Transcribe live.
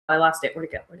I lost it. Where'd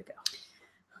it go? Where'd it go?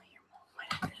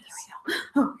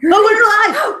 Oh, we're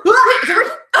live!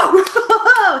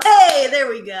 Oh, hey, there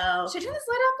we go. Should I turn this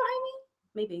light off behind me?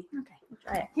 Maybe. Okay, we'll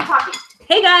try it. keep talking.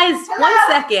 Hey guys, Hello.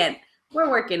 1 second. We're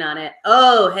working on it.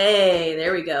 Oh, hey,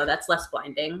 there we go. That's less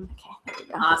blinding. Okay, there we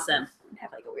go. Awesome. I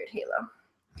have like a weird halo.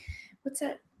 What's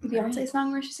that Beyonce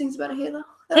song where she sings about a halo?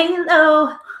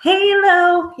 Halo,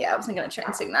 halo. Yeah, I wasn't gonna try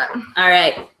and sing that. All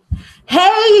right.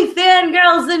 Hey,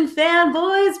 fangirls and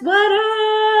fanboys, what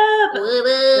up? What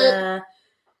up?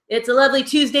 It's a lovely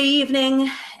Tuesday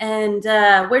evening, and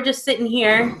we're just sitting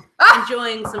here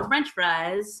enjoying some French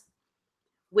fries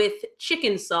with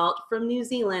chicken salt from New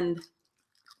Zealand.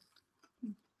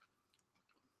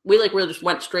 We really just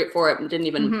went straight for it and didn't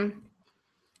even.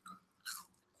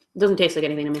 It doesn't taste like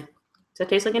anything to me. Does that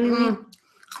taste like anything to you?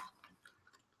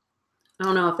 I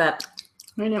don't know if that.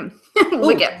 I didn't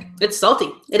lick it. It's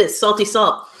salty. It is salty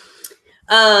salt.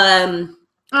 It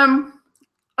kind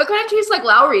of tastes like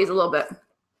Lowry's a little bit.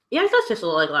 Yeah, it does taste a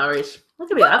little like Lowry's.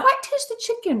 Look at me. I don't quite taste the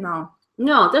chicken though.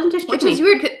 No, it doesn't taste chicken. Which is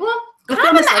weird. Well, kind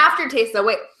of in the aftertaste though.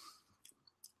 Wait.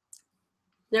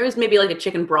 There is maybe like a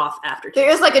chicken broth aftertaste. There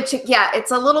is like a chicken. Yeah,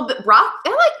 it's a little bit broth.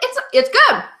 It's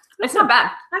good. It's not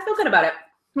bad. I feel good about it.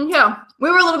 Yeah, we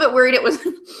were a little bit worried.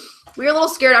 We were a little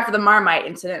scared after the Marmite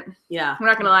incident. Yeah, we're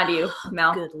not gonna lie to you,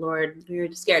 Mel. Good Lord, we were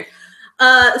just scared.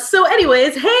 So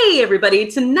anyways, hey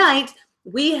everybody, tonight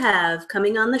we have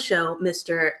coming on the show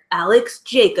Mr. Alex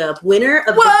Jacob, winner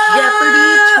of the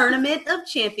Jeopardy Tournament of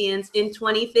Champions in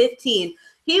 2015.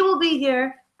 He will be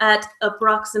here at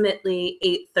approximately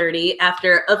 8:30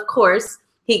 after, of course,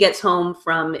 he gets home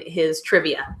from his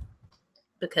trivia,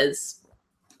 because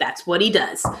that's what he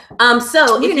does.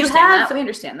 So if you have, we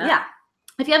understand that. Yeah.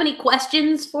 If you have any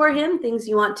questions for him, things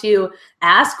you want to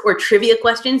ask, or trivia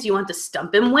questions you want to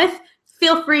stump him with,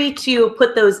 feel free to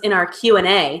put those in our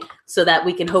Q&A so that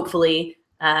we can hopefully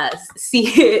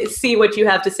see what you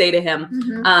have to say to him.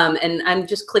 And I'm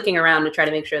just clicking around to try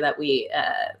to make sure that we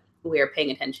are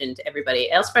paying attention to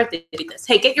everybody else. I have to tweet this.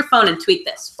 Hey, get your phone and tweet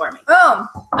this for me. Oh,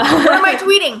 what am I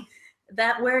tweeting?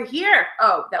 That we're here.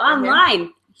 Oh, that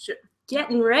online.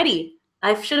 Getting ready.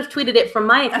 I should have tweeted it from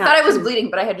my account. I thought I was bleeding,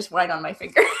 but I had just wine on my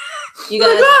finger. You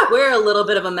guys, we're a little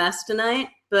bit of a mess tonight,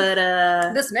 but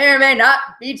this may or may not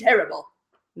be terrible.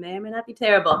 May or may not be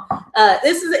terrible.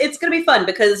 It's gonna be fun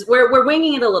because we're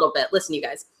winging it a little bit. Listen, you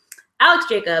guys, Alex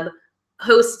Jacob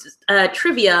hosts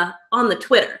trivia on the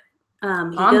Twitter.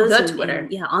 On the Twitter.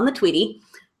 Yeah, on the Tweety.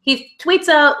 He tweets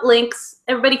out links.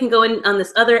 Everybody can go in on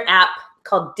this other app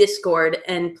called Discord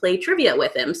and play trivia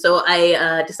with him. So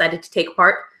I decided to take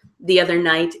part the other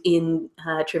night in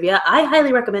trivia. I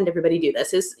highly recommend everybody do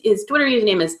this. His Twitter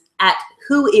username is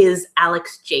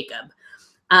 @whoisAlexJacob.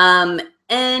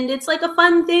 And it's like a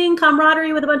fun thing,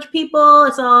 camaraderie with a bunch of people.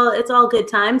 It's all good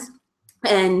times.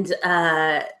 And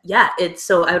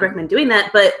so I would recommend doing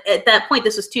that. But at that point,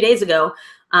 this was 2 days ago,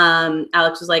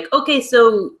 Alex was like, okay,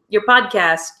 so your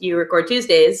podcast, you record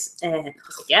Tuesdays. And I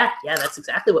was like, yeah, that's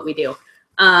exactly what we do.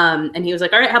 And he was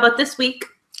like, all right, how about this week?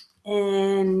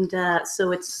 And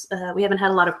so it's we haven't had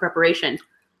a lot of preparation,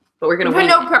 but we're gonna wait.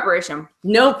 No preparation.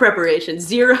 No preparation.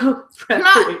 Zero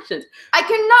preparation. I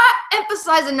cannot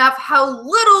emphasize enough how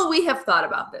little we have thought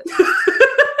about this.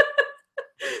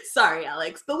 Sorry,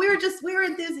 Alex, but we were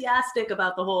enthusiastic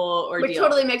about the whole ordeal. Which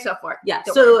totally makes up for it. Yeah.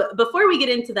 So before we get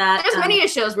into that, there's many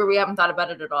shows where we haven't thought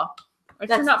about it at all.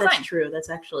 That's true.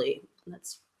 That's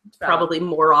probably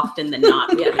more often than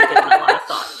not. We haven't given a lot of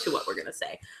thought to what we're gonna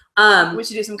say. We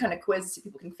should do some kind of quiz so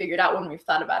people can figure it out when we've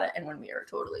thought about it and when we are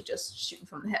totally just shooting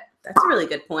from the hip. That's a really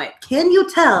good point. Can you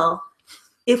tell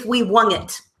if we wung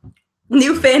it?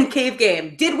 New Fancave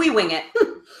game. Did we wing it?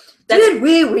 Did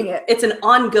we wing it? It's an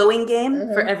ongoing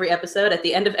game for every episode. At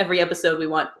the end of every episode, we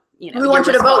want we want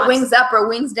you to vote wings up or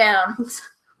wings down. Wings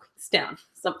down.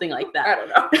 Something like that. I don't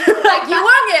know. Like you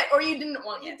wung it or you didn't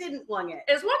wung it. You didn't wung it.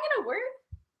 Is wunging a word?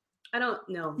 I don't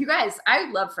know. You guys, I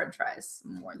love French fries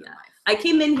more than life. I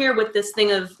came in here with this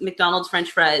thing of McDonald's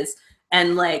French fries,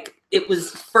 and it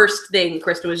was first thing.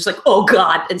 Kristen was just like, "Oh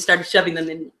God," and started shoving them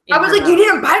in. I was like, "You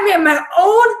didn't buy me on my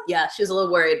own." Yeah, she was a little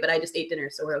worried, but I just ate dinner,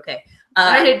 so we're okay.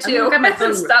 I did too. That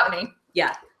didn't stop me.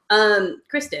 Yeah.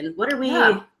 Kristen, what are we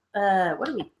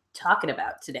talking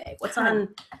about today? What's on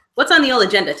the old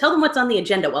agenda? Tell them what's on the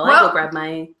agenda while I go grab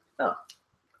my. Oh,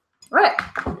 right.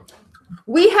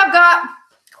 We have got.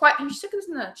 You stick this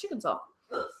in the chicken salt.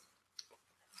 We've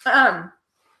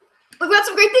got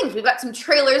some great things. We've got some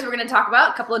trailers we're going to talk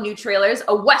about. A couple of new trailers.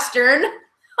 A Western.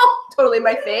 Oh, totally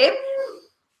my fave.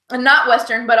 A not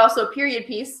Western, but also a period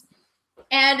piece.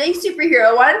 And a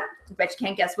superhero one. I bet you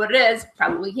can't guess what it is.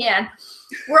 Probably can.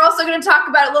 We're also going to talk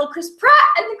about a little Chris Pratt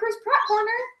in the Chris Pratt corner.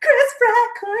 Chris Pratt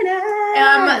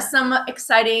corner. Some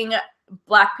exciting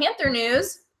Black Panther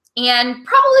news, and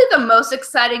probably the most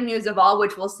exciting news of all,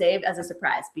 which we'll save as a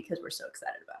surprise because we're so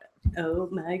excited about it. Oh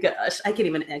my gosh. I can't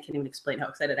even explain how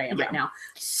excited I am right now.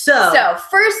 So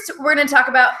first we're going to talk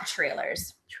about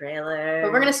trailers. But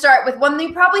we're going to start with one that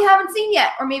you probably haven't seen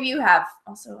yet, or maybe you have.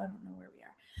 Also, I don't know where we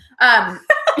are.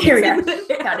 Here we are.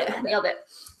 Found it. Nailed it.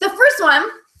 The first one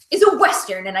is a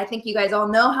Western, and I think you guys all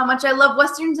know how much I love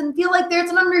Westerns and feel like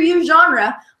there's an underused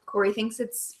genre. Corey thinks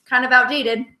it's kind of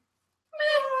outdated.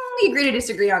 We agree to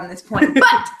disagree on this point,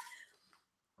 but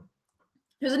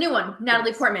there's a new one.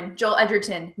 Natalie Portman, Joel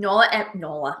Edgerton, Nola,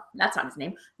 that's not his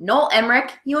name, Noel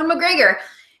Emmerich, Ewan McGregor.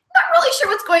 Not really sure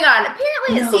what's going on.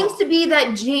 Apparently it seems to be that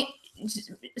oh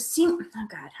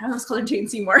God, I almost called her Jane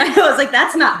Seymour. I was like,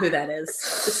 that's not who that is.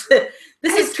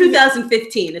 This is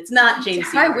 2015. It's not Jane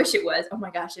Seymour. I wish it was. Oh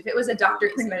my gosh, if it was a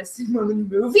Dr. Medicine Woman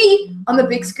movie on the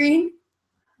big screen.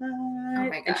 Oh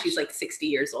my gosh. And she's like 60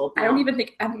 years old now. I don't even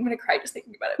think I'm gonna cry just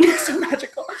thinking about it. It's so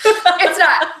magical. It's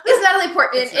not. It's Natalie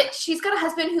Portman. She's got a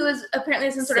husband who is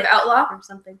apparently some sort of outlaw or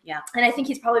something. Yeah. And I think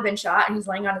he's probably been shot, and he's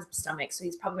laying on his stomach, so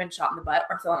he's probably been shot in the butt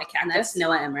or fell on a cactus. And that's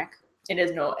Noah Emmerich. It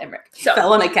is Noel Emmerich. So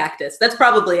fell on a cactus. That's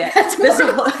probably it. That's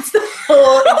the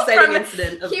whole exciting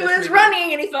incident. He was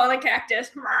running and he fell on a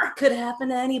cactus. Could happen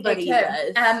to anybody.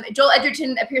 Joel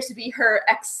Edgerton appears to be her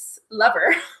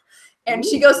ex-lover. And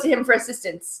she goes to him for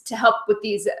assistance to help with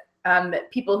these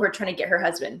people who are trying to get her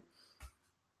husband.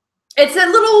 It's a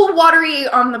little watery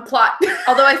on the plot,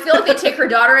 although I feel like they take her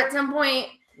daughter at some point.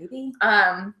 Maybe.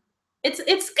 It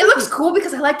looks cool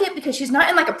because I like it because she's not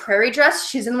in like a prairie dress.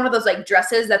 She's in one of those like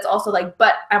dresses that's also like,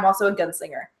 but I'm also a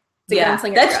gunslinger.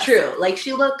 Gunslinger that's dress. True. Like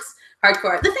she looks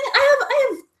hardcore. The thing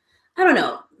I don't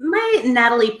know. My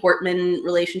Natalie Portman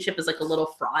relationship is like a little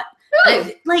fraught.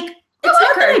 Really? It's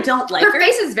not that I don't like her. Her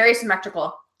face is very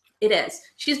symmetrical. It is.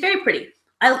 She's very pretty.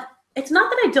 It's not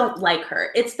that I don't like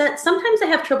her. It's that sometimes I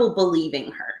have trouble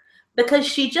believing her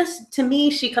because to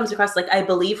me, she comes across like I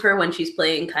believe her when she's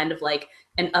playing kind of like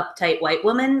an uptight white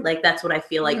woman. Like that's what I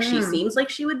feel like she seems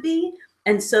like she would be.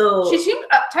 And so she seems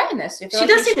uptight in this. She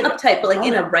does seem uptight, but like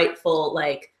in a rightful,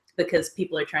 like, because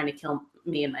people are trying to kill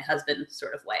me and my husband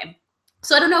sort of way.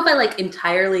 So I don't know if I like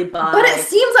entirely buy. But it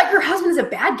seems like her husband's a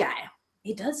bad guy.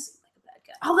 He does.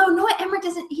 Although Noah Emmerich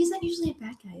he's not usually a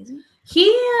bad guy, isn't he?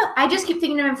 I just keep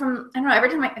thinking of him from, I don't know, every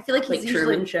time I feel like he's like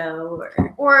Truman Show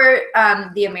or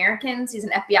The Americans. He's an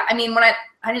FBI. I mean, when I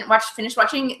didn't finish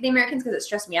watching The Americans because it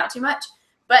stressed me out too much,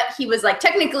 but he was like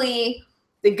technically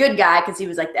the good guy because he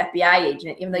was like the FBI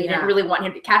agent, even though you didn't really want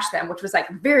him to catch them, which was like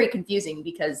very confusing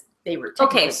because they were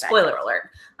okay, spoiler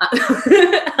alert.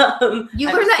 You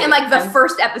learned that in like the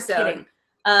first episode.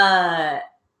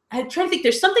 I'm trying to think.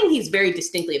 There's something he's very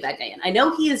distinctly a bad guy in. I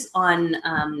know he is on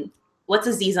what's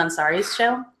Aziz Ansari's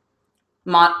show?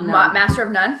 Master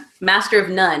of None. Master of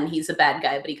None. He's a bad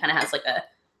guy, but he kind of has like a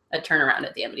turnaround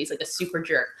at the end. But he's like a super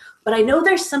jerk. But I know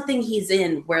there's something he's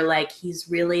in where like he's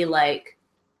really like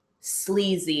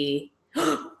sleazy.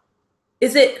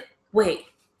 Is it? Wait,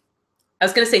 I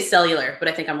was gonna say Cellular, but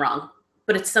I think I'm wrong.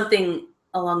 But it's something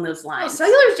along those lines. Oh,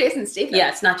 Cellular's Jason Statham. Yeah,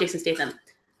 it's not Jason Statham.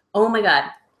 Oh my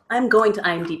God. I'm going to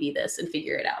IMDb this and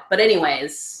figure it out. But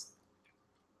anyways,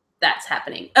 that's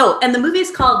happening. Oh, and the movie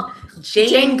is called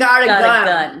Jane Got a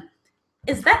Gun.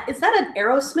 Is that an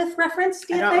Aerosmith reference,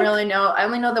 do you think? I don't really know. I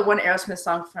only know the one Aerosmith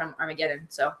song from Armageddon,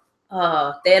 so.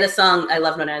 Oh, they had a song I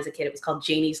loved when I was a kid. It was called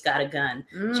Janie's Got a Gun.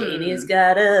 Janie's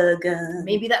got a gun.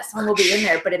 Maybe that song will be in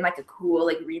there, but in like a cool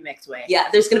like remix way. Yeah,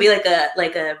 there's gonna be like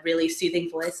a really soothing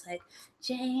voice, like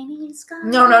Janie's got.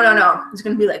 No. It's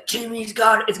gonna be like Jamie's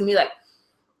got. It's gonna be like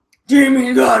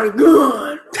Jamie's got a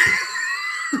gun.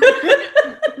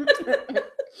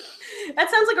 That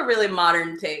sounds like a really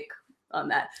modern take on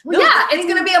that. Well, yeah, it's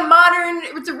gonna be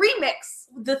it's a remix.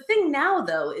 The thing now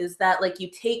though is that like you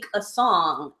take a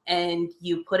song and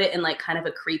you put it in like kind of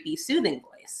a creepy soothing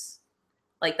voice.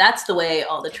 Like that's the way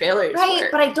all the trailers work.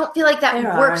 But I don't feel like that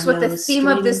works with the theme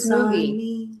of this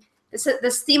movie.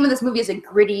 This theme of this movie is a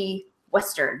gritty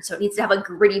Western, so it needs to have a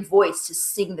gritty voice to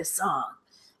sing the song.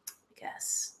 I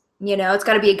guess. You know, it's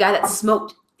got to be a guy that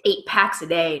smoked 8 packs a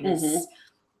day. And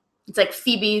it's like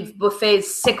Phoebe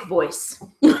Buffay's sick voice.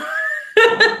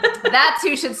 That's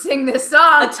who should sing this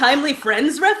song. A Timely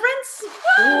Friends reference?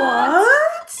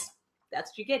 What?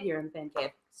 That's what you get here in Fancave.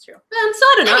 It's true. So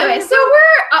I don't know. Anyway, so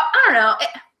we're, I don't know.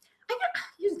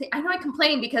 Here's the thing. I know I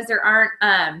complain because there aren't,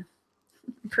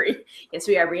 yes,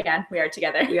 we are, Brianne. We are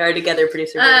together. We are together,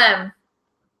 producer.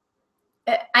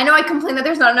 I know I complain that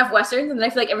there's not enough Westerns, and I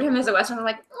feel like every time there's a Western, I'm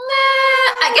like, nah,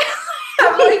 I guess.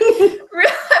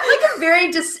 I'm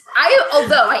very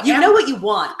although I you know what you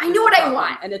want. I know what I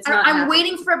want. And it's not I'm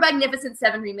waiting for a Magnificent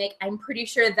Seven remake. I'm pretty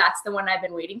sure that's the one I've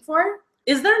been waiting for.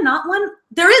 Is there not one?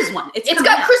 There is one. It's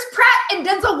got Chris Pratt and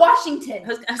Denzel Washington. I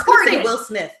was going to say Will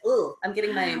Smith. Ooh, I'm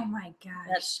getting my... Oh my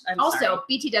gosh. Also, sorry.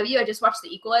 BTW, I just watched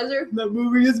The Equalizer. That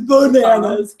movie is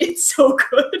bananas. It's so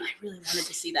good. I really wanted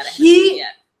to see that. I haven't seen it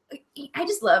yet.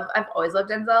 I've always loved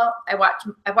Denzel. I watch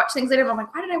things later and I'm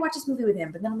like, why did I watch this movie with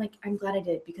him? But then I'm like, I'm glad I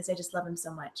did because I just love him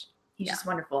so much. He's just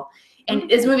wonderful. And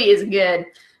his movie is good.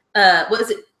 What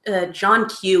was it? John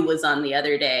Q was on the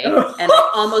other day and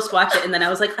I almost watched it and then I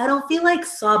was like, I don't feel like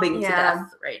sobbing to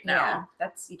death right now. Yeah,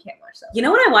 you can't watch that. You know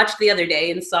what I watched the other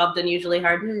day and sobbed unusually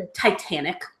hard?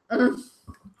 Titanic.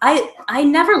 I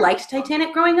never liked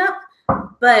Titanic growing up,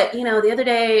 but you know, the other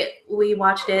day we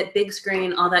watched it, big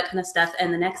screen, all that kind of stuff,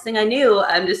 and the next thing I knew,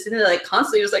 I'm just sitting there like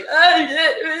constantly just like,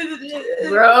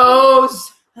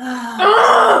 Rose. You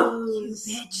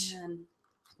bitch. Man.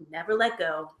 Never let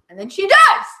go. And then she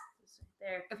does.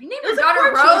 There. If you name your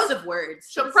daughter Rose, of words,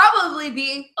 she'll probably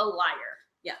be a liar.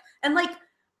 Yeah, and like,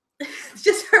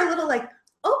 just her little like,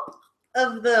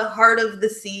 of the heart of the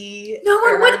sea. No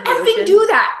one would effing do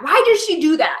that. Why does she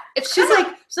do that? She's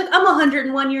like, I'm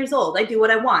 101 years old. I do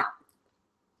what I want.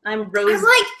 I'm Rose. I'm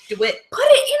like, DeWitt. Put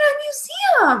it in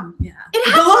a museum. Yeah, it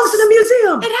belongs in a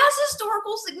museum. It has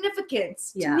historical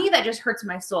significance. Yeah. To me, that just hurts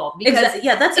my soul because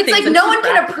that's it's like no one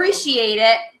can appreciate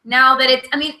it now that it's.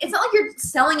 I mean, it's not like you're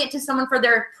selling it to someone for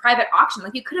their private auction.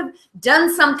 Like you could have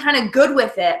done some kind of good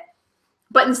with it,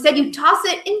 but instead you toss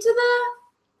it into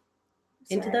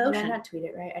the ocean. Did I not tweet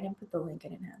it right? I didn't put the link. I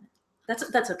didn't have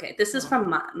it. That's okay. This is from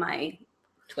my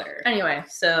Twitter. Anyway,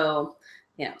 so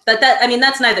yeah, I mean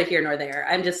that's neither here nor there.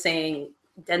 I'm just saying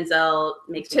Denzel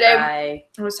makes me cry.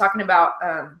 I was talking about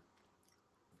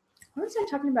what was I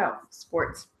talking about?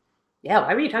 Sports. Yeah,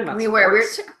 why were you talking about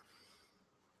sports?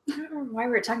 I don't know why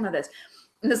we were talking about this.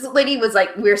 And this lady was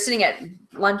like, we were sitting at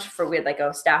lunch we had like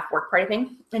a staff work party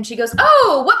thing, and she goes,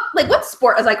 "Oh, what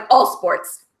sport?" I was like, "All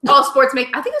sports. All sports make."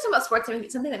 I think it was about sports.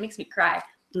 Something that makes me cry.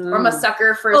 Or I'm a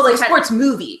sucker for like sports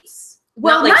movies.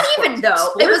 Well, not even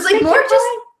though. It was like more just.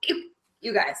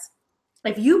 You guys,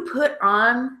 if you put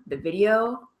on the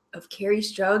video of Carrie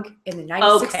Strug in the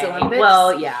 96 Olympics.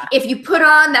 Well, yeah. If you put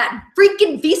on that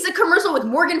freaking Visa commercial with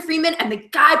Morgan Freeman and the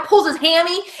guy pulls his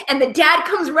hammy and the dad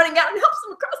comes running out and helps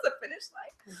him across the finish line.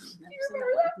 Do you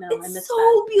remember that? No, it's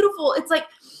so beautiful. It's like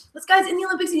this guy's in the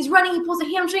Olympics and he's running, he pulls a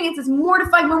hamstring, it's this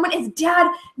mortifying moment. His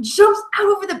dad jumps out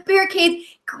over the barricades,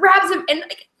 grabs him, and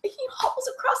like he hobbles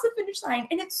across the finish line,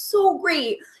 and it's so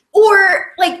great.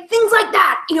 Or like things like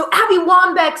that, you know, Abby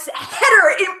Wambach's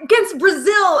header against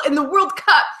Brazil in the World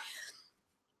Cup.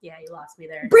 Yeah, you lost me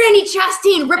there. Brandy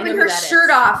Chastain ripping her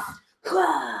shirt off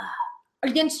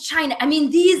against China. I mean,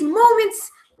 these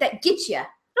moments that get you.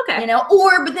 Okay. You know,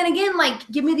 but then again, like,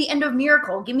 give me the end of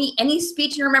Miracle. Give me any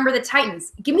speech and Remember the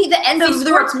Titans. Give me the end of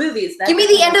sports movies. Give me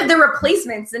the end of The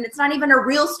Replacements, and it's not even a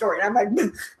real story. And I'm like, no,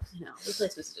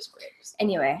 Replacements is just great.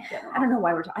 Anyway, I don't know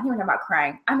why we're talking. I think we're talking about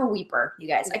crying. I'm a weeper, you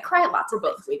guys. I cry at lots of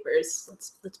both weepers.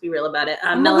 Let's be real about it.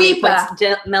 Melanie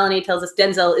tells us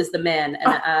Denzel is the man,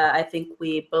 and I think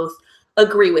we both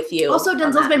agree with you. Also,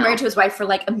 Denzel's been married to his wife for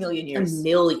like a million years. A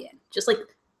million, just like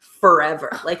forever.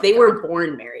 Like they were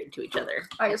born married to each other.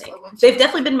 I just love them. They've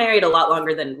definitely been married a lot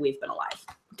longer than we've been alive.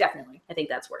 Definitely, I think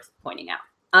that's worth pointing out.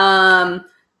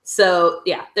 So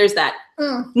yeah, there's that.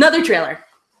 Another trailer.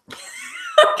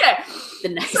 Okay.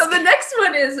 So the next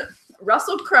one is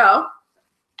Russell Crowe.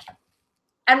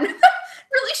 I'm not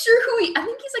really sure who I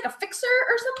think he's like a fixer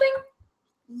or something.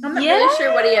 I'm not really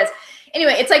sure what he is.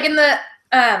 Anyway, it's like in the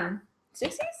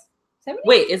 60s? 70s?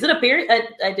 Wait, is it a period?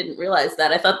 I didn't realize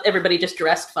that. I thought everybody just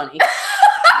dressed funny.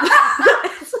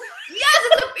 Yes,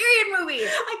 it's a period movie.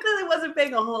 I clearly wasn't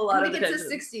paying a whole lot of attention. I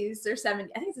think it's the 60s or 70s.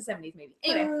 I think it's the 70s maybe.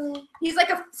 Anyway, he's like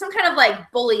some kind of like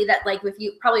bully that like if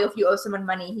you owe someone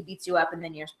money, he beats you up and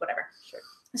then you're whatever. Sure.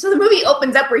 So the movie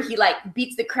opens up where he like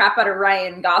beats the crap out of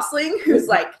Ryan Gosling, who's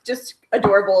like just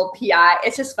adorable PI.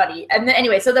 It's just funny. And then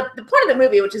anyway, so the point of the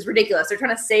movie, which is ridiculous, they're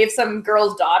trying to save some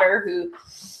girl's daughter who,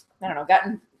 I don't know, got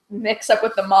mixed up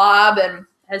with the mob, and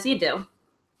as you do.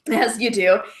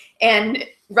 And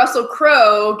Russell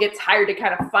Crowe gets hired to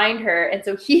kind of find her, and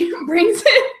so he brings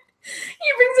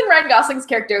in Ryan Gosling's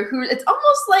character, who it's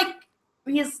almost like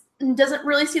he doesn't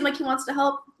really seem like he wants to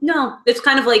help. No, it's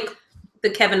kind of like the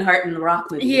Kevin Hart in the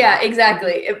Rock movie. Yeah,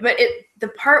 exactly. But the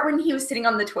part when he was sitting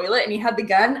on the toilet and he had the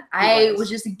gun, I was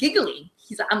just giggling.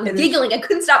 He's like, I'm giggling. I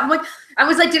couldn't stop. I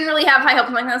was like, didn't really have high hopes.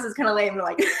 I'm like, this is kind of lame. And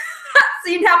like,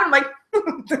 scene happened. I'm like,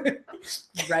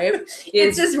 Right?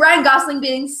 It's just Ryan Gosling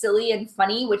being silly and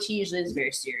funny, which he usually is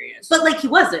very serious. But like he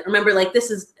wasn't. Remember, like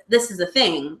this is a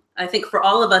thing. I think for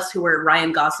all of us who were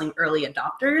Ryan Gosling early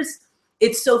adopters,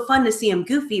 it's so fun to see him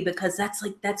goofy because that's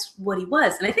what he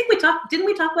was. And I think didn't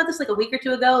we talk about this like a week or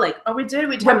two ago? Like, oh, we did.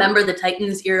 Remember the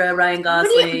Titans era Ryan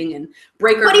Gosling and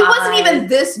Breaker High. But he wasn't even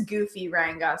this goofy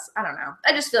Ryan Gosling. I don't know.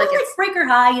 I just feel like it's Breaker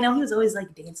High, he was always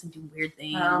like dancing, doing weird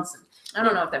things. I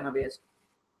don't know what that movie is.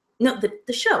 No, the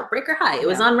show, Breaker High. It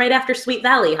was on right after Sweet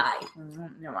Valley High.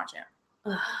 No, watch it.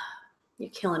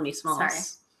 You're killing me, Smalls. Sorry.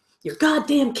 You're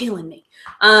goddamn killing me.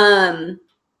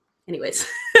 Anyways.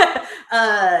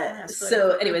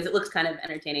 So anyways, it looks kind of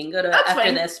entertaining. Go to That's after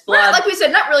fine. this. Blog. Like we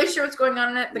said, not really sure what's going on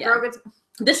in it. The girl gets...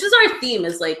 This is our theme,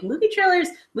 is like movie trailers.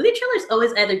 Movie trailers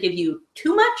always either give you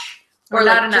too much or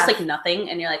not like enough. just like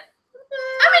nothing, and you're like,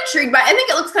 I'm intrigued by it. I think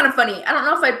it looks kind of funny. I don't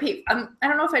know if I'd pay. I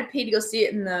don't know if I'd pay to go see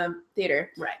it in the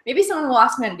theater. Right. Maybe someone will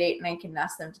ask me on a date, and I can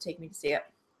ask them to take me to see it.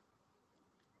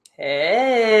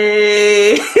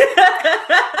 hey.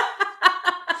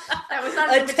 That was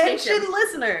not an Attention, invitation.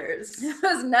 listeners.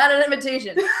 That was not an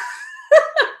invitation.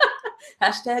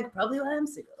 Hashtag probably why I'm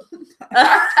single.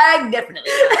 Hashtag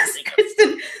definitely.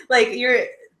 Kristen, like you're.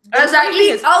 As I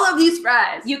eat all of these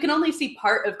fries. You can only see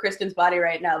part of Kristen's body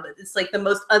right now, but it's like the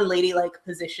most unladylike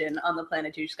position on the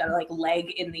planet. She's got a like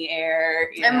leg in the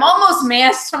air. I'm almost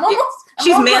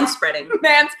She's man-spreading.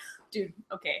 Dude,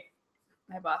 okay.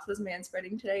 My boss was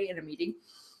man-spreading today in a meeting.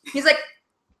 He's like,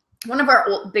 one of our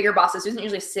bigger bosses doesn't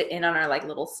usually sit in on our like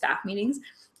little staff meetings.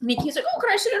 And he's like, oh, can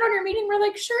I sit in on your meeting? We're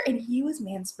like, sure. And he was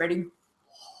man-spreading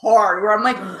hard, where I'm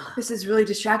like, this is really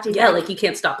distracting. Yeah, like you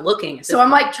can't stop looking. So I'm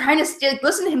like trying to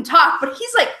listen to him talk, but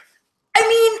he's like,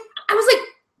 I was like.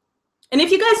 And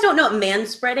if you guys don't know what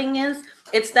man-spreading is,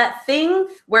 it's that thing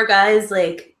where guys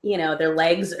like, their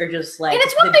legs are just like. And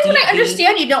it's one thing when I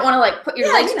understand you don't want to like put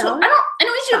your legs. I don't need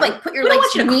you to like put your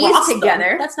knees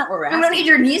together. That's not what we're asking. I don't need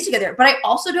your knees together, but I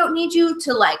also don't need you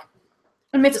to like.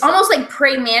 It's almost like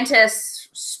praying mantis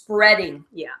spreading.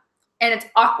 Yeah. And it's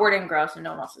awkward and gross, and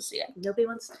no one wants to see it. Nobody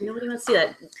wants to see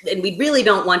that, and we really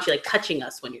don't want you like touching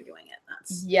us when you're doing it.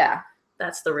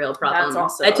 That's the real problem.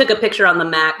 I took a picture on the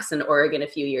Max in Oregon a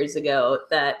few years ago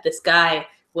that this guy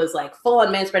was like full on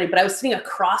manspreading, but I was sitting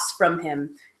across from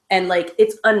him, and like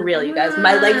it's unreal, you guys.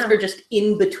 My legs are just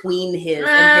in between his,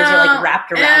 and his are like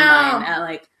wrapped around mine. And I'm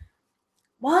like,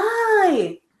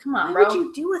 why? Come on, Why bro. would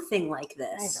you do a thing like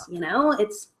this?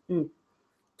 It's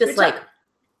dislike.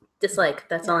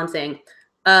 That's all I'm saying.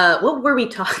 What were we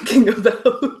talking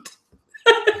about?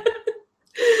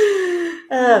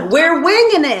 We're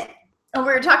winging it. Oh,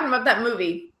 we were talking about that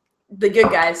movie, The Good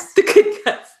Guys. The Good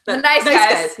Guys. The nice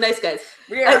guys. Nice guys.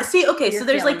 See, okay, so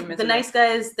there's like the nice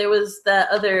guys. There was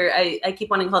the other. I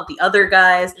keep wanting to call it the other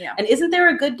guys. Yeah. And isn't there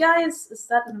a Good Guys? Is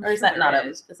that not a? Is that not a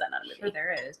movie? Sure,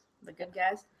 there is. The Good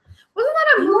Guys. Wasn't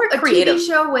that a creative TV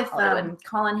show with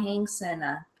Colin Hanks and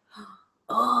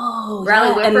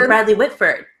Bradley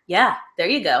Whitford? Yeah, there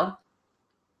you go.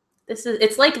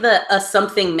 It's like a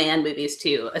something man movies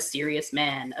too. A serious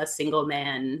man, a single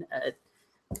man, a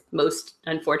most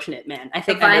unfortunate man. I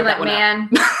think I made that one up.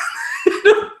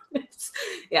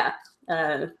 Yeah.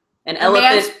 An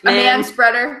elephant man. A man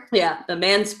spreader. Yeah, a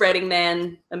man spreading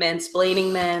man, a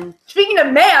mansplaining man. Speaking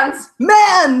of mans.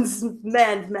 Mans.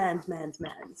 Batman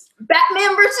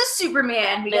versus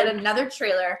Superman. We got another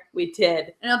trailer. We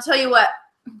did. And I'll tell you what,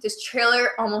 this trailer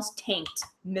almost tanked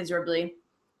miserably.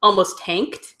 Almost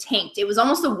tanked? Tanked. It was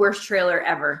almost the worst trailer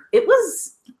ever. It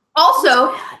was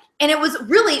also, and it was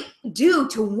really due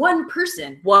to one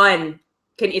person. One.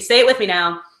 Can you say it with me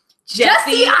now?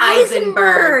 Jesse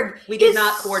Eisenberg. We did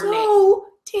not coordinate. So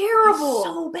terrible.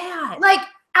 So bad. Like,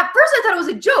 at first I thought it was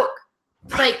a joke.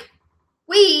 Like,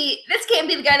 this can't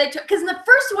be the guy that took, because in the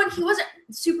first one he wasn't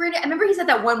super into it. I remember he said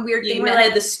that one weird thing where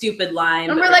had the stupid line.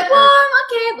 And we're like, well,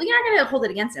 okay, well, you're not gonna hold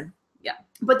it against him. Yeah.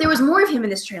 But there was more of him in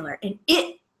this trailer, and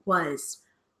it was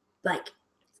like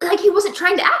he wasn't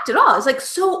trying to act at all. It's like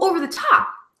so over the top.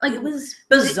 Like it was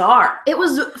bizarre. It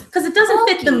was because it doesn't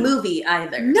fit the movie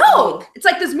either. No, it's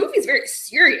like this movie is very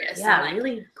serious. Yeah, and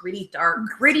really gritty, dark,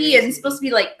 gritty, and supposed to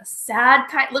be like sad.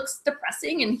 Looks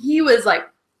depressing, and he was like,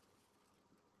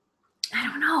 I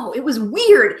don't know. It was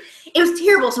weird. It was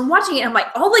terrible. So I'm watching it. I'm like,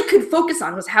 all I could focus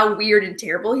on was how weird and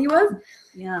terrible he was.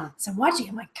 Yeah. So I'm watching.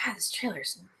 I'm like, God, this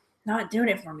trailer's not doing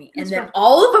it for me. And then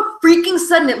all of a freaking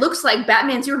sudden, it looks like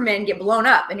Batman and Superman get blown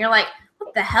up, and you're like,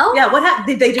 what the hell? Yeah. What happened?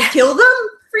 Did they just kill them?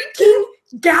 Freaking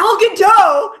Gal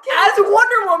Gadot as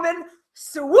Wonder Woman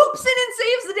swoops in and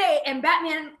saves the day, and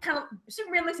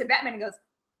Superman looks at Batman and goes,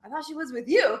 I thought she was with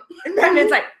you. And Batman's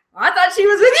like, I thought she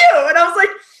was with you. And I was like,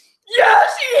 yeah,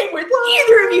 she ain't with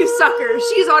either of you suckers.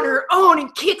 She's on her own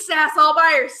and kicks ass all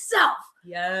by herself.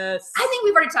 Yes. I think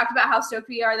we've already talked about how stoked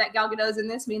we are that Gal Gadot's in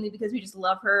this, mainly because we just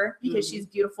love her, because she's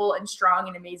beautiful and strong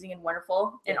and amazing and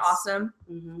wonderful and awesome.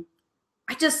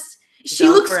 She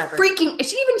looks freaking.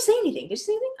 She didn't even say anything. Did she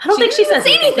say anything? I don't think she said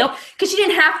anything. Nope. Because she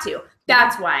didn't have to.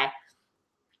 That's why.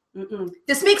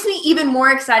 This makes me even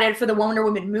more excited for the Wonder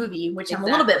Woman movie, which I'm a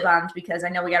little bit bummed because I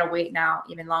know we got to wait now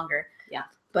even longer. Yeah.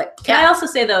 But can I also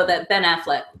say, though, that Ben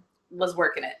Affleck was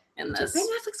working it in this. Ben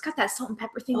Affleck's got that salt and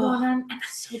pepper thing going on. And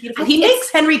that's so beautiful. He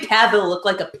makes Henry Cavill look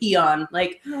like a peon.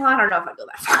 Like, I don't know if I'd go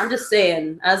that far. I'm just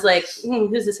saying. I was like,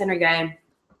 who's this Henry guy?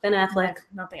 Ben Affleck.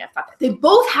 I don't think I thought that. They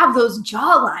both have those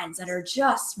jaw lines that are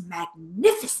just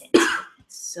magnificent.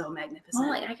 So magnificent.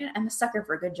 Well, I'm a sucker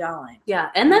for a good jawline. Yeah,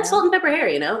 and that salt and pepper hair,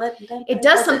 you know, that it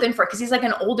does something for it because he's like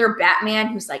an older Batman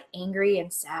who's like angry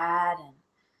and sad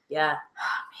and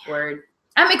word.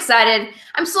 I'm excited.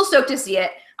 I'm still stoked to see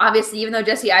it. Obviously, even though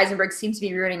Jesse Eisenberg seems to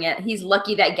be ruining it, he's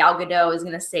lucky that Gal Gadot is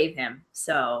going to save him.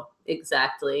 So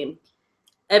exactly,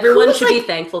 everyone should be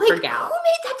thankful for Gal. Who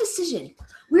made that decision?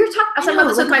 We were talking. I was talking about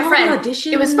this with my friend.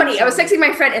 It was funny. I was texting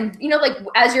my friend, and you know, like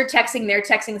as you're texting, they're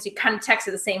texting, so you kind of text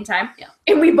at the same time. Yeah.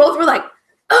 And we both were like,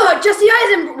 "Oh, Jesse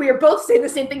Eisenberg." We were both saying the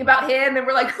same thing about him, and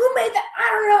we're like, "Who made that? I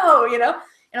don't know." You know. And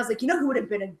I was like, you know, who would have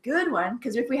been a good one?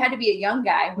 Because if we had to be a young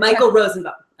guy, Michael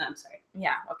Rosenbaum. I'm sorry.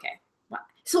 Yeah. Okay.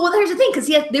 So well, there's the thing, because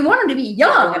they want him to be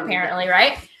young, apparently,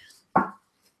 right?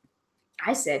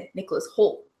 I said Nicholas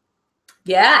Hoult.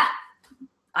 Yeah.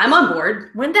 I'm on board.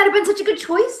 Wouldn't that have been such a good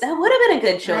choice? That would have been a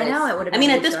good choice. I know it would have been. I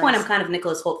mean, at this point, I'm kind of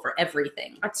Nicholas Hoult for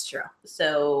everything. That's true.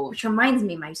 So, which reminds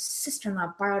me, my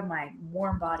sister-in-law borrowed my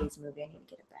Warm Bodies movie. I need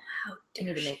to get it back. I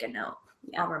need to make a note.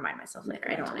 Yeah. I'll remind myself later.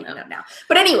 I don't want to make a note now.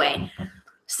 But anyway,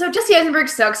 so Jesse Eisenberg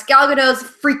sucks. Gal Gadot's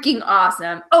freaking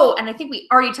awesome. Oh, and I think we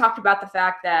already talked about the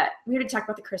fact that we already talked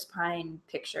about the Chris Pine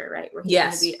picture, right? Where he's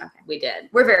yes, gonna be, okay. We did.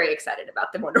 We're very excited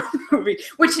about the Wonder Woman movie,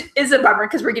 which is a bummer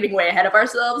because we're getting way ahead of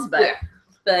ourselves, but. Yeah.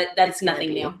 But that's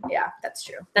nothing new. Yeah, that's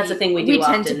true. That's a thing we do. We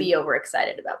tend to be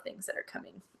overexcited about things that are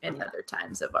coming in other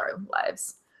times of our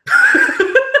lives.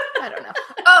 I don't know.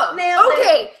 Oh,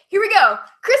 okay. Here we go.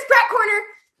 Chris Pratt corner.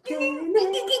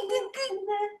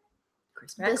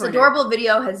 Chris Pratt this corner. Adorable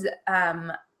video has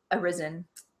arisen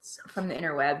from the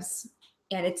interwebs.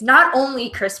 And it's not only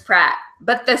Chris Pratt,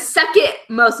 but the second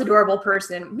most adorable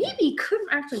person, maybe could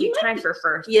actually be tied for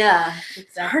first. Yeah,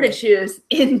 exactly. Hard to choose.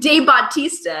 In Dave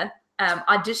Bautista.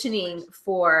 Auditioning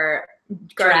for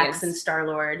Drax and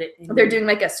Star-Lord. They're doing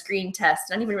like a screen test.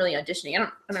 Not even really auditioning. I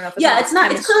don't know if it's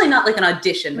not. It's clearly not like an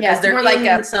audition because they're more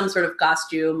in some sort of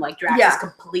costume. Like Drax is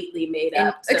completely made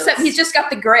up. So except he's just got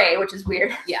the gray, which is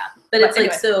weird. Yeah, but it's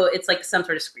anyway. It's like some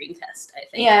sort of screen test, I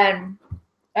think.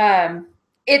 Yeah,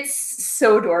 it's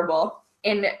so adorable,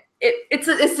 and it's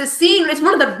a scene. It's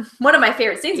one of my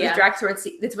favorite scenes with Drax, where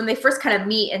it's when they first kind of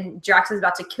meet, and Drax is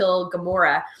about to kill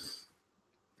Gamora.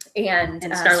 And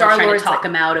Star-Lord's trying to talk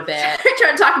him out of it.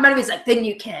 Trying to talk him out of it. He's like, then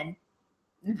you can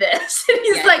this. And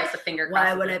he's like,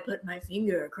 why would I put my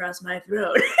finger across my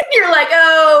throat? And you're like,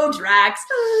 oh, Drax.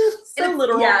 So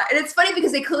literal. Yeah, and it's funny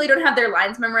because they clearly don't have their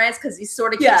lines memorized because he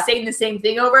sort of keeps saying the same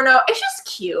thing over and over. It's just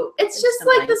cute. It's just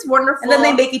like this wonderful. And then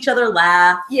they make each other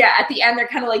laugh. Yeah, at the end they're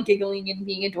kind of like giggling and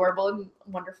being adorable and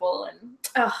wonderful. And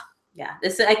yeah,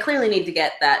 I clearly need to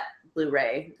get that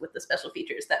Blu-ray with the special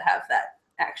features that have that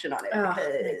action on it. Oh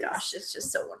my gosh, it's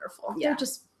just so wonderful. Yeah. They're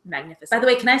just magnificent. By the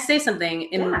way, can I say something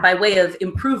by way of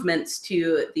improvements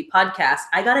to the podcast?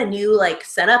 I got a new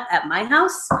setup at my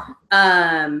house.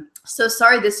 So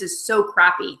sorry this is so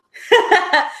crappy.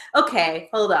 Okay,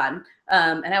 hold on.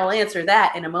 And I will answer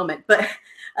that in a moment. But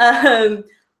I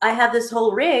have this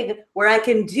whole rig where I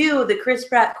can do the Chris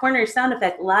Pratt corner sound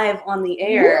effect live on the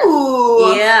air.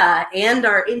 Ooh. Yeah, and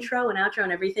our intro and outro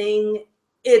and everything.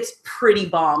 It's pretty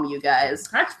bomb, you guys.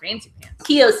 That's fancy pants.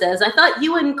 Keo says, I thought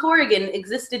you and Corrigan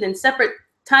existed in separate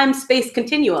time-space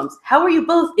continuums. How are you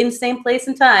both in same place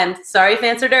and time? Sorry if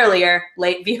answered earlier.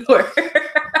 Late viewer.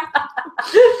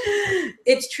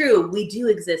 It's true. We do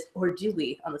exist. Or do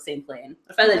we on the same plane?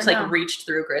 If I just reached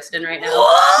through Kristen right now.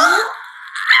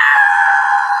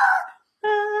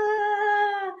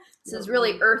 This is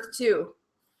really Earth 2,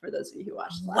 for those of you who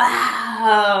watched live.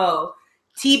 Wow.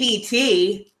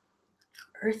 TBT.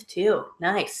 Earth 2.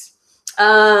 Nice.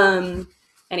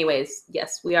 Anyways,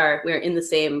 yes, we're in the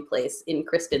same place in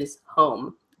Kristen's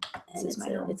home. And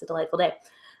it's a delightful day.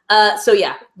 So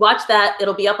yeah, watch that.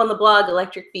 It'll be up on the blog,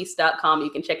 electricfeast.com. You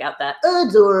can check out that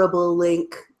adorable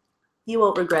link. You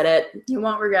won't regret it. You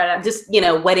won't regret it. Just,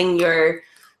 whetting your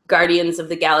Guardians of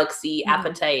the Galaxy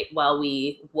appetite while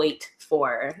we wait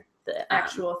for the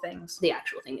actual things. The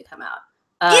actual thing to come out.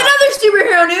 In other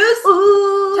superhero news,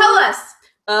 tell us.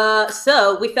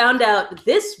 So we found out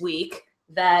this week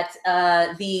that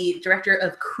the director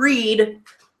of Creed,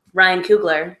 Ryan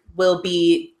Coogler, will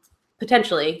be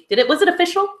potentially. Was it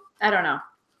official? I don't know.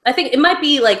 I think it might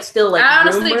be like still like I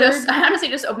rumored. honestly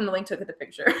just opened the link to look at the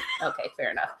picture. Okay,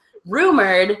 fair enough.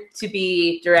 Rumored to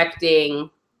be directing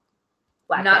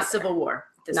Black Panther. Civil War.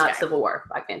 Not Civil War.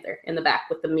 Black Panther in the back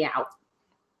with the meow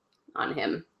on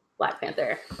him. Black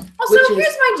Panther. Also,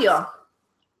 here's my deal.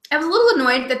 I was a little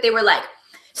annoyed that they were like,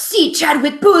 "See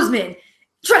Chadwick Boseman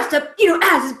dressed up,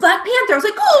 as his Black Panther." I was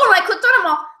like, "Oh!" And I clicked on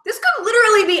them all. This could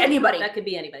literally be anybody. That could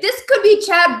be anybody. This could be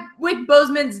Chadwick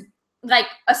Boseman's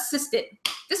assistant.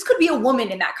 This could be a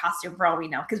woman in that costume for all we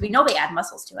know, because we know they add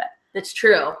muscles to it. That's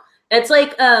true. It's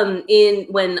like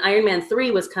when Iron Man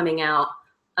 3 was coming out,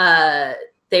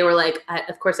 they were like,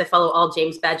 of course I follow all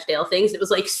James Badgedale things. It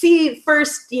was like, see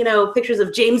first, pictures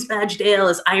of James Badgedale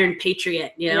as Iron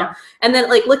Patriot, Yeah. And then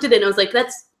looked at it and I was like,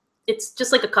 it's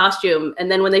just like a costume. And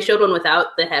then when they showed one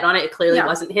without the head on it, it clearly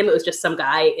wasn't him. It was just some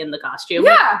guy in the costume.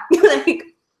 Yeah.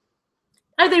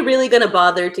 Are they really going to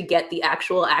bother to get the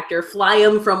actual actor, fly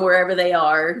them from wherever they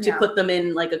are to put them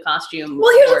in a costume?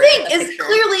 Well, here's the thing: is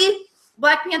clearly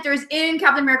Black Panther is in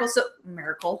Captain Miracle.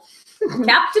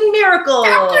 Captain Miracle.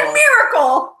 Captain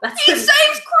Miracle. He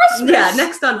saves Christmas. Yeah,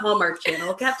 next on Hallmark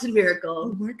Channel, Captain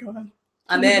Miracle. Oh my God,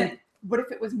 I'm in. What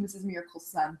if it was Mrs. Miracle's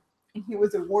son and he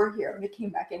was a war hero and he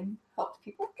came back and helped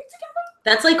people get together?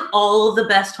 That's like all the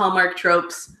best Hallmark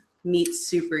tropes. Meet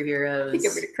superheroes. I think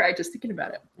I'm gonna cry just thinking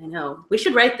about it. I know. We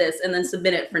should write this and then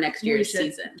submit it for next year's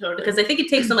season. Totally. Because I think it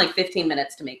takes them 15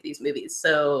 minutes to make these movies.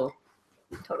 So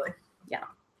totally. Yeah.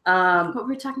 What were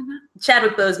we talking about?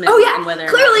 Chadwick Boseman. Oh yeah. And whether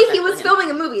clearly he was filming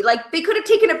a movie. They could have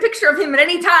taken a picture of him at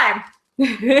any time.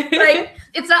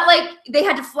 It's not like they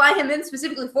had to fly him in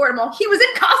specifically for him. He was in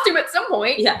costume at some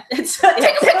point. Yeah. Take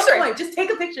a picture. Just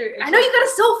take a picture. I know you got a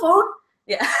cell phone.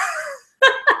 Yeah.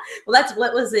 Well,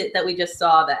 what was it that we just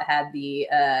saw that had the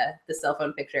cell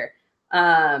phone picture?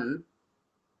 Oh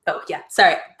yeah,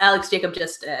 sorry. Alex Jacob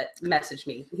just messaged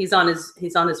me. He's on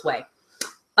his way.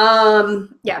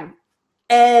 Yeah.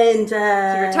 And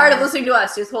you're tired of listening to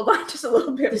us. Just hold on just a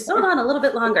little bit. Just hold on a little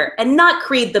bit longer. And not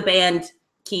Creed the band,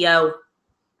 Keo.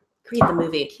 Creed the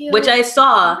movie, which I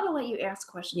saw. I'm gonna let you ask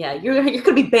questions. Yeah, you're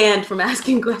gonna be banned from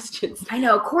asking questions. I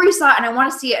know. Corey saw it, and I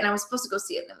want to see it, and I was supposed to go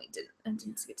see it, and then we didn't. I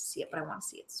didn't get to see it, but I want to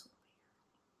see it. So.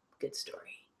 Good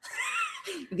story.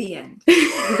 The end.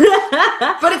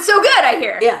 But it's so good, I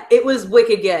hear. Yeah, it was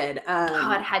wicked good.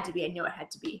 It had to be. I knew it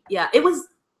had to be. Yeah, it was.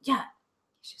 Yeah,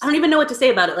 I don't even know what to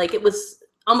say about it. It was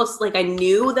almost like I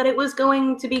knew that it was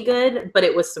going to be good, but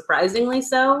it was surprisingly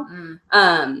so.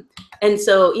 And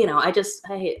so,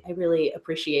 I really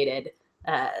appreciated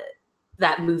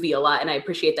that movie a lot, and I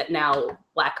appreciate that now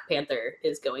Black Panther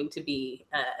is going to be.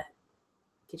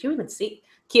 Did you even see?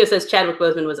 Keo says Chadwick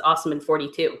Boseman was awesome in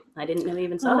 42. I didn't know he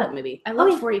even saw that movie. I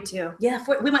love 42. Yeah,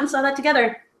 we went and saw that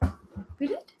together. We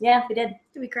did? Yeah, we did.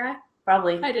 Did we cry?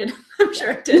 Probably. I did. I'm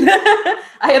sure I did.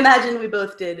 I imagine we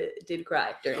both did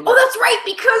cry during that. Oh, that's right,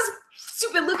 because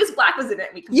stupid Lucas Black was in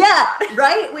it. Yeah,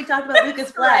 right? We talked about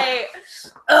Lucas Black. Right.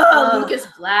 Oh, Lucas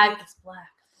Black. Lucas Black.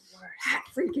 That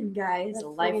freaking guy is a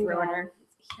life ruiner.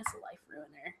 He is a life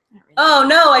ruiner. Really. Oh,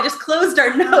 no, I just closed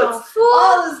our notes.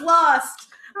 All is lost.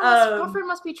 His girlfriend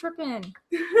must be tripping.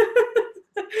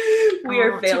 We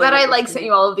are failing. Too bad I sent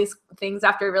you all of these things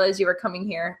after I realized you were coming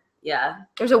here. Yeah.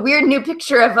 There's a weird new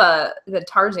picture of the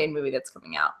Tarzan movie that's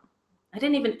coming out.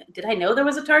 Did I know there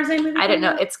was a Tarzan movie? I didn't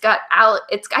know. It's got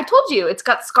I told you, it's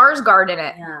got Skarsgård in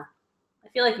it. Yeah. I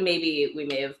feel like maybe we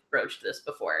may have broached this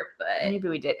before, but maybe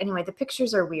we did. Anyway, the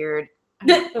pictures are weird.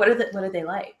 What are they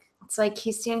like? It's like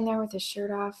he's standing there with his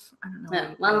shirt off. I don't know.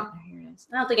 Yeah, well, here it is.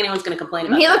 I don't think anyone's going to complain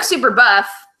about He looks super buff.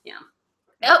 Yeah.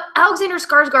 Alexander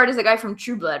Skarsgård is the guy from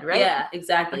True Blood, right? Yeah,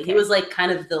 exactly. Okay. He was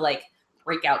kind of the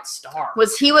breakout star. But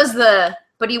he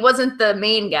wasn't the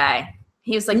main guy.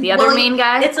 He was the other main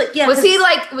guy. It's yeah. Was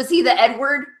he the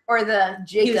Edward or the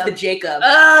Jacob? He was the Jacob.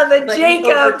 The Jacob.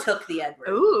 He overtook the Edward.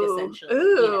 Ooh. Essentially.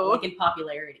 Ooh. In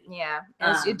popularity. Yeah,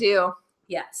 as you do.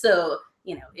 Yeah. So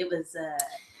it was.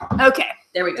 Okay.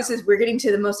 There we go. We're getting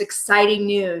to the most exciting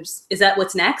news. Is that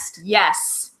what's next?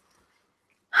 Yes.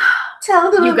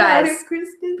 Tell them you about guys, it,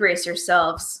 Kristen. Brace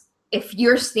yourselves. If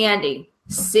you're standing,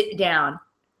 sit down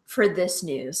for this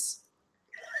news.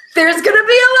 There's going to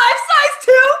be a life-size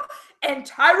 2, and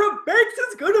Tyra Banks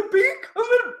is going to be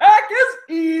coming back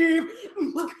as Eve.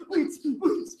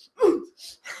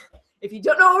 If you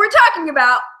don't know what we're talking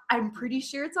about, I'm pretty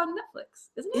sure it's on Netflix,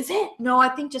 isn't it? Is it? No, I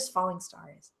think just Falling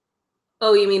Star is.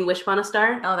 Oh, you mean Wish Upon a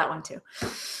Star? Oh, that one too.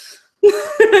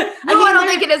 I don't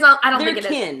think it is. I don't think it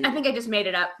kin. is. I think I just made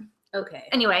it up. Okay.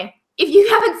 Anyway, if you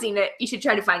haven't seen it, you should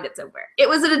try to find it somewhere. It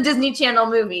was in a Disney Channel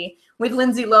movie with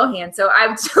Lindsay Lohan. So I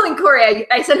was telling Corey,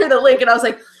 I sent her the link, and I was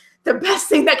like, the best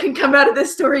thing that can come out of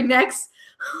this story next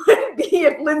would be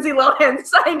if Lindsay Lohan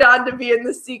signed on to be in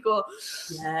the sequel.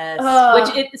 Yes.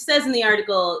 Which it says in the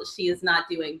article she is not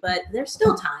doing, but there's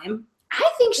still time. I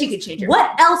think she could change her.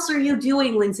 What else are you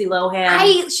doing, Lindsay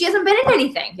Lohan? She hasn't been in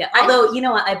anything. Yeah. Although, you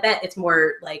know what? I bet it's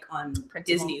more like on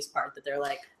Disney's part that they're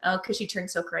like, oh, because she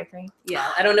turned so cray-cray.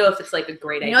 Yeah. I don't know if it's like a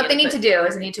great idea. You know what they need to do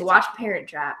is they need to watch Parent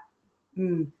Trap.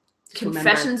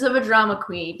 Confessions of a Drama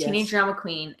Queen, Teenage Drama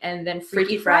Queen, and then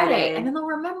Freaky Friday. And then they'll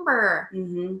remember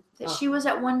that she was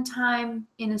at one time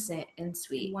innocent and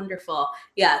sweet. Wonderful.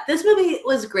 Yeah, this movie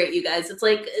was great, you guys. It's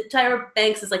like Tyra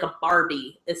Banks is like a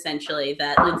Barbie, essentially,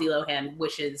 that Lindsay Lohan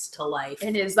wishes to life.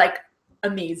 And is like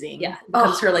amazing. Yeah,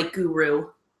 becomes her like guru.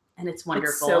 And it's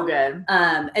wonderful. It's so good.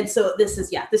 And so this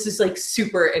is like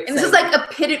super exciting. And this is like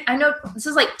I know this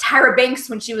is like Tyra Banks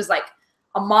when she was like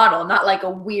a model, not like a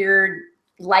weird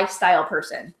lifestyle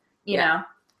person, you know,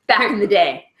 back in the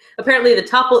day. Apparently the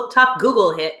top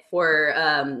Google hit for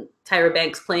Tyra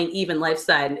Banks playing Eve in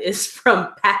Lifestyle is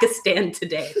from Pakistan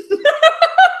Today.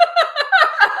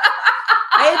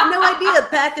 I had no idea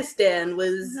Pakistan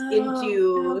was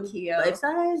into life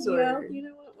size or you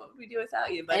know what would we do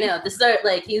without you, buddy? I know. This is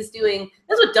like he's doing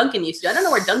that's what Duncan used to do. I don't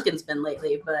know where Duncan's been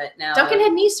lately, but now Duncan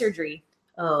had knee surgery.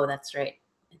 Oh, that's right.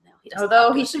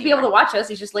 Although he should be able to watch us,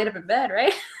 he's just laid up in bed,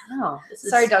 right? Oh,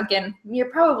 sorry, Duncan. You're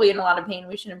probably in a lot of pain.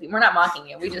 We shouldn't be. We're not mocking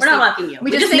you. We're not mocking you.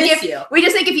 We just think if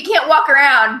you can't walk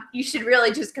around, you should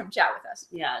really just come chat with us.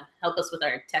 Yeah, help us with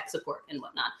our tech support and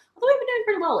whatnot. Although we've been doing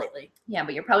pretty well lately. Yeah,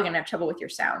 but you're probably gonna have trouble with your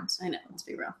sounds. I know. Let's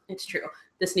be real. It's true.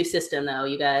 This new system, though,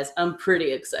 you guys, I'm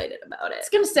pretty excited about it. It's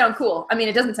gonna sound cool. I mean,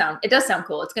 it does sound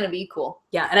cool. It's gonna be cool.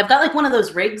 Yeah, and I've got like one of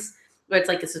those rigs where it's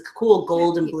like this cool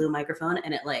gold and blue microphone,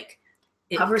 and it like.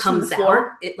 It hovers comes from the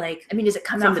floor. Out. It like does it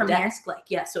come out from the desk? Like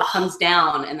so it comes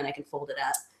down and then I can fold it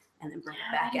up and then bring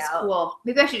it back out. Cool.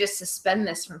 Maybe I should just suspend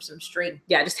this from some string.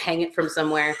 Yeah, just hang it from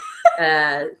somewhere.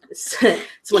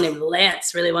 Someone named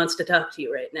Lance really wants to talk to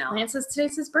you right now. Lance says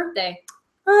today's his birthday.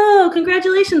 Oh,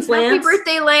 congratulations, Lance! Happy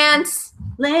birthday, Lance!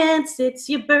 Lance, it's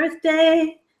your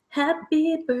birthday.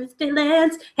 Happy birthday,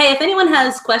 Lance! Hey, if anyone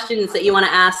has questions that you want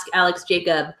to ask Alex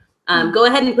Jacob, go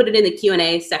ahead and put it in the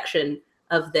Q&A section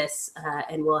of this,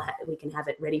 and we can have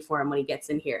it ready for him when he gets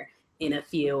in here in a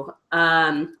few.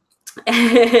 And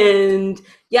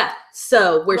yeah,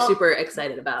 so we're super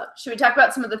excited about. Should we talk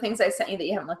about some of the things I sent you that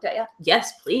you haven't looked at yet?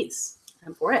 Yes, please.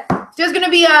 I'm for it. There's going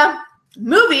to be a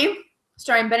movie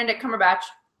starring Benedict Cumberbatch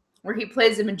where he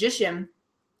plays a magician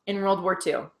in World War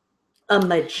II. A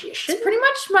magician? It's pretty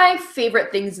much my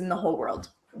favorite things in the whole world.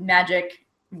 Magic,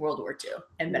 World War II,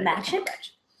 and Benedict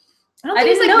Cumberbatch. I don't think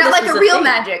it's like not like a real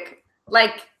magic.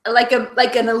 Like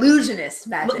an illusionist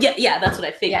magic. Well, yeah, that's what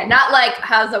I figured. Yeah, not like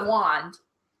has a wand.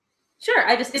 Sure,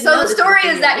 I just didn't know. So the story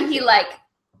is that he like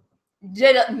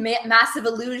did massive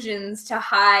illusions to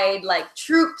hide like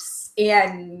troops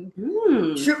and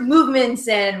troop movements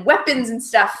and weapons and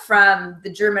stuff from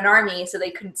the German army, so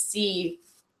they couldn't see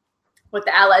what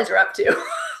the Allies were up to.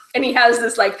 And he has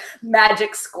this like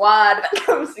magic squad that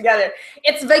comes together.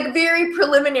 It's like very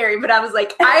preliminary, but I was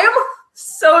like, I am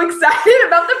so excited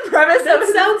about the premise. That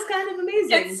sounds kind of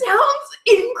amazing. It sounds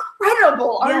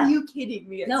incredible. Are you kidding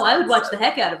me? No, I would watch the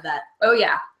heck out of that. Oh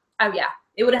yeah. Oh yeah.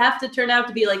 It would have to turn out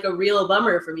to be like a real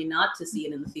bummer for me not to see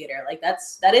it in the theater. Like that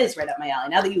is right up my alley.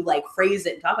 Now that you like phrase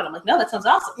it and talk about it, I'm like, no, that sounds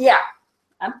awesome. Yeah.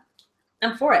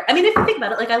 I'm for it. I mean, if you think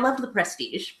about it, like I loved The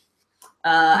Prestige.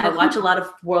 I watch a lot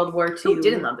of World War II. Who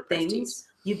didn't love The Prestige?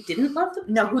 You didn't love The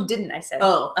Prestige? No, who didn't, I said.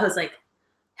 Oh, I was like,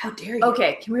 how dare you?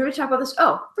 Okay, can we really talk about this?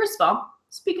 Oh, first of all,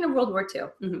 speaking of World War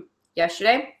II,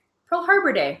 yesterday, Pearl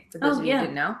Harbor Day, for those of you who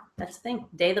didn't know. That's the thing.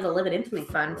 Day that'll live in infamy.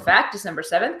 Fun fact, December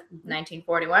 7th,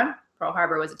 1941, Pearl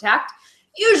Harbor was attacked.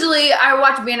 Usually, I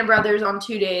watch Band of Brothers on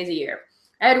 2 days a year.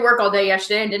 I had to work all day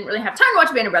yesterday and didn't really have time to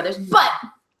watch Band of Brothers, but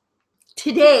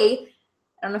today,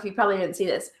 I don't know if you probably didn't see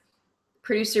this,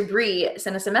 producer Bree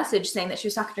sent us a message saying that she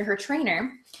was talking to her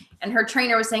trainer, and her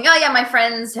trainer was saying, oh yeah, my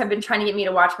friends have been trying to get me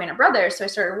to watch Band of Brothers, so I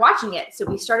started watching it. So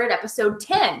we started episode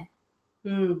 10. I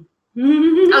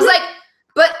was like,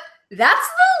 but that's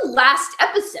the last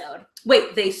episode.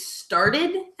 Wait, they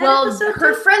started Well,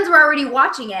 her friends were already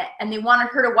watching it, and they wanted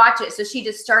her to watch it, so she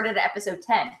just started at episode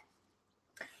 10.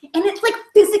 And it like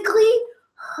physically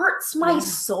hurts my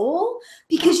soul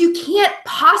because you can't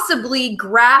possibly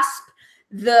grasp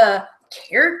the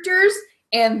characters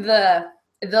and the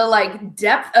the like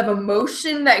depth of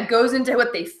emotion that goes into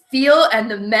what they feel, and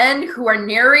the men who are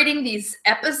narrating these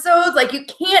episodes, like you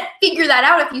can't figure that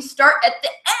out if you start at the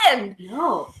end.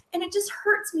 No. And it just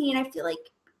hurts me, and I feel like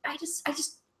I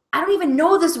don't even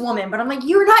know this woman, but I'm like,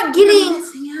 you're not getting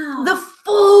the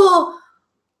full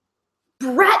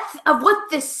breadth of what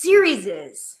this series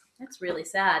is. That's really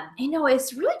sad. I know,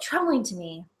 it's really troubling to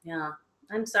me. Yeah.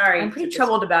 I'm sorry. I'm pretty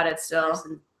troubled about it still.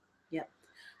 Yep.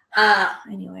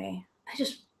 Anyway.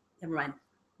 Never mind.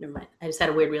 I just had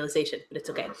a weird realization, but it's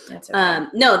okay. That's okay.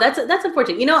 No, that's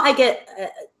unfortunate. You know,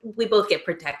 we both get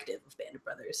protective of Band of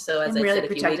Brothers. So as I'm I really said a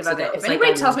few protective weeks of it. ago, If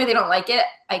anybody tells me they don't like it,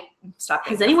 I stop.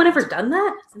 Has anyone ever done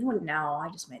that? No, I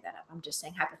just made that up. I'm just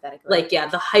saying hypothetically. Like, yeah,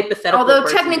 the hypothetical. Although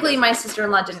technically my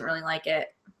sister-in-law didn't really like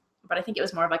it, but I think it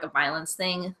was more of like a violence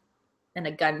thing and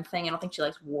a gun thing. I don't think she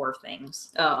likes war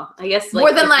things. Oh, I guess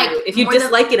more than if you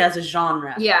dislike it as a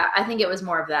genre. Yeah, I think it was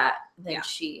more of that than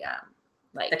she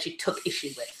that she took issue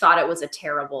with. Thought it was a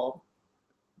terrible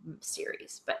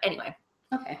series. But anyway.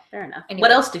 Okay, fair enough. Anyway.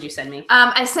 What else did you send me?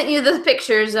 I sent you the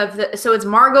pictures of so it's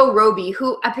Margot Robbie,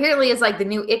 who apparently is like the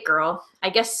new It Girl. I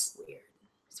guess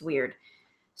it's weird.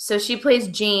 So she plays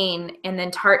Jane, and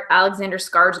then Alexander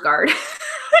Skarsgård.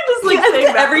 Just like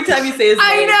every time you say his name.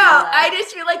 I know. I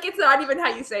just feel like it's not even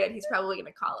how you say it. He's probably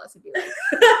gonna call us and be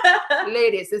like,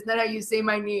 "Ladies, that's not how you say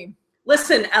my name."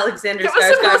 Listen, Alexander Skarsgård. It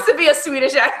was supposed to be a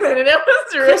Swedish accent, and it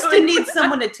was really Kristen needs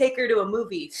someone to take her to a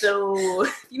movie, so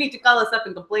you need to call us up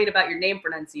and complain about your name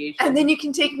pronunciation. And then you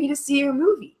can take me to see your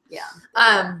movie. Yeah.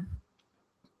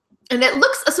 And it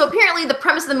looks, so apparently the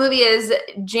premise of the movie is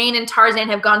Jane and Tarzan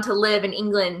have gone to live in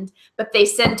England, but they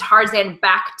send Tarzan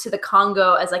back to the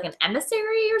Congo as like an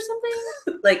emissary or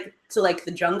something. Like to like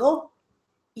the jungle?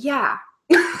 Yeah.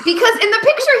 Because in the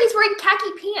picture he's wearing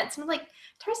khaki pants. And I'm like,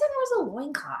 Tarzan wears a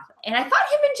loincloth. And I thought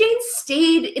him and Jane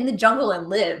stayed in the jungle and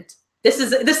lived. This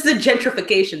is a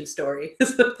gentrification story,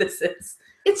 is what this is.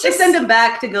 It's just, they send him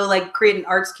back to go like create an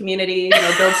arts community,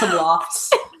 build some lofts.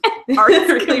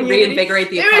 Really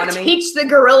reinvigorate the economy. Would teach the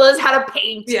gorillas how to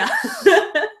paint. Yeah.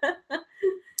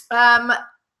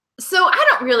 So I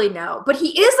don't really know, but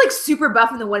he is like super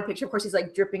buff in the one picture. Of course, he's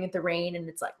like dripping at the rain, and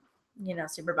it's like,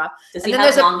 super buff. Does he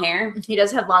have long hair? He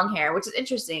does have long hair, which is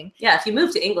interesting. Yeah, if you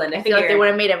move to England, I feel like they would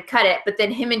have made him cut it. But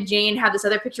then him and Jane have this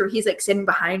other picture where he's like sitting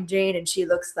behind Jane, and she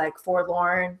looks like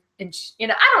forlorn, and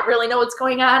I don't really know what's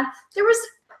going on.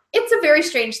 It's a very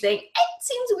strange thing. It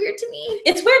seems weird to me.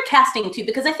 It's weird casting too,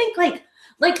 because I think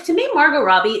like to me, Margot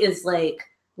Robbie is like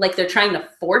they're trying to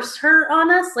force her on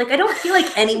us. Like I don't feel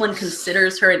like anyone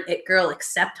considers her an it girl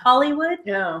except Hollywood.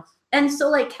 No. And so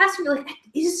like casting, like,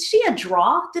 is she a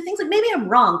draw to things? Like maybe I'm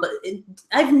wrong, but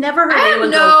I've never heard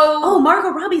anyone go, "Oh, Margot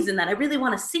Robbie's in that. I really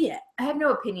want to see it." I have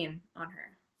no opinion on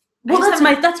her. Well, that's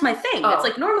my thing. Oh. It's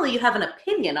like normally you have an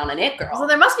opinion on an it girl. So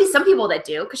there must be some people that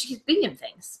do, because she keeps being in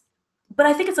things. But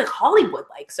I think it's like Hollywood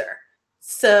likes her.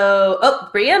 So,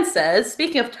 Brienne says,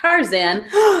 speaking of Tarzan,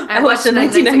 I watched a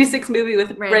 1996 movie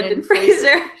with Brendan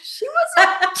Fraser. She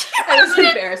wasn't. I was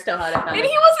embarrassed how hot I found it. And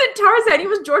he wasn't Tarzan. He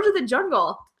was George of the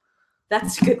Jungle.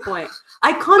 That's a good point.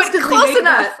 I constantly make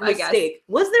that mistake.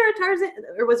 Was there a Tarzan,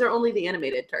 or was there only the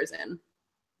animated Tarzan?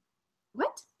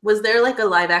 What? Was there like a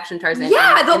live action Tarzan?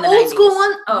 Yeah, the old school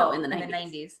one. Oh, in the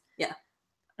 90s. Yeah.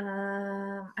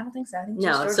 I don't think so. I think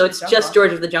no. So it's just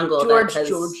George of the Jungle. George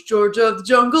of the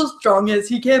Jungle, strong as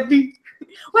he can be.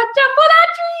 Watch out for that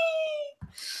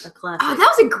tree! A classic. Oh,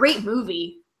 that was a great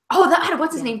movie. Oh, that had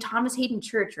what's his name? Thomas Hayden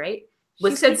Church, right?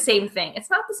 She said same thing.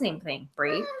 It's not the same thing,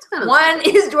 Brie. One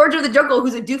is George of the Jungle,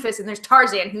 who's a doofus, and there's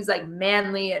Tarzan, who's like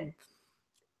manly and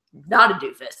not a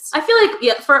doofus. I feel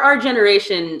like, for our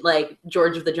generation, like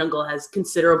George of the Jungle has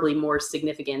considerably more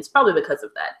significance, probably because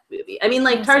of that movie. I mean,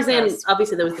 like Tarzan,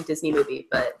 obviously there was the Disney movie,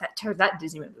 but that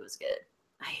Disney movie was good.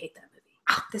 I hate that movie.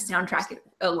 Oh, the soundtrack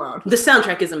alone. The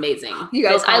soundtrack is amazing. You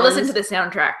guys, I listened to the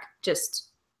soundtrack just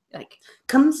like.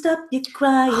 Come stop your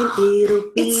crying,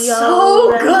 it'll be it's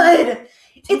so good.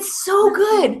 It's so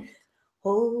good.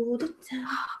 Hold it down.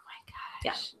 Oh my gosh.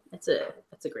 Yeah, that's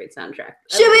a great soundtrack.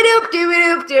 Shooby-doop,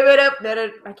 dooby-doop,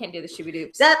 dooby-doop. I can't do the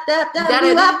shooby-doops.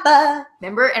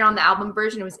 Remember? And on the album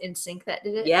version, it was NSYNC that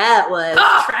did it. Yeah, it was.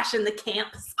 Trash in the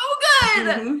Camp. So good.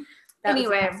 Mm-hmm.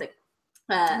 Anyway.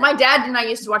 My dad and I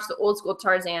used to watch the old school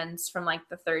Tarzans from like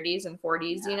the 30s and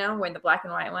 40s, when the black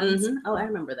and white ones. Mm-hmm. Oh, I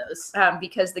remember those.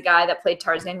 Because the guy that played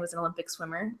Tarzan was an Olympic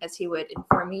swimmer, as he would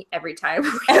inform me every time.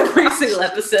 Every single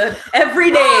episode.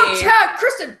 Every day. Oh, Chad,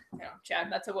 Kristen. Chad,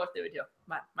 that's what they would do.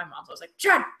 My mom's always like,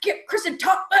 Chad, get Kristen,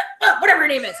 talk, whatever her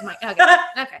name is. I'm like, okay,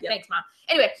 yep. Thanks, Mom.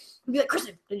 Anyway, we'd be like,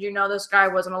 Kristen, did you know this guy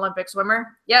was an Olympic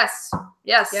swimmer? Yes.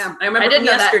 Yeah, I remember from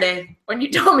yesterday. when you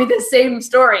told me the same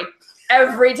story.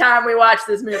 every time we watch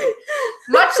this movie.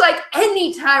 Much like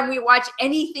any time we watch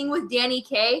anything with Danny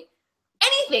Kaye.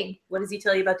 Anything. What does he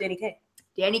tell you about Danny Kaye?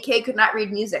 Danny Kaye could not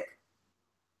read music.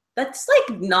 That's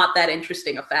like not that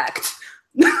interesting a fact.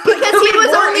 Because he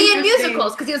was only in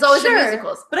musicals. Because he was always in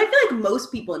musicals. But I feel like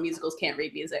most people in musicals can't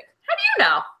read music. How do you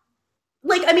know?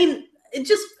 Like, I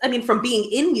mean, from being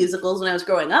in musicals when I was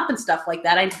growing up and stuff like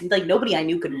that, nobody I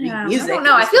knew could read music. I don't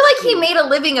know. I feel like he made a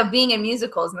living of being in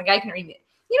musicals, and the guy can read it.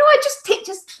 You know what?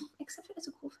 Just accept it as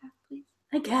a cool fact, please.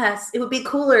 I guess it would be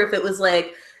cooler if it was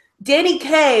like Danny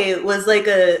Kaye was like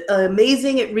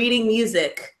amazing at reading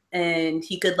music, and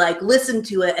he could like listen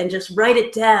to it and just write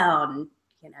it down.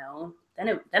 You know,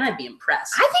 then I'd be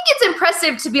impressed. I think it's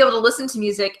impressive to be able to listen to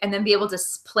music and then be able to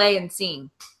play and sing.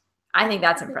 I think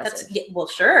that's impressive. Well,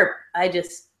 sure. I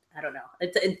don't know.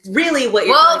 It's really what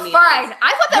you're telling me. Well, fine.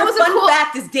 I thought that was a cool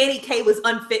fact is Danny Kaye was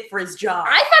unfit for his job.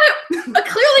 I thought it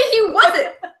clearly he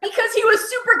wasn't because he was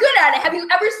super good at it. Have you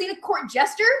ever seen a court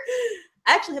jester?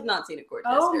 I actually have not seen a court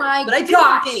jester. Oh my but I do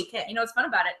gosh. Danny Kaye. You know what's fun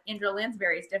about it? Angela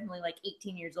Lansbury is definitely like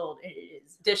 18 years old. It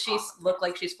is. Does she look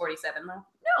like she's 47 though?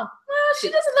 No. Well, she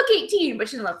doesn't look 18, but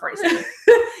she doesn't look 47.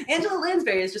 Angela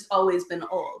Lansbury has just always been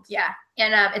old. Yeah.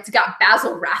 And it's got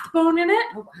Basil Rathbone in it.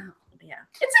 Oh wow. Yeah.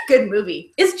 It's a good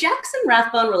movie. Is Jackson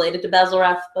Rathbone related to Basil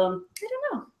Rathbone? I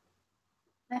don't know.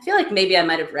 I feel like maybe I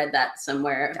might have read that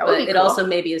somewhere. That would be it cool. also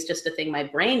maybe is just a thing my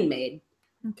brain made.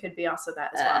 It could be also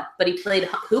that as well. But who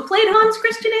played Hans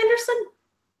Christian Andersen?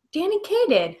 Danny Kaye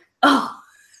did. Oh,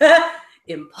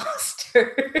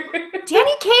 imposter.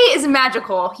 Danny Kaye is a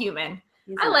magical human.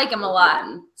 I like him a lot.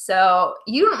 So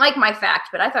you don't like my fact,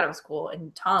 but I thought it was cool.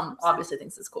 And Tom obviously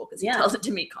thinks it's cool because he tells it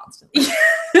to me constantly.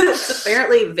 It's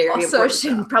apparently very also important.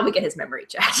 Should probably get his memory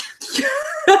checked.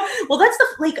 Well, that's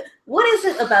what is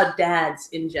it about dads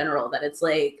in general that it's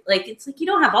like you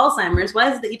don't have Alzheimer's. Why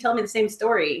is it that you tell me the same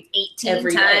story 18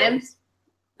 every times?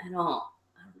 Day? I don't know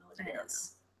what it is.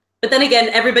 But then again,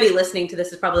 everybody listening to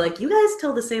this is probably like, you guys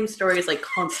tell the same stories like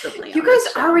constantly. You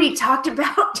guys already talked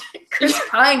about Chris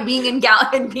Pine being in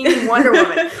being in Wonder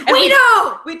Woman.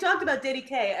 We talked about Danny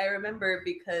Kaye. I remember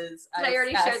because Did I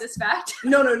already share this fact?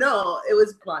 No. It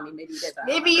was, well, I mean, maybe you did.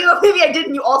 Maybe I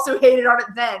didn't. You also hated on it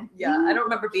then. Yeah, I don't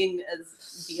remember being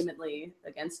as vehemently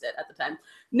against it at the time.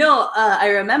 No, I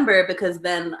remember because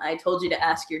then I told you to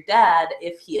ask your dad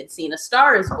if he had seen A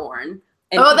Star Is Born.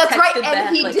 And that's right.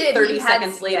 And he did. 30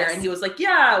 seconds later, and he was like,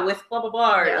 "Yeah, with blah blah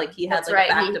blah." Yeah, like he had a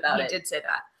fact about it. He did say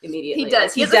that immediately. He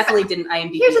does. He definitely didn't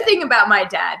IMDb. Here's the thing about my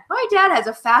dad. My dad has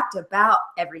a fact about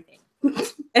everything.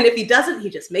 And if he doesn't, he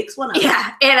just makes one up.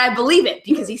 Yeah, and I believe it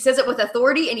because he says it with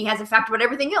authority, and he has a fact about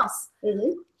everything else.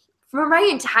 Mm-hmm. For my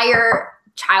entire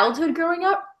childhood growing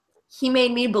up, he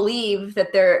made me believe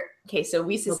that there. Okay, so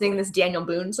we used to sing this Daniel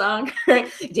Boone song.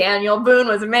 Daniel Boone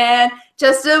was a man,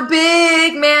 just a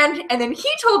big man. And then he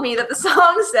told me that the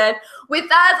song said, with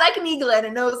eyes like an eagle and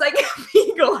a nose like a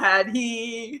beagle had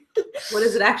he. What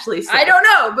does it actually say? I don't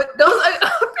know, but those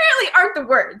apparently aren't the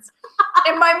words.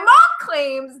 And my mom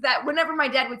claims that whenever my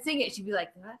dad would sing it, she'd be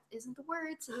like, that isn't the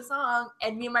words to the song.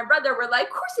 And me and my brother were like,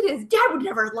 of course it is. Dad would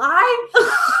never lie.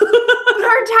 But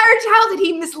our entire childhood,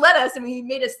 he misled us and he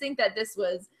made us think that this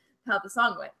was how the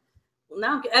song went.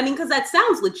 Now, I mean, because that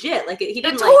sounds legit. Like he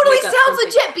didn't. It totally sounds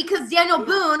legit because Daniel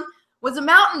Boone was a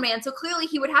mountain man, so clearly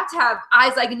he would have to have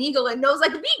eyes like an eagle and nose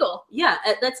like a beagle. Yeah,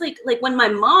 that's like when my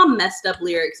mom messed up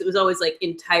lyrics, it was always like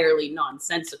entirely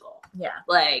nonsensical. Yeah,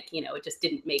 like it just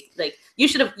didn't make like you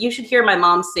should hear my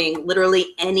mom sing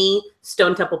literally any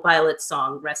Stone Temple Pilots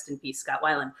song. Rest in peace, Scott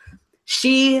Weiland.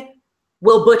 She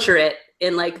will butcher it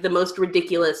in like the most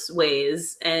ridiculous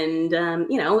ways, and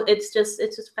it's just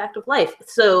a fact of life.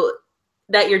 So.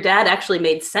 That your dad actually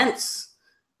made sense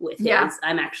with his,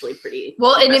 I'm actually pretty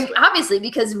well, and obviously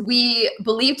because we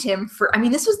believed him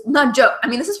this was not a joke. I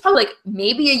mean, this is probably like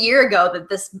maybe a year ago that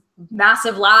this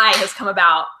massive lie has come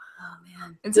about. Oh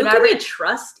man, and so can we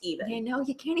trust even? I know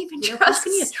you can't even trust.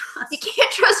 You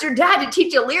can't trust your dad to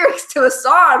teach you lyrics to a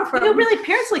song. Really,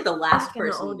 parents are like the last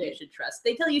person you should trust.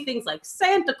 They tell you things like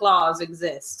Santa Claus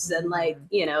exists, and like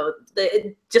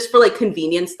just for like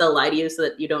convenience, they'll lie to you so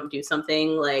that you don't do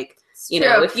something like.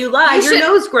 If you lie, your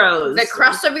nose grows. The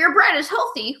crust of your bread is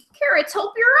healthy. Carrots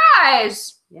help your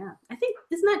eyes. Yeah, I think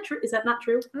isn't that true? Is that not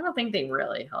true? I don't think they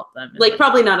really help them. Like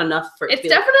probably not enough for. It's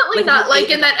definitely not like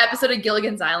in that episode of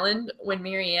Gilligan's Island when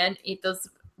Marianne ate those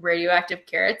radioactive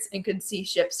carrots and could see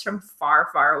ships from far,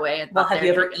 far away. And have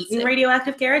you ever eaten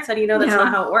radioactive carrots? How do you know that's not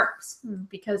how it works?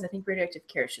 Because I think radioactive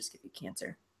carrots just give you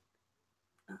cancer.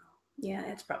 Oh, yeah,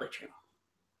 that's probably true.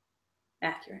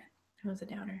 Accurate. That was a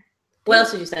downer. What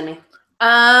else did you send me?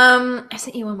 I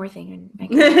sent you one more thing.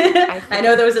 I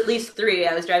know there was at least 3.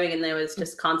 I was driving and there was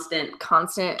just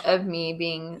constant of me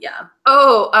being. Yeah.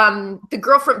 Oh,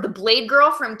 the Blade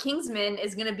girl from Kingsman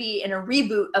is gonna be in a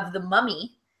reboot of The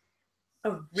Mummy.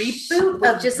 A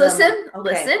reboot? Just listen. Okay.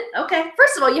 Listen. Okay.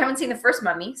 First of all, you haven't seen the first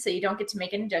Mummy, so you don't get to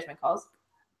make any judgment calls.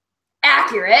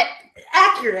 Accurate.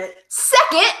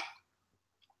 Second,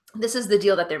 this is the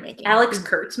deal that they're making. Alex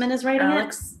Kurtzman is writing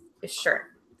it? Sure.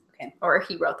 Okay. Or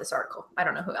he wrote this article. I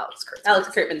don't know who Alex Kurtzman is. Alex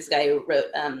Kurtzman's the guy who wrote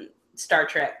Star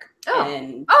Trek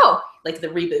and like the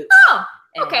reboot. Oh,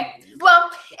 okay.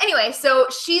 Well, anyway, so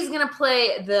she's going to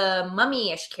play the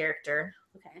mummy-ish character.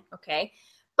 Okay.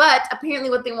 But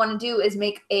apparently what they want to do is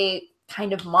make a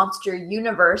kind of monster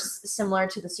universe similar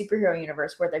to the superhero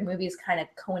universe where the movies kind of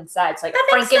coincide. So like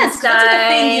Frankenstein, that's like a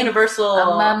thing Universal a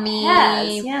mummy,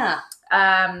 has. Yeah.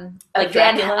 Like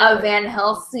Van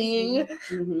Helsing.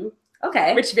 Mm-hmm.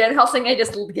 Okay. Which Van Helsing, I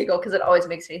just giggle because it always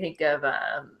makes me think of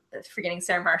Forgetting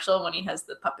Sarah Marshall when he has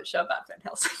the puppet show about Van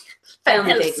Helsing. I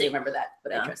only vaguely remember that,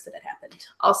 but I trust that it happened.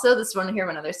 Also, this one here,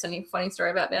 another funny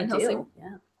story about Van Helsing.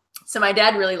 Yeah. So my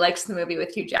dad really likes the movie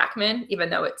with Hugh Jackman, even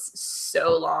though it's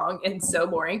so long and so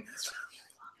boring.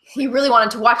 He really wanted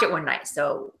to watch it one night.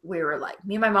 So we were like,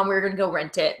 me and my mom, we were going to go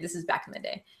rent it. This is back in the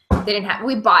day.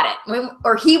 We bought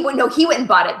it. He went and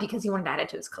bought it because he wanted to add it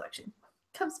to his collection.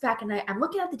 Comes back and I'm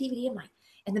looking at the DVD. I'm like,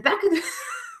 in the back of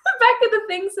the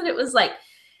thing said it was like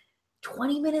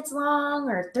 20 minutes long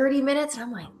or 30 minutes. And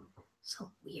I'm like, it's a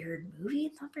weird movie.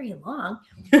 It's not very long.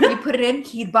 We put it in.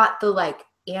 He bought the like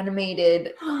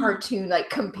animated cartoon like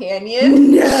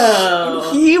companion. No.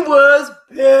 And he was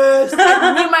pissed.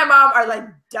 And me and my mom are like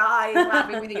dying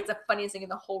laughing. We think it's the funniest thing in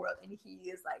the whole world. And he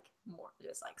is like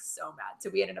just like so mad.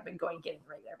 So we ended up getting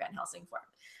regular Van Helsing for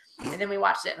him. And then we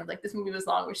watched it and I was like, this movie was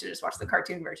long. We should just watch the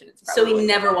cartoon version. So we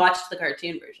never watched the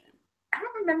cartoon version. I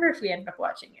don't remember if we ended up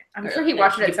watching it. I'm sure he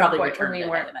watched it at some point when we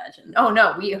weren't. Imagine. Oh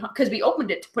no, because we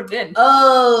opened it to put it in.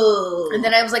 Oh. And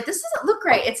then I was like, this doesn't look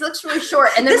right. It looks really short.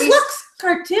 And then this looks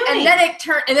cartoony. And then it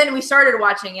turned. And then we started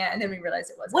watching it, and then we realized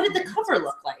it wasn't. What did the cover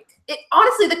look like? It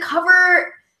honestly, the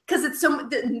cover, because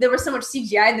there was so much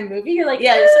CGI in the movie. You're like,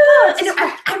 yeah.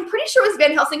 I'm pretty sure it was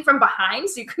Van Helsing from behind,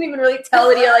 so you couldn't even really tell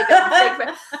that he like.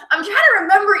 I'm trying to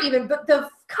remember even, but the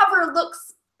cover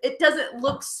looks. It doesn't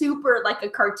look super like a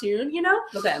cartoon, you know?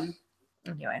 Okay.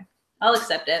 Anyway. I'll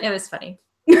accept it. It was funny.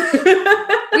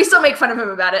 We still make fun of him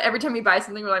about it. Every time he buys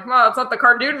something, we're like, well, it's not the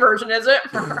cartoon version, is it?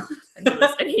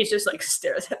 and he's just like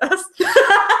stares at us.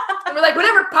 And we're like,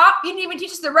 whatever, Pop, you didn't even teach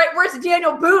us the right words to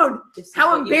Daniel Boone.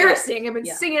 How embarrassing. I've been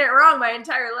singing it wrong my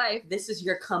entire life. This is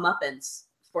your comeuppance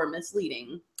for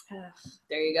misleading.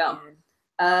 There you go.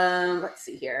 Man. Let's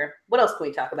see here. What else can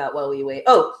we talk about while we wait?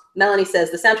 Oh, Melanie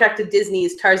says the soundtrack to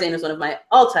Disney's Tarzan is one of my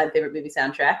all-time favorite movie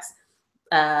soundtracks.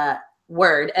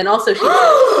 Word. And also she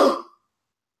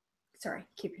Sorry,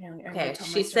 keep your name. Okay,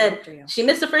 she said she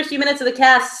missed the first few minutes of the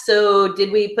cast, so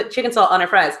did we put chicken salt on our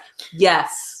fries?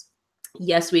 Yes.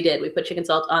 Yes, we did. We put chicken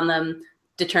salt on them,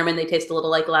 determined they taste a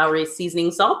little like Lowry's seasoning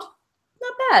salt.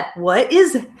 Not bad. What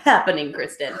is happening,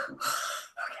 Kristen?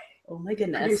 Oh my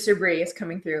goodness. Producer Bree is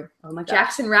coming through. Oh my gosh.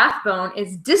 Jackson Rathbone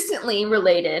is distantly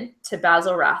related to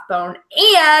Basil Rathbone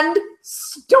and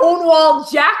Stonewall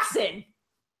Jackson.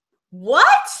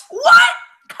 What? What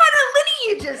kind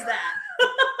of lineage is that?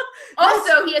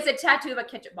 Also, he has a tattoo of a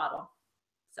ketchup bottle.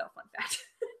 So, fun fact.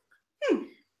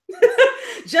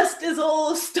 Just as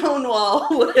old Stonewall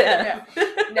would have.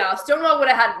 No, Stonewall would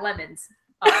have had lemons,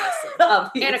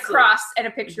 obviously. And a cross and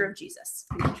a picture of Jesus.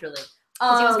 Naturally.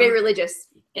 Because he was very religious.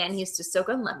 And he used to soak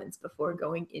on lemons before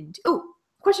going into... Oh,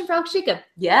 question for Alex Jacob.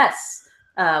 Yes.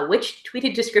 Which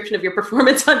tweeted description of your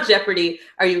performance on Jeopardy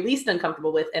are you least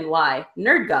uncomfortable with and why?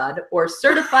 Nerd God or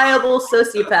certifiable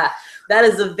sociopath? That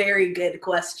is a very good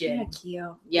question. Thank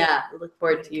you. Yeah, I look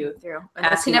forward to you.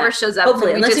 Unless he never shows up.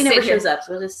 Hopefully, unless he never shows up.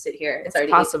 So we'll just sit here. It's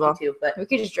already possible. Too, but we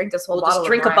could just drink this whole bottle of wine. Just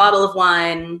drink a bottle of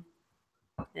wine.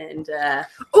 And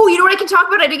oh, you know what I can talk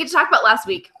about? I didn't get to talk about last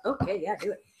week. Okay, yeah,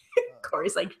 do it.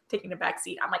 Corey's like taking a back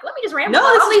seat. I'm like, let me just ramble. No,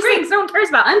 all these things no one cares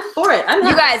about. I'm for it. I'm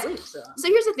you guys. So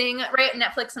here's the thing, right?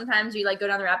 Netflix, sometimes you like go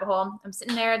down the rabbit hole. I'm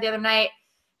sitting there the other night.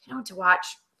 I don't know what to watch.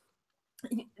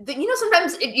 You know,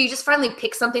 sometimes you just finally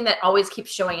pick something that always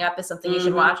keeps showing up as something you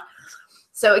should watch.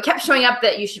 So it kept showing up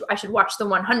that I should watch the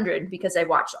 100 because I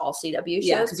watched all CW shows.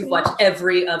 Yeah, because you've watched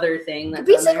every other thing. That's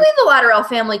basically, the Lateral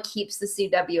family keeps the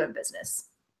CW in business.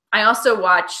 I also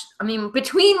watch,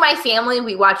 between my family,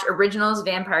 we watch Originals,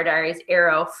 Vampire Diaries,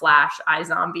 Arrow, Flash,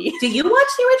 iZombie. Do you watch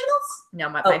the originals? No,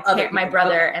 my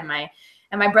brother and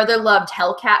my brother loved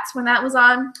Hellcats when that was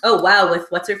on. Oh, wow. With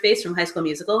what's her face from High School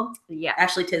Musical? Yeah.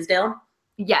 Ashley Tisdale.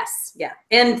 Yes. Yeah.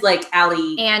 And like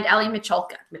Ali. And Ali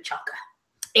Michalka.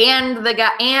 And the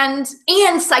guy and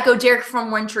Psycho Derek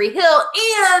from One Tree Hill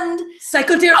and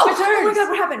Psycho Derek returns. Oh my god,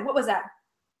 what happened? What was that?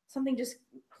 Something just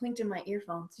clinked in my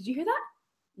earphones. Did you hear that?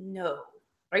 No.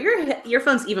 Are your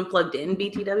earphones even plugged in,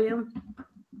 BTW?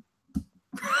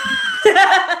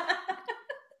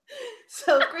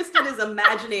 So Kristen is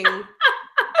imagining things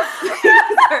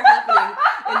are happening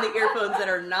in the earphones that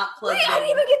are not plugged in. I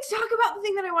didn't even get to talk about the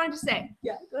thing that I wanted to say.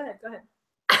 Yeah, go ahead.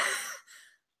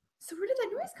 So where did that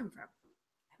noise come from?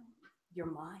 Your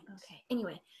mind. Okay.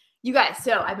 Anyway, you guys,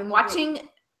 so I've been watching.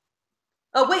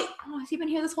 Oh, wait. Oh, has he been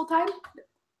here this whole time?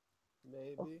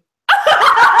 Maybe.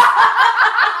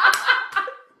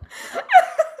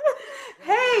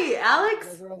 Hey, Alex.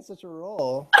 You guys are on such a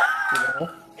roll. You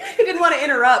know? He didn't want to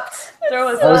interrupt. Throw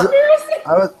us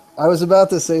off. I was about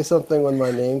to say something when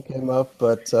my name came up,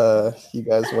 but you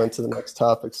guys went to the next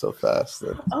topic so fast.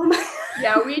 That... Oh my.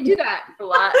 Yeah, we do that a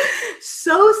lot.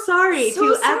 So sorry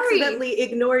to accidentally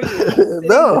ignore you.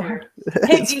 No.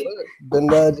 Hey,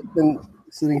 been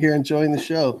sitting here enjoying the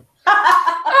show.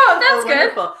 Oh, that's good.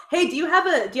 Wonderful. Hey, do you have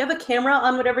a camera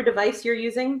on whatever device you're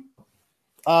using?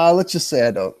 Let's just say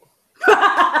I don't.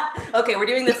 Okay, we're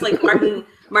doing this like Martin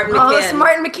McCann. Oh, it's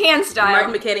Martin McCann style.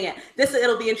 Martin McCanning it.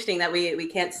 It'll be interesting that we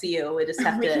can't see you. We just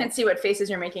have we to. can't see what faces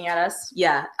you're making at us.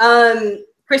 Yeah.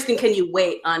 Kristen, can you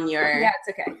wait on your? Yeah, it's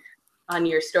okay. On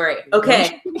your story.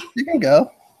 Okay. You can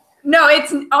go. No,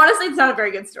 it's honestly it's not a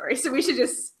very good story, so we should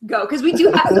just go because we do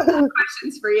have some more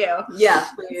questions for you. Yeah.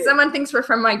 Someone thinks we're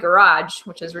from my garage,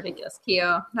 which is ridiculous.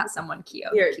 Keo, not someone. Keo.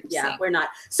 Yeah, we're not.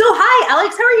 So hi,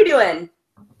 Alex. How are you doing?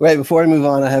 Wait, before I move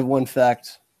on, I have one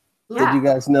fact. Yeah. Did you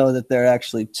guys know that there are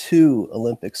actually 2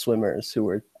 Olympic swimmers who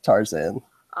were Tarzan?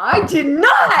 I did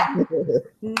not.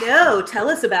 No, tell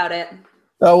us about it.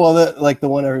 Oh, well, the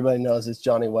one everybody knows is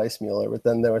Johnny Weissmuller, but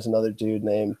then there was another dude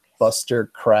named Buster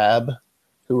Crabbe,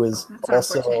 who was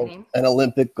also an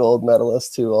Olympic gold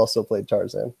medalist who also played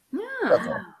Tarzan.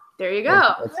 Yeah. There you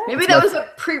go. Maybe that was a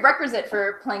prerequisite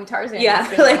for playing Tarzan. Yeah,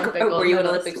 like, were you an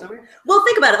Olympic swimmer? Well,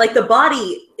 think about it. Like, the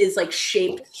body is, like,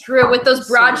 shaped. True, with those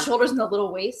broad shoulders and the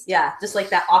little waist. Yeah, just like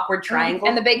that awkward triangle.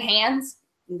 And the big hands.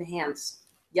 And the hands.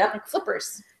 Yep. Like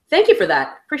flippers. Thank you for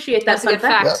that. Appreciate that fun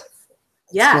fact. Yeah.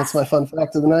 Yeah. That's my fun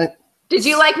fact of the night. Did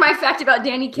you like my fact about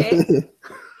Danny Kaye?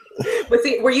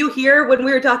 Were you here when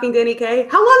we were talking Danny Kaye?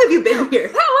 How long have you been here?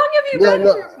 How long have you been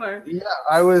here for? Yeah,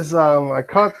 I was. I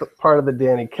caught the part of the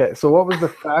Danny Kaye. So, what was the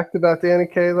fact about Danny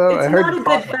Kaye, though? It's not a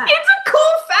good fact. It's a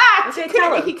cool fact.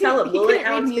 Okay, tell him. We'll let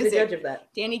Alex be the judge of that.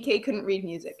 Danny Kaye couldn't read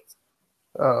music.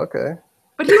 Oh, okay.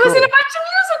 But he was in a bunch of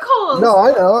musicals. No,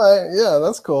 I know. Yeah,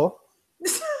 that's cool.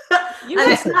 It's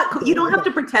not cool. You don't have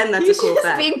to pretend that's a cool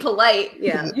fact. Being polite.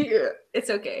 Yeah. It's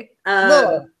okay.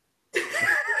 No.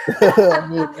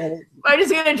 I'm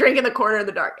just gonna drink in the corner in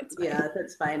the dark. It's fine. Yeah,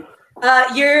 that's fine.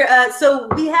 So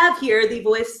we have here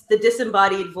the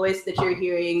disembodied voice that you're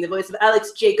hearing, the voice of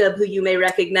Alex Jacob, who you may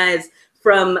recognize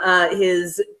from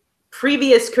his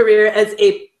previous career as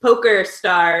a poker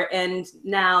star and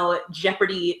now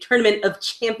Jeopardy Tournament of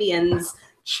Champions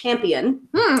champion.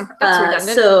 That's redundant.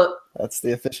 So that's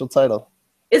the official title.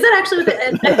 Is that actually what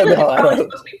I feel like it's probably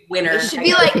supposed to be winner. It should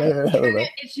be like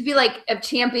it should be like a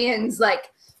champions like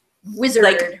wizard,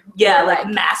 like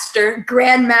master,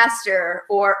 grandmaster,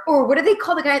 or what do they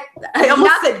call the guy? I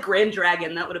almost said Grand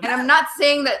Dragon. That would have been. And I'm not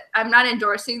saying that I'm not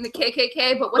endorsing the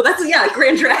KKK, but that's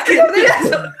Grand Dragon.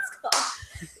 That's what it's called.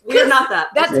 We're not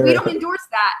that. We don't endorse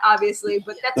that, obviously,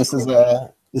 but that's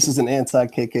this is an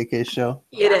anti-KKK show.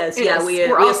 It is. Yeah, we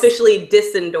officially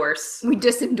disendorse. We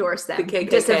disendorse them. The KKK.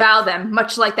 Disavow them,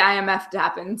 much like the IMF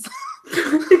happens.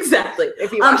 Exactly.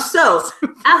 So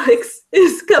Alex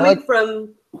is coming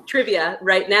from trivia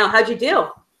right now. How'd you do?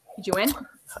 Did you win?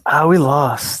 We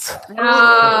lost. Oh. It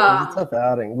was a tough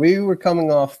outing. We were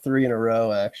coming off 3 in a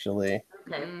row, actually.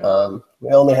 Okay. We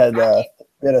only had a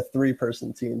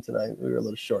 3-person team tonight. We were a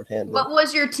little short-handed. What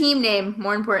was your team name?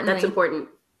 More importantly, that's important.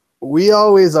 We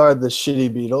always are the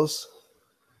Shitty Beatles.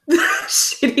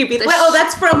 Shitty Beatles.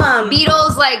 That's from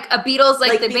Beatles, like the Beatles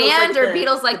band, like or the-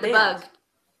 Beatles like the band.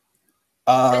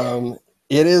 bug.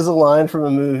 It is a line from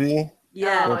a movie.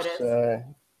 Yeah, Oh, Which,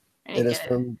 it is.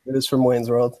 it is from Wayne's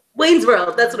World. Wayne's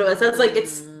World. That's what it was. That's like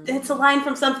it's a line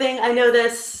from something. I know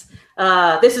this.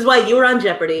 This is why you were on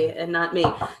Jeopardy and not me.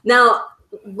 Now,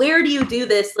 where do you do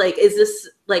this? Like, is this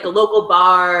like a local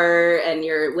bar and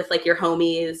you're with like your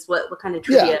homies? What kind of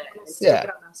trivia? Yeah.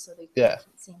 Yeah.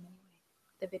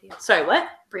 The video. Sorry, what?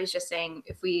 Bree's just saying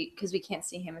because we can't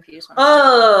see him if you just want.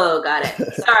 Oh, got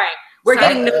it. Sorry, we're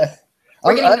getting notes.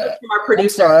 We're getting notes from our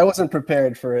producer. I'm sorry, I wasn't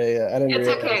prepared for I didn't It's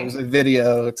realize okay. it was a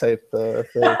video type thing.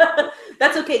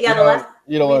 That's okay. Yeah, the last.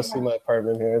 You don't want to see my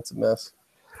apartment here. It's a mess.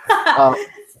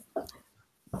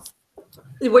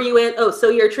 Were you in? Oh, so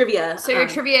your trivia. So your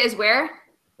trivia is where?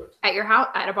 At your house?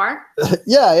 At a bar?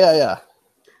 Yeah.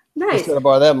 Nice. Just at a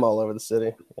bar. They have them all over the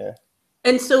city. Yeah.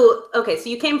 And so, okay, so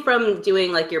you came from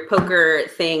doing like your poker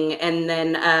thing, and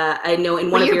then I know in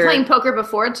one of your. Were you playing poker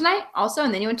before tonight also,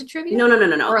 and then you went to trivia? No.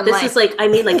 This is like, I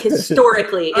mean, like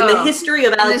historically, in the history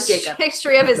of Alex in the Jacob.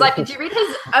 history of his life. Did you read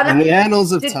his? In the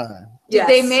annals of time. Did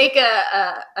they make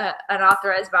an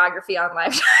unauthorized biography on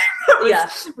Lifetime? That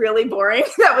was really boring.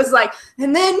 That was like,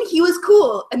 and then he was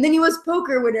cool, and then he was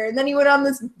poker winner, and then he went on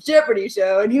this Jeopardy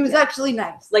show, and he was actually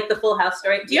nice. Like the Full House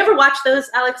story. Do you ever watch those,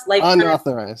 Alex? Lifetime?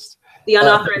 Unauthorized. The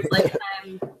unauthorized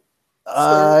Lifetime.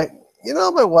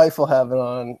 My wife will have it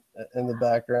on in the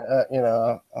background.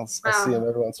 I'll see him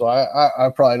every once in a while. I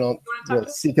probably don't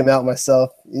seek him out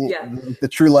myself. The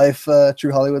true life,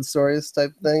 true Hollywood stories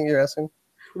type thing you're asking.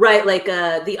 Right, like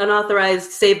the unauthorized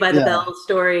Saved by the Bell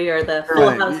story or the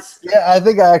Full House. Yeah, I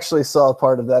think I actually saw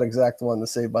part of that exact one, the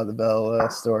Saved by the Bell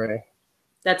story.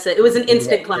 That's it. It was an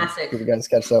instant classic. Did you guys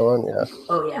catch that one? Yeah.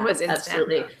 Oh yeah, it was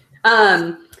absolutely.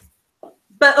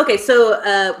 But okay, so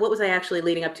what was I actually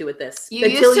leading up to with this? You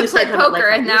used to play poker,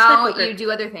 and now you do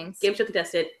other things. Game show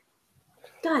contestant.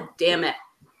 God damn it.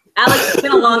 Alex, it's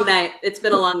been a long night. It's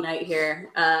been a long night here.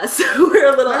 So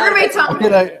we're a little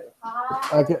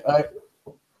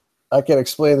I can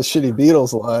explain the Shitty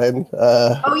Beatles line.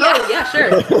 Yeah, sure.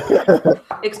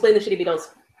 Explain the Shitty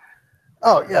Beatles.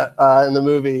 Oh yeah, in the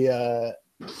movie,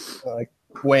 like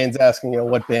Wayne's asking,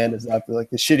 what band is that? Like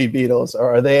the Shitty Beatles.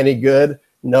 Are they any good?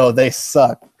 No, they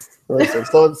suck.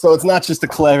 So it's not just a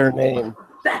clever name.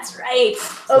 That's right.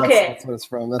 Okay. That's what it's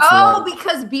from.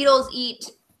 Because Beatles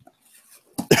eat.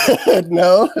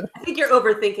 No. I think you're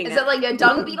overthinking. Is it like a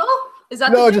dung beetle? Is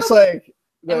that just like.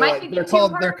 It might be they're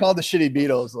called the Shitty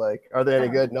Beatles. Like, are they any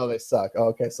good? No, they suck. Oh,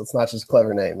 okay, so it's not just a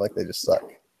clever name. Like, they just suck.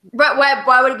 But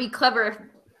why would it be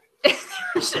clever?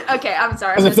 Okay, I'm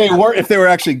sorry. If they were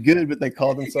actually good, but they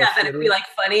called themselves. Yeah, that'd be like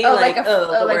funny. Like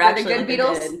we're actually the good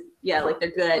Beatles. Good. Yeah, like they're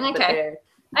good. Okay.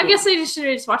 I guess they should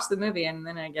have just watched the movie and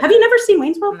then I guess. Have you never seen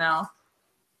Wayne's World? No.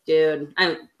 Dude,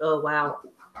 oh wow.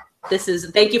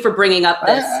 Thank you for bringing up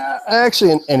this. I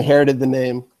actually inherited the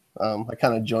name. I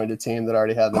kind of joined a team that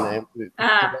already had the name. In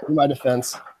my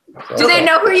defense. So, do they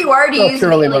know who you are? Do you use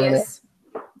alias?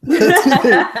 Do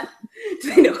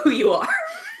they know who you are?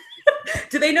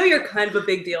 Do they know you're kind of a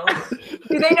big deal?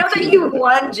 Do they know that you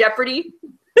won Jeopardy?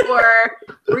 Or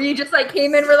were you just like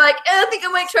came in, we're like, I think I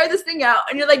might try this thing out.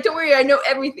 And you're like, don't worry, I know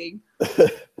everything.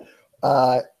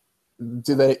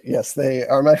 Do they? Yes, they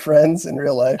are my friends in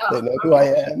real life. They know who I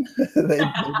am. They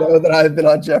know that I've been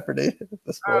on Jeopardy at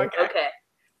this point. Okay.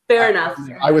 Fair enough.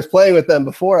 I was playing with them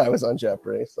before I was on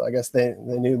Jeopardy, so I guess they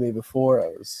knew me before I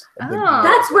was.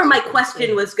 That's where my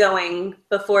question was going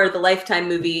before the Lifetime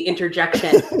movie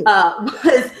interjection.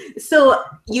 So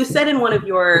you said in one of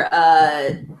your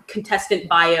contestant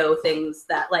bio things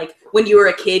that like when you were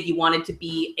a kid you wanted to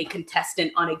be a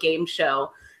contestant on a game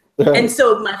show, and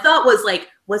so my thought was like,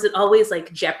 was it always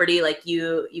like Jeopardy? Like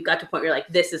you got to a point where you're like,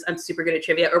 I'm super good at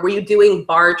trivia, or were you doing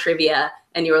bar trivia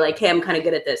and you were like, hey, I'm kind of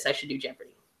good at this, I should do Jeopardy?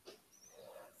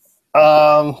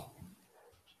 Yeah,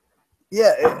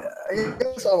 I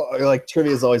guess like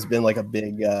trivia has always been like a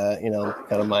big,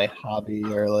 kind of my hobby,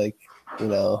 or like,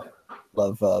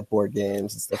 love board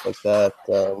games and stuff like that.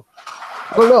 I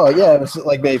don't know. Yeah, it was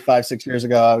like maybe 5-6 years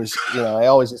ago. I was, I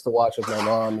always used to watch with my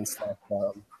mom and stuff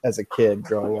as a kid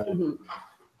growing up.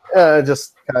 Mm-hmm.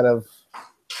 Just kind of,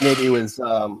 maybe it was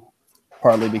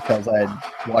partly because I had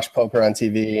watched poker on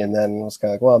TV and then was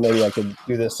kind of like, well, maybe I could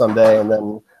do this someday. And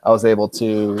then I was able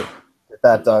to get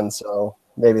that done. So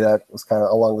maybe that was kind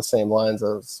of along the same lines. I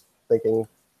was thinking,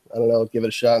 I don't know, give it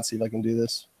a shot and see if I can do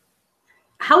this.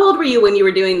 How old were you when you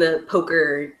were doing the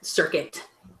poker circuit?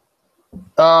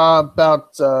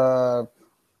 About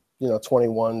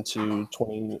 21 to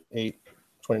 28,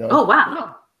 29. Oh,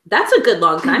 wow. That's a good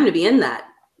long time to be in that.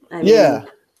 I mean, yeah,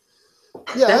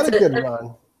 I had a good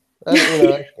run.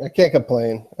 I can't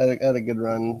complain. I had a good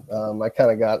run. I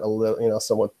kind of got a little,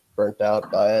 somewhat burnt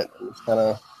out by it. Kind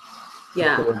of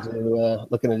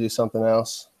looking to do something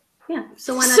else. Yeah.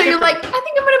 So why not? So you're like, I think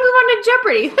I'm going to move on to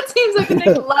Jeopardy. That seems like the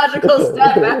next logical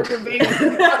step after being. No,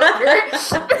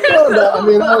 I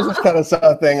mean, that was just kind of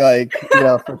something like,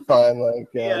 for fun, like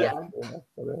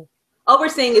all we're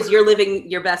saying is you're living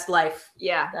your best life.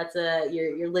 Yeah, that's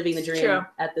you're living the dream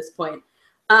at this point.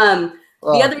 The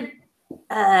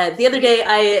other day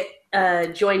I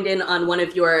joined in on one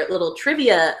of your little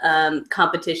trivia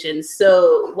competitions.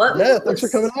 So what? Yeah, thanks for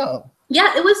coming out.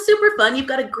 Yeah, it was super fun. You've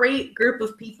got a great group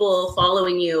of people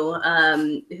following you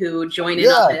who join in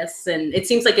on this, and it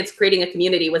seems like it's creating a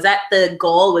community. Was that the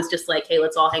goal? Was just like, hey,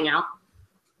 let's all hang out?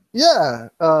 Yeah.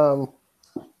 I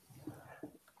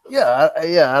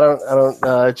don't.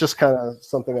 It's just kind of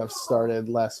something I've started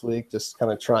last week, just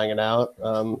kind of trying it out.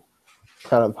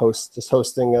 Kind of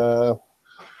hosting a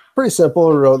pretty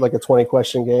simple. Wrote like a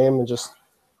 20-question game, and just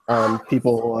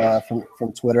people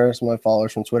from Twitter, some of my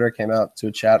followers from Twitter came out to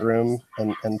a chat room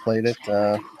and played it.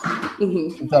 I've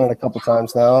done it a couple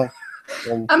times now.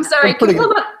 I'm sorry. Can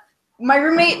you my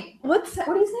roommate? What is his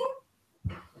name?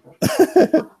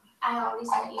 I always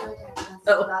sent you a text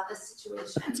about this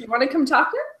situation. Do you want to come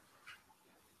talk to him?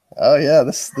 Oh yeah,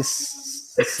 this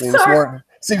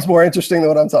seems more interesting than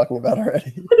what I'm talking about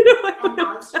already.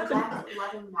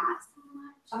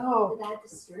 Oh. That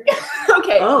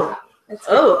Okay.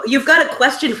 Oh, you've got a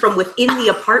question from within the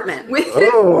apartment. Within the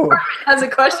apartment has a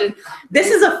question. This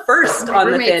is a first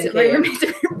on the Fancave. My roommates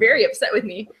are very upset with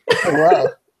me. Oh, wow.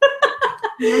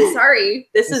 I'm sorry.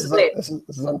 This is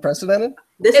unprecedented.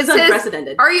 This is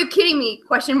unprecedented. Are you kidding me?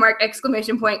 Question mark,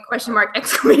 exclamation point, question mark,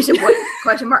 exclamation point,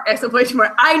 question mark, exclamation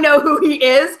point. I know who he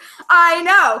is. I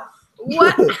know.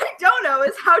 What I don't know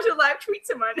is how to live tweet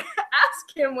someone.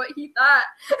 Ask him what he thought.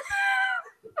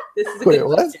 This is a good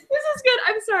question. This is good.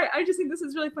 I'm sorry. I just think this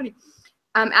is really funny.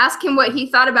 Ask him what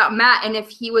he thought about Matt and if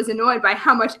he was annoyed by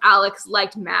how much Alex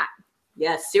liked Matt.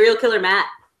 Yes, serial killer Matt,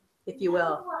 if you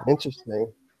will.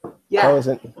 Interesting. Yeah. I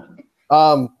wasn't.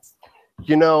 I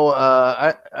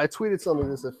tweeted something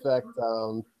to this effect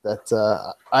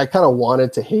that I kind of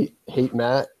wanted to hate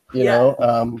Matt. You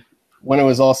know, when it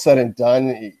was all said and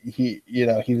done, he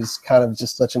was kind of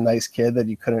just such a nice kid that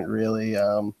you couldn't really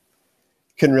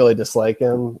dislike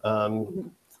him.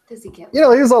 Does he get? He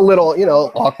was a little,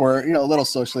 awkward, a little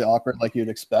socially awkward, like you'd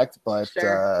expect, but.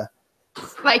 Sure.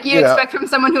 Like you expect from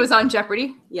someone who was on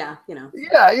Jeopardy? Yeah, Yeah,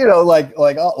 like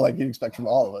you'd expect from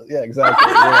all of us. Yeah,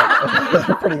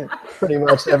 exactly. pretty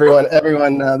much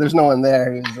everyone. There's no one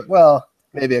there who's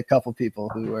maybe a couple people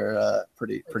who were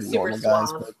pretty normal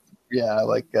guys, but yeah,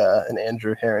 like an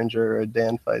Andrew Herringer or a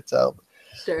Dan Fights Out.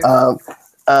 Sure.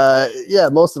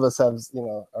 Most of us have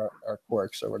our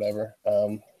quirks or whatever.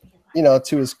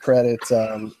 To his credit,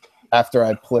 after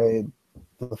I played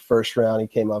the first round, he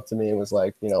came up to me and was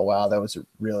like, wow, that was a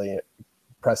really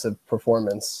impressive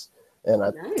performance. And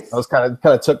I was kind of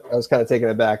taken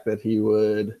aback that he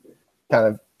would kind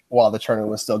of, while the tournament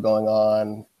was still going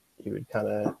on, he would kind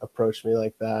of approach me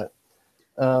like that.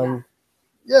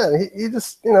 He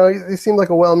just, he seemed like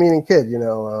a well-meaning kid,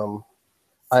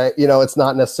 it's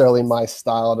not necessarily my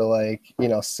style to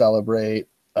celebrate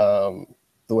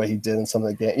the way he did in some of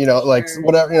the game,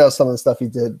 whatever, some of the stuff he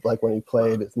did, like when he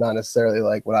played, it's not necessarily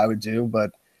like what I would do,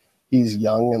 but he's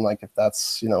young. And if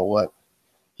that's, what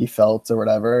he felt or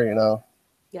whatever,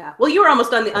 Yeah. Well, you were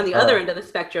almost on the other end of the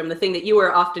spectrum. The thing that you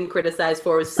were often criticized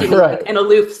for was seeming like an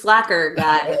aloof slacker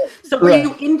guy. So were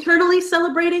you internally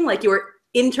celebrating? Like you were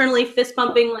internally fist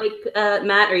pumping like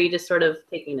Matt, or are you just sort of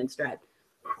taking it in stride?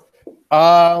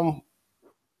 I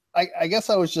guess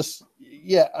I was just,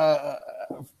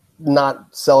 not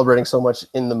celebrating so much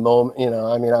in the moment,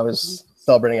 I was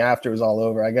celebrating after it was all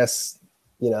over. I guess,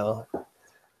 I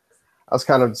was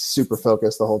kind of super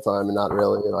focused the whole time and not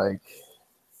really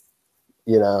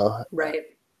Right.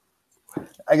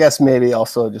 I guess maybe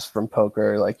also just from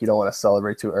poker, you don't want to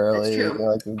celebrate too early.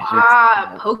 That's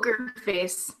true. Poker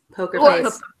face. Poker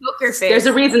face. There's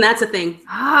a reason that's a thing.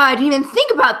 I didn't even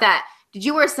think about that. Did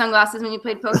you wear sunglasses when you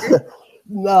played poker?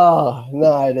 No,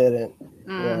 I didn't.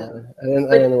 Yeah, I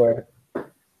didn't wear it.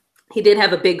 He did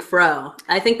have a big fro.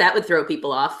 I think that would throw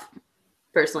people off.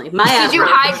 Personally, did you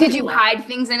hide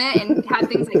things in it and have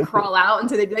things crawl out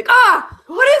until they'd be like,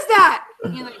 what is that?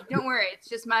 And you're like, don't worry, it's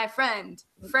just my friend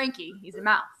Frankie. He's a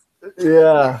mouse.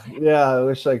 Yeah. I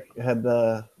wish I had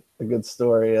a good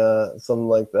story, something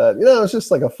like that. It's just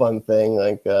a fun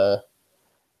thing.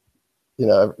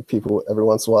 People every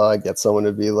once in a while I get someone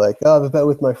to be like, I bet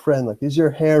with my friend, is your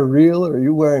hair real or are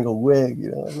you wearing a wig?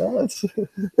 No, it's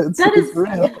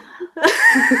real.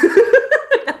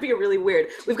 That'd be really weird.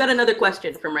 We've got another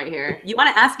question from right here. You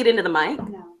want to ask it into the mic?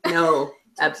 No,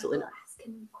 absolutely not. Ask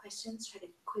him questions, try to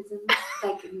quiz him,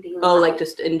 in daily life.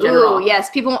 Just in general. Ooh, yes.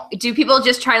 Do people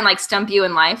just try and stump you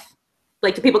in life?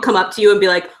 Do people come up to you and be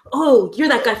like, "Oh, you're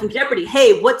that guy from Jeopardy.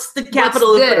 Hey, what's the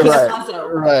capital of Burkina Faso?"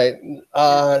 Right.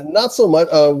 Not so much.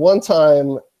 One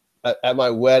time at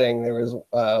my wedding, there was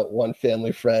one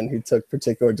family friend who took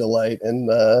particular delight in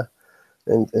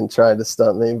trying to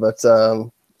stump me. But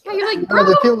you're like,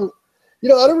 bro. I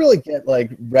don't really get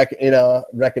like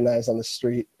recognized on the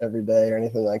street every day or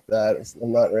anything like that.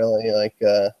 I'm not really like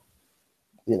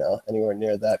anywhere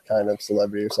near that kind of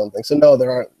celebrity or something. So no,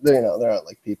 there aren't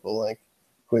like people like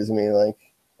quizzing me like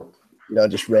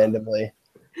just randomly.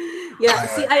 Yeah,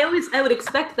 see, I would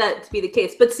expect that to be the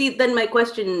case. But see, then my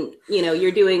question,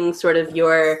 you're doing sort of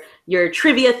your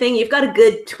trivia thing. You've got a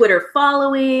good Twitter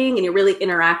following and you're really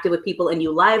interactive with people and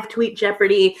you live tweet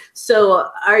Jeopardy. So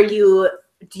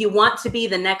do you want to be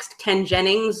the next Ken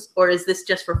Jennings, or is this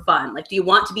just for fun? Like, do you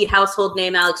want to be household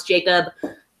name Alex Jacob,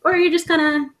 or are you just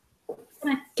kind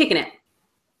of kicking it?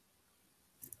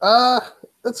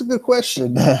 That's a good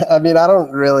question. I mean, I don't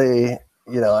really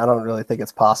think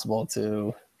it's possible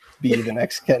to be the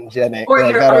next Ken Jennings. Or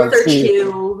like, Arthur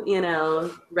Chu,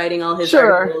 writing all his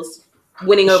articles,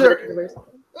 winning over the universe.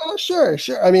 Sure.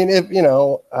 I mean, if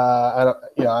I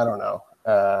don't know.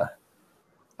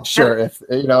 Sure, if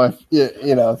the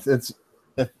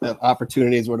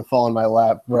opportunities were to fall in my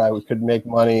lap where I could make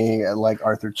money like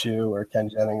Arthur Chu or Ken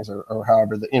Jennings or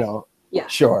however yeah,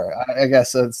 sure. I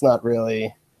guess it's not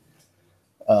really.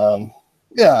 I don't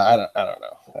know.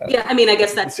 Yeah, I mean, I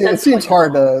guess that seems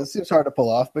hard to pull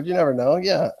off, but you never know.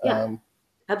 Yeah.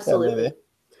 Absolutely. Yeah,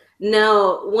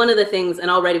 now, one of the things,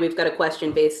 and already we've got a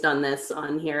question based on this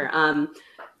on here.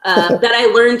 That I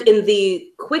learned in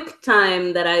the quick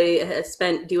time that I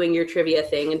spent doing your trivia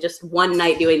thing, and just one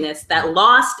night doing this, that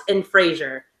Lost and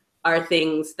Frasier are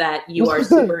things that you are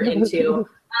super into.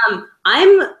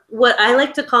 I'm what I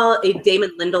like to call a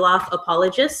Damon Lindelof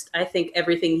apologist. I think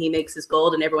everything he makes is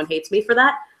gold, and everyone hates me for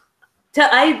that.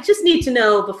 I just need to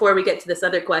know, before we get to this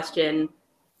other question,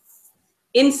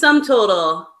 in sum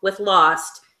total with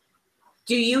Lost,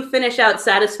 do you finish out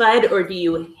satisfied, or do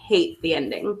you hate the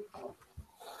ending?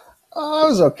 I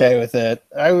was okay with it.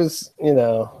 I was,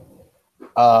 I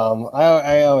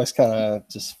always kind of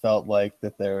just felt like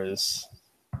that it was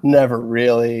never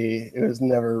really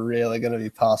going to be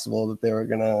possible that they were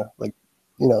going to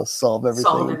solve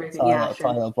everything,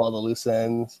 tie up all the loose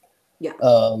ends. Yeah.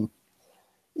 I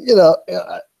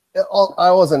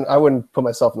wouldn't put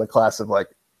myself in the class of like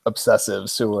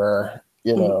obsessives who were,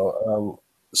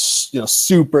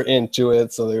 super into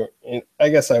it. So I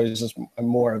guess I was just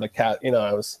more of a cat,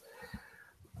 I was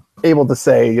able to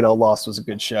say, Lost was a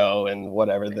good show and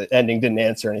whatever. The ending didn't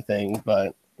answer anything,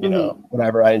 but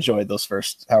whenever I enjoyed those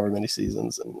first however many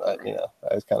seasons, and I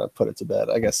kind of put it to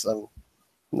bed. I guess I'm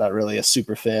not really a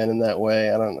super fan in that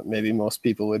way. I don't know. Maybe most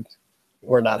people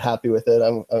were not happy with it.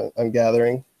 I'm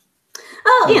gathering.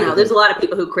 Oh, there's a lot of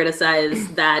people who criticize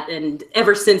that, and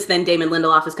ever since then, Damon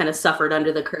Lindelof has kind of suffered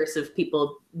under the curse of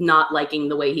people not liking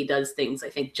the way he does things.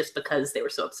 I think just because they were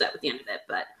so upset with the end of it,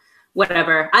 but.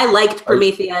 Whatever. I liked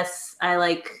Prometheus. I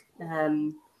like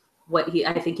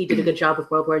I think he did a good job with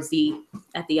World War Z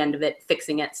at the end of it,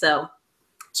 fixing it. So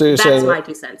you're that's saying my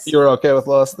 2 cents. You were okay with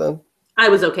Lost then? I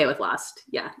was okay with Lost.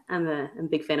 Yeah, I'm a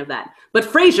big fan of that. But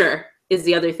Frasier is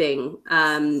the other thing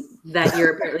that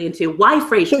you're apparently into. Why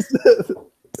Frasier?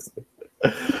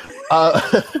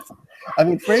 I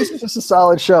mean, Frasier's just a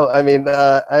solid show. I mean,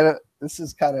 this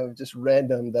is kind of just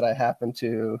random that I happen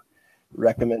to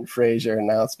recommend Frasier, and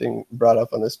now it's being brought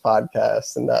up on this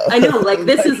podcast. And I know, like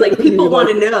this is like people want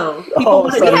to know. People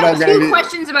want to know. We have 2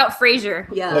 questions about Frasier.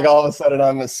 Yeah, like all of a sudden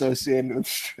I'm associated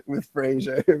with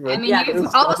Frasier. I mean,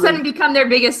 you've all of a sudden become their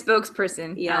biggest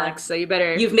spokesperson, Alex. So you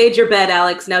better. You've made your bed,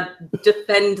 Alex. Now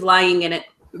defend lying in it.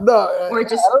 No, or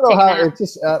just I don't know how it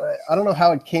just. I don't know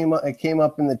how it came up. It came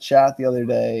up in the chat the other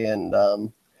day, and I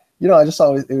just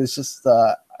always. It was just.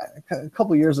 A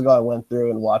couple years ago, I went through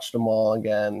and watched them all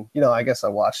again. I guess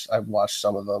I've watched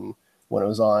some of them when it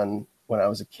was on when I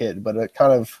was a kid, but it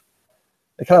kind of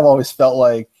always felt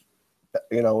like,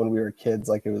 when we were kids,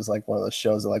 like it was like one of those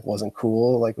shows that like wasn't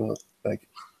cool, like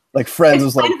Friends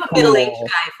was like kind of a middle-aged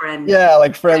guy friend. Yeah,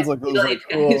 like Friends was like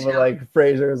cool, but like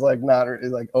Frasier was like not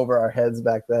like over our heads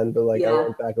back then. But like I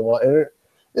went back and watched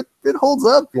it holds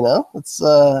up.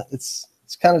 It's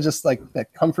kind of just like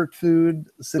that comfort food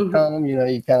sitcom. You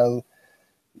kind of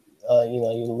you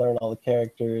learn all the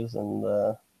characters,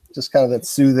 and just kind of that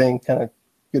soothing, kind of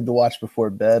good to watch before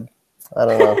bed. I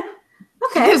don't know.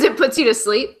 Okay, because it puts you to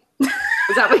sleep. Is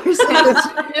that what you're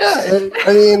saying?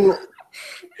 I mean.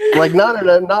 Like not in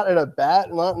a bad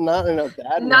it's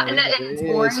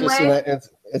boring way.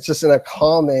 It's just in a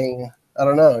calming. I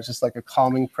don't know. It's just like a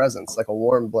calming presence, like a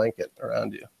warm blanket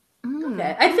around you.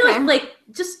 Okay, I feel like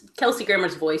just Kelsey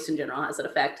Grammer's voice in general has an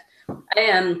effect.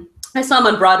 I saw him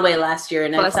on Broadway last year,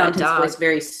 and I found his voice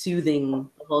very soothing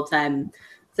the whole time.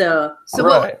 So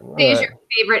what is your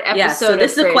favorite episode? Yeah, so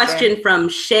this is a question from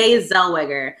Shay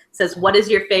Zellweger. It says, what is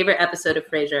your favorite episode of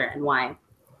Frasier and why?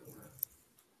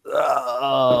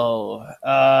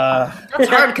 That's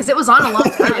hard because it was on a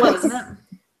long time, wasn't it?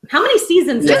 How many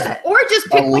seasons? Yeah. Just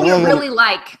pick one you really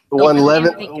like.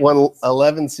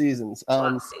 11 seasons.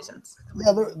 12 seasons.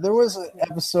 Yeah, there was an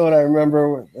episode I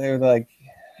remember where they were like,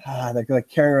 they're like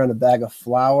carrying around a bag of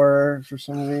flour for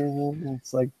some reason.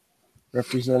 It's like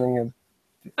representing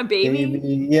a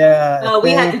baby. Yeah. Oh,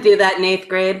 we had to do that in 8th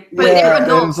grade. But they were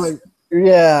adults. Like,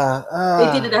 yeah.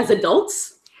 They did it as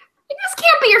adults? This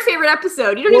can't be your favorite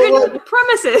episode. You don't even know what the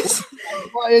premise is.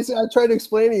 Well, I tried to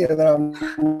explain to you that I'm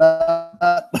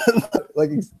not like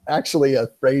actually a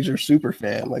Frasier super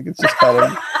fan. Like it's just kind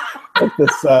of like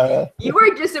this. You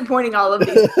are disappointing all of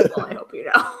these people. I hope you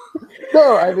know.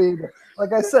 No, I mean,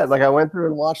 like I said, like I went through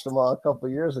and watched them all a couple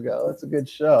of years ago. It's a good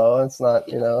show. It's not,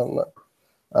 you know,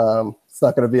 it's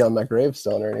not going to be on my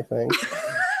gravestone or anything.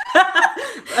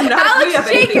 Alex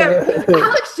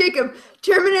Jacob,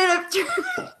 Terminator.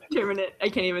 I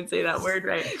can't even say that word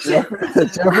right.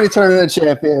 Jeopardy Tournament of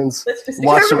Champions.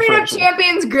 Tournament of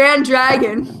Champions, Grand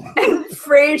Dragon, and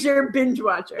Frasier binge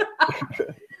watcher.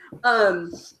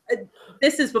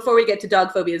 This is before we get to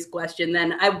dog phobia's question.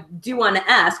 Then I do want to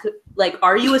ask, like,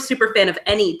 are you a super fan of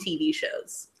any TV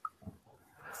shows?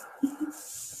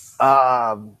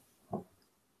 Other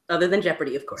than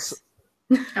Jeopardy, of course.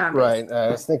 Right.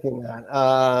 I was thinking that.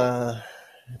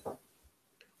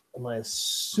 Am I a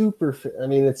super fan? I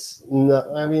mean,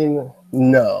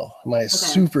 no. Am I a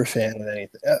super fan of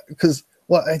anything? Because,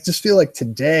 I just feel like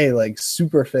today, like,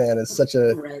 super fan is such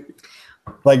a... Right.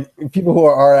 Like, people who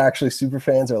are actually super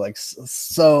fans are, like,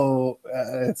 so...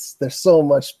 there's so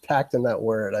much packed in that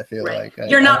word, I feel like.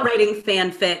 You're not writing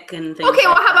fanfic and things Okay,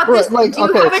 well, how about this? Like, do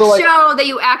you have a show that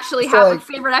you actually have a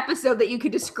favorite episode that you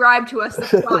could describe to us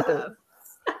the plot of?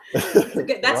 That's a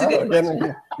good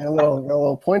question. Get a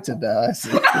little pointed now. I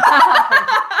see.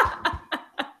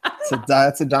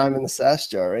 That's a dime in the sass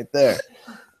jar right there.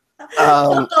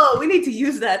 We need to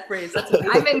use that phrase. That's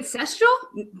I'm ancestral?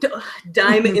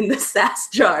 Dime in the sass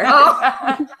jar.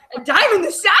 Oh, a dime in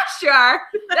the sass jar?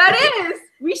 That is.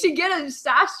 We should get a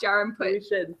sass jar and put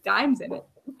dimes in it.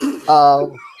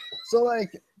 So,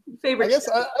 like, favorite. I guess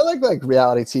I like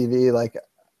reality TV, like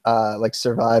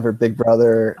Survivor, Big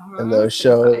Brother, and those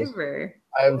shows. Survivor.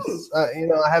 I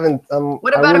haven't.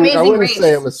 What about Amazing Race? I wouldn't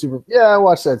say I'm a super. Yeah, I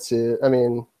watched that too. I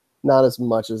mean, not as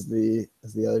much as the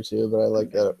other two, but I like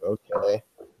that. Okay.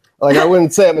 Like I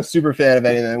wouldn't say I'm a super fan of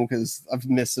any of them because I've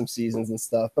missed some seasons and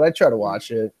stuff, but I try to watch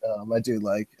it. I do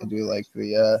like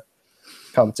the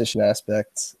competition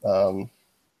aspect.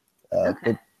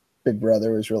 Big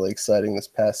Brother was really exciting this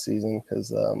past season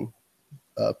because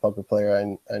a poker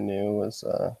player I knew was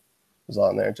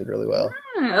on there and did really well.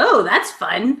 Oh, that's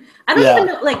fun. I don't even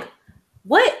know, like,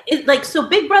 what is, like, so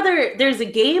Big Brother, there's a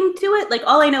game to it? Like,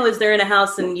 all I know is they're in a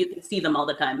house and you can see them all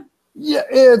the time. Yeah,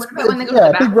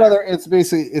 Big Brother, it's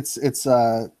basically, it's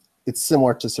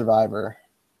similar to Survivor.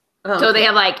 Oh, so they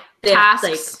have, like,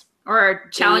 tasks or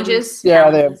challenges?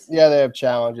 Yeah, they have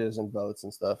challenges and votes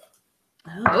and stuff.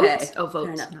 Okay. Votes? Oh,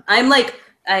 votes. I'm like,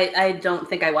 I don't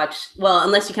think I watch, well,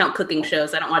 unless you count cooking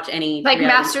shows, I don't watch any. Like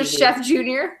Master Chef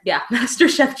Junior? Yeah, Master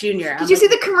Chef Junior. Did you see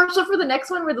the commercial for the next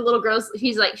one where the little girl's,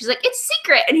 she's like, it's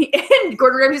secret. And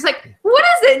Gordon Ramsay's like, what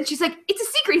is it? And she's like, it's a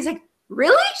secret. He's like,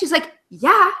 really? She's like,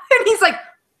 yeah. And he's like,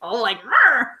 oh, like,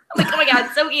 I'm like, oh my God,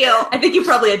 so ew. I think you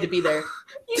probably had to be there.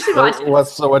 You should watch it.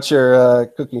 What's your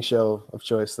cooking show of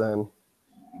choice then?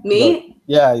 Me?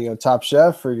 You go Top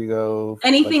Chef or you go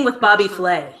anything with Bobby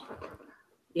Flay.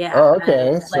 Yeah. Oh,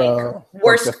 okay. So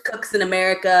worst cooks in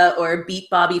America or beat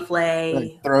Bobby Flay.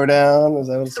 Like Throwdown, is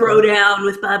that what it's Throwdown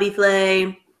with Bobby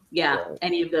Flay. Yeah,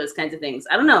 any of those kinds of things.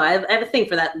 I don't know. I have a thing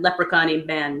for that leprechaun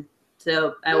man,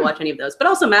 so I watch any of those. But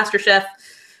also Master Chef,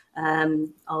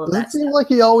 all of that. Does it seem like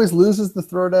he always loses the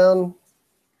Throwdown?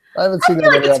 I haven't seen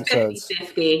that many episodes.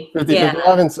 50-50. Yeah.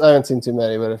 I haven't seen too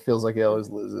many, but it feels like he always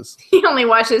loses. He only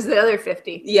watches the other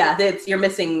 50. Yeah, you're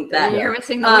missing that. You're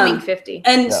missing the winning 50.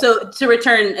 And so to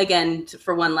return again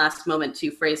for one last moment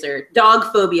to Fraser,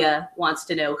 Dog Phobia wants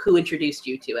to know who introduced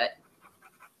you to it.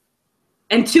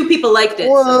 And 2 people liked it,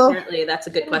 so apparently that's a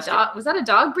good question. Was that a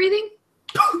dog breathing?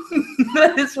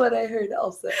 That is what I heard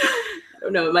also. I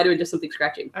don't know, it might have been just something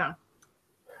scratching.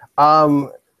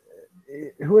 Oh.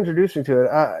 Who introduced me to it?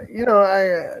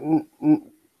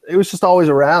 It was just always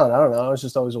around. I don't know. I was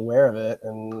just always aware of it,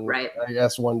 and I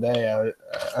guess one day I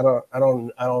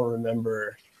don't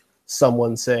remember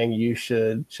someone saying you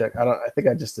should check. I think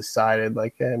I just decided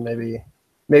like, hey, maybe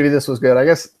this was good. I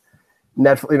guess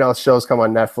Netflix. Shows come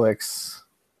on Netflix,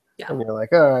 and you're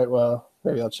like, all right, well,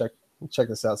 maybe I'll check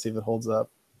this out, see if it holds up.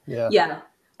 Yeah.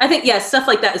 I think stuff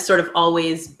like that has sort of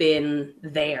always been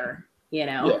there. you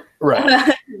know. Yeah,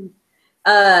 right.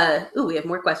 We have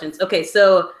more questions. Okay,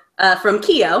 so from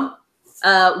Keo,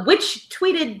 which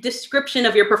tweeted description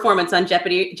of your performance on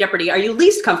Jeopardy are you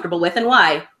least comfortable with, and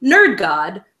why? Nerd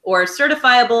God or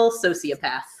certifiable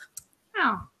sociopath?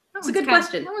 Oh, that's a good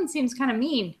question. That one seems kind of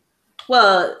mean.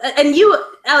 Well, and you,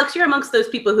 Alex, you're amongst those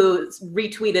people who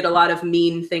retweeted a lot of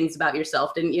mean things about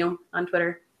yourself, didn't you, on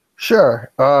Twitter?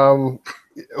 Sure. So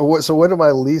what am I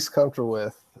least comfortable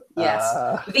with? Yes,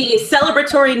 the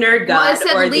celebratory nerd God.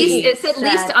 Well, it said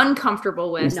least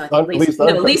uncomfortable with.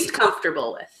 Least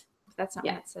comfortable with. That's not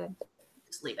what it said.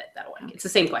 Just leave it that way. It's the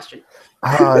same question.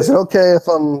 Is it okay if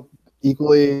I'm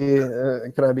equally?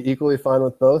 Can I be equally fine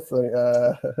with both?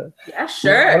 Yeah,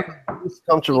 sure. Least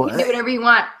comfortable. You can do whatever you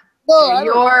want. No,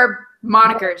 your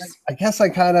monikers. I guess I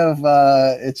kind of.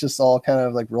 It just all kind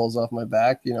of like rolls off my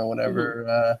back. You know,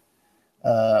 whatever.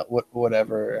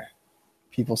 Whatever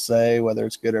people say, whether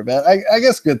it's good or bad. I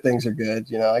guess good things are good.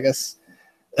 You know, I guess.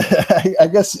 I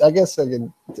guess I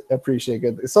can appreciate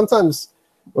good. Sometimes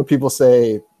when people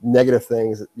say negative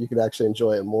things, you could actually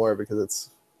enjoy it more because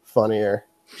it's funnier.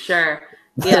 Sure.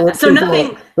 Yeah. So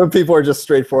nothing. When people are just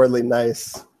straightforwardly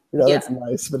nice, you know, it's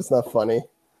nice, but it's not funny.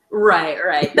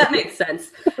 Right. That makes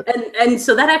sense. And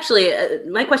so that actually,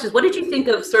 my question is, what did you think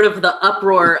of sort of the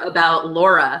uproar about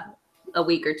Laura a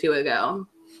week or two ago?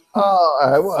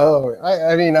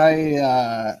 I mean,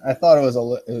 I thought it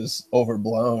was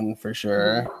overblown for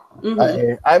sure.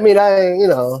 Mm-hmm. I mean, you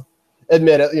know,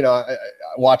 admit it. You know,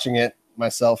 watching it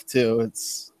myself too.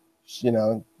 It's, you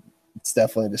know, it's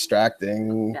definitely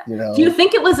distracting. Yeah. You know. Do you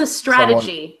think it was a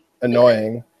strategy?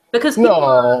 Annoying. Because you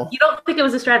don't think it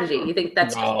was a strategy. You think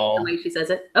that's the way she says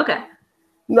it? Okay.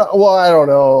 No, well, I don't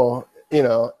know. You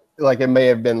know, like it may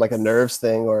have been like a nerves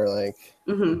thing, or like,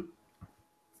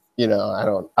 you know,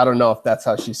 I don't know if that's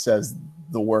how she says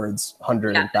the words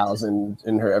 100 and 1,000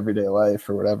 in her everyday life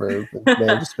or whatever. It may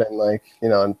have just been like, you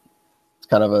know, it's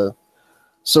kind of a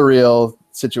surreal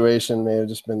situation. May have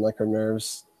just been like her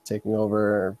nerves taking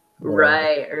over.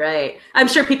 Right. I'm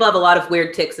sure people have a lot of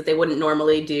weird tics that they wouldn't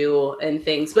normally do and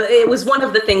things, but it was one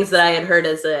of the things that I had heard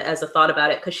as a thought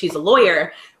about it, because she's a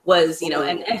lawyer, was, you know,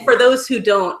 and for those who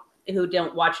don't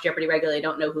watch Jeopardy regularly,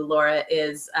 don't know who Laura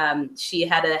is, she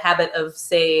had a habit of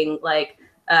saying like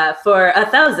for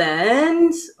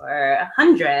 1,000 or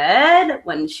 100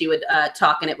 when she would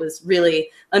talk, and it was really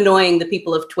annoying the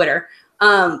people of Twitter.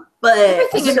 But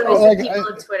everything annoys the people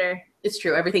of Twitter. It's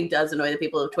true. Everything does annoy the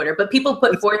people of Twitter, but people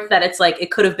put forth that it's like it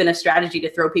could have been a strategy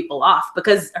to throw people off,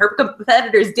 because her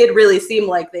competitors did really seem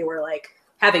like they were like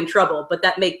having trouble, but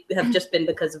that may have just been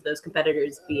because of those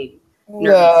competitors being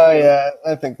nervous. No, yeah,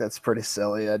 I think that's pretty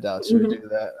silly. I doubt she would do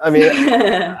that. I mean,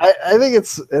 I think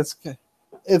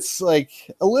it's like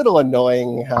a little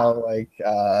annoying how like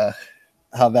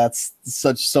how that's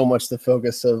so much the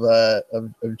focus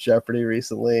of Jeopardy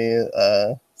recently.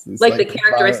 Like the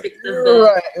characteristics of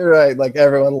the right. Like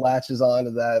everyone latches on to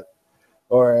that,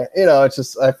 or you know, it's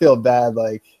just I feel bad.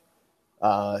 Like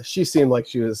she seemed like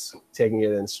she was taking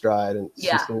it in stride, and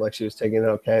she seemed like she was taking it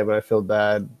okay. But I feel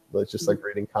bad. Like just like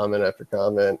reading comment after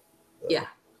comment. Yeah,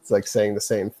 it's like saying the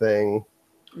same thing.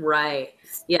 Right.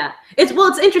 Yeah. It's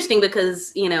interesting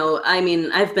because, you know, I mean,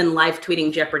 I've been live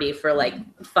tweeting Jeopardy for like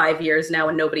 5 years now,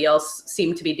 and nobody else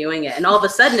seemed to be doing it. And all of a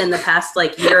sudden in the past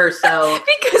like year or so,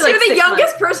 because you're the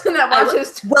youngest person that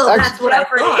watches. Well, that's what I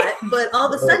thought. But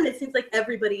all of a sudden it seems like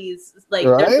everybody's like,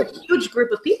 there's a huge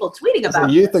group of people tweeting about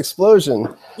it. A youth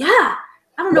explosion. Yeah.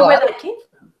 I don't know where that came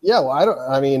from. Yeah.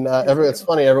 Well, it's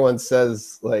funny. Everyone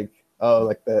says like, oh,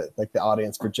 like the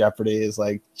audience for Jeopardy is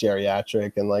like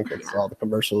geriatric, and like it's all the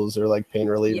commercials are like pain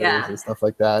relievers and stuff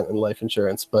like that, and life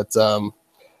insurance. But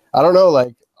I don't know,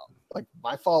 like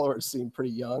my followers seem pretty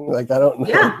young. Like I don't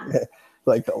know,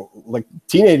 like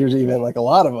teenagers even, like a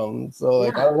lot of them. So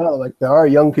like I don't know, like there are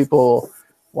young people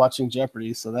watching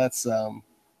Jeopardy, so that's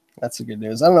a good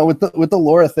news. I don't know with the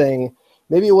Laura thing,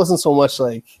 maybe it wasn't so much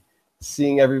like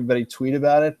seeing everybody tweet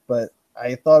about it, but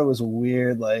I thought it was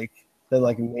weird, like that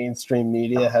like mainstream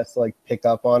media has to like pick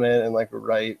up on it and like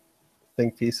write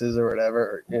think pieces or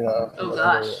whatever, you know. Oh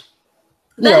gosh.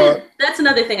 That's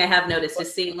another thing I have noticed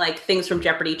is seeing like things from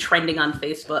Jeopardy trending on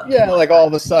Facebook. Yeah, like all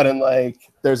of a sudden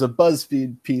like there's a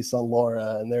BuzzFeed piece on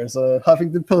Laura and there's a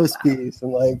Huffington Post piece,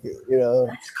 and like, you know.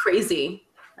 That's crazy.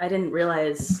 I didn't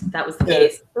realize that was the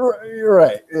case. You're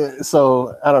right.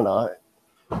 So I don't know.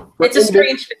 It's a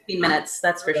strange 15 minutes,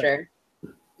 that's for sure.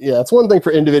 Yeah, it's one thing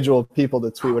for individual people to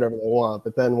tweet whatever they want,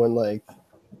 but then when like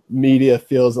media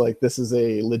feels like this is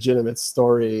a legitimate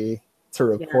story to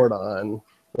report on,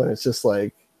 when it's just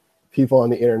like people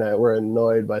on the internet were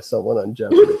annoyed by someone on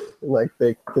Jeopardy. like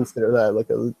they consider that like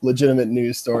a legitimate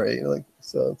news story. Like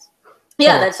so.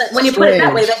 Yeah, that's when you put it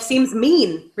that way. Strange. That seems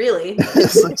mean, really.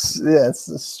 It's like, yeah,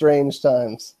 it's strange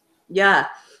times. Yeah.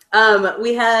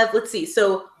 We have. Let's see.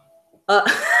 So,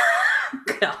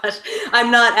 gosh,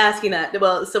 I'm not asking that.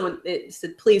 Well, someone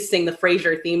said, please sing the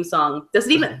Frasier theme song. Does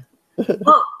it even?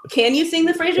 Oh, can you sing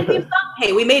the Frasier theme song?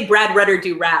 Hey, we made Brad Rutter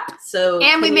do rap. So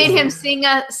And we made him sing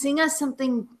us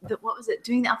something. What was it?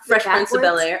 Doing the alphabet Fresh Prince of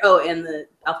Bel-Air. Oh, and the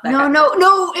alphabet.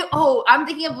 No. I'm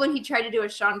thinking of when he tried to do a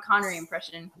Sean Connery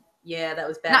impression. Yeah, that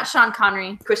was bad. Not Sean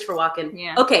Connery. Christopher Walken.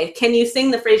 Yeah. Okay, can you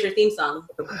sing the Frasier theme song?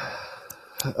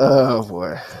 Oh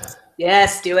boy.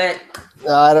 Yes, do it.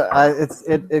 No,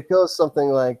 it goes something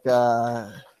like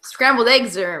Scrambled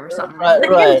eggs or something.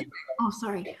 right. Oh,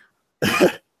 sorry.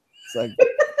 It's like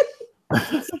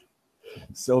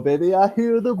so baby, I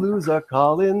hear the blues are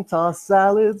calling, tossed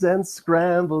salads and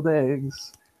scrambled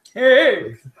eggs.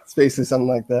 Hey. It's basically something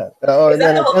like that. Oh, and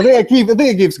then I think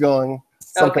it keeps going.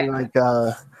 Something like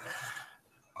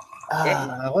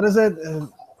what is it?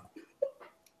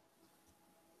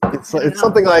 It's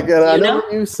something like I know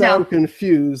you sound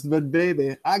confused, but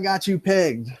baby, I got you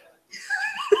pegged.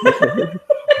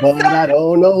 But I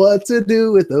don't know what to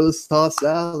do with those tossed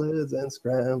salads and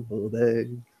scrambled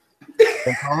eggs.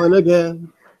 I'm calling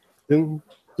again. Doom,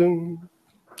 doom.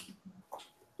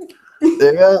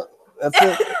 There you go. That's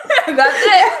it. That's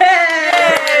it.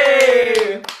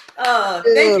 Hey! Oh,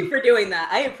 thank you for doing that.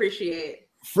 I appreciate.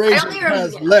 Frasier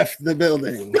has left the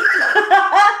building.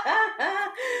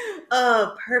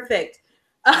 Oh, perfect.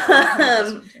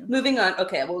 Moving on.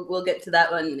 Okay, we'll get to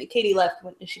that one. Katie left.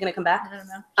 Is she gonna come back?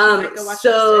 I don't know. Go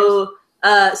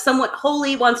watch Someone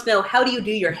Holy wants to know, how do you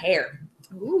do your hair?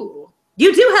 Ooh.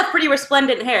 You do have pretty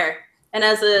resplendent hair, and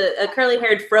as a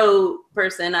curly-haired fro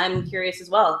person, I'm curious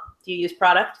as well. Do you use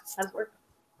product? How does it work?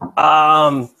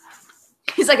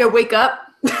 He's like, I wake up.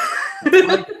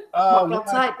 Walk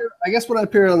outside. I guess when I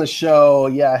appeared on the show,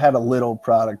 I had a little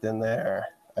product in there.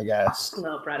 I guess.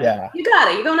 No product. Yeah. You got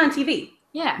it. You're going on TV.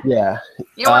 Yeah. Yeah.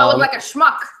 You don't want to look like a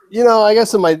schmuck. I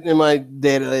guess in my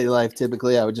day-to-day life,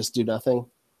 typically I would just do nothing.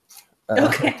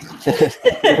 Okay.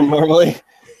 Normally.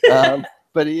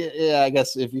 But I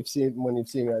guess when you've seen me on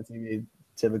TV,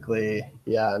 typically,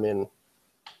 I mean,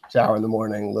 shower in the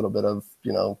morning, a little bit of,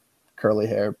 curly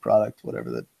hair product, whatever,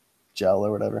 the gel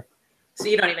or whatever. So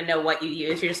you don't even know what you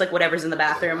use. You're just like, whatever's in the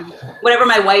bathroom. Whatever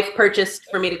my wife purchased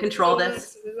for me to control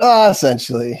this.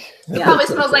 Essentially. It probably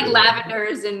smells like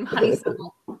lavenders and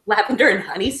honeysuckle. Lavender and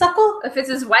honeysuckle? If it's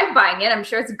his wife buying it, I'm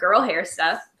sure it's girl hair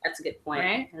stuff. That's a good point.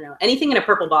 Right? I don't know. Anything in a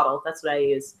purple bottle. That's what I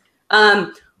use.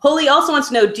 Holy also wants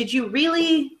to know, did you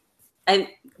really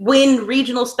win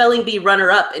Regional Spelling Bee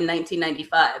runner-up in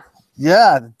 1995?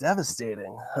 Yeah,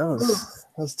 devastating. That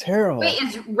was terrible. Wait,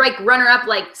 is like runner-up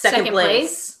like second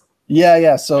place?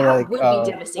 Yeah. So That like, would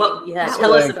be devastating. Well,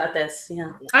 tell us about this.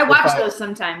 Yeah, I watch those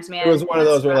sometimes, man. It was one of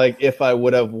those where, like, if I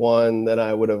would have won, then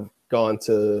I would have gone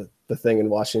to the thing in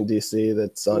Washington D.C.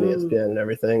 that's on ESPN and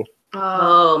everything.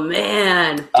 Oh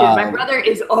man, dude, my brother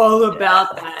is all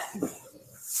about that.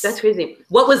 That's crazy.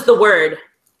 What was the word?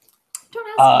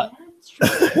 Don't ask me. It's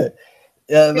true.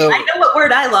 I know what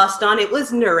word I lost on. It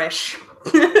was nourish.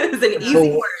 It was an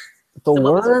easy word. The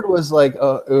word was like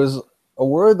it was a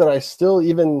word that I still,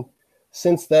 even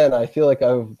since then, I feel like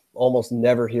I've almost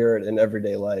never hear it in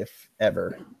everyday life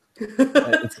ever.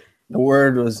 The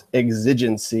word was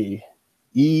exigency.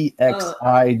 EXIGENCY.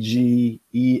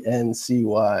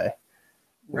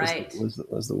 Right.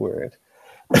 Was the word.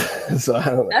 So I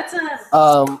don't know. That's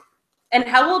and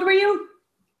how old were you?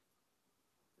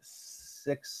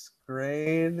 Sixth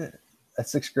grade. At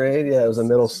sixth grade, it was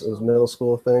middle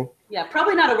school thing. Yeah,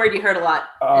 probably not a word you heard a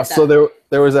lot. So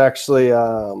there was actually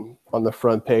on the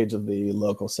front page of the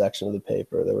local section of the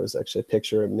paper, there was actually a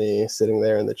picture of me sitting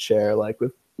there in the chair, like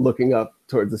looking up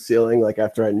towards the ceiling, like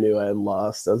after I knew I had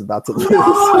lost. I was about to lose.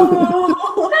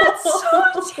 Oh, that's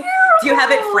so terrible. Do you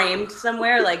have it framed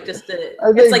somewhere, like just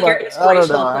it's like your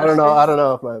inspirational? I don't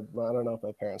know if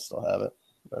my parents still have it.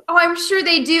 But. Oh, I'm sure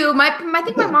they do. I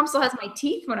think my mom still has my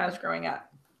teeth when I was growing up.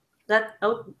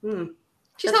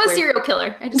 She's not a serial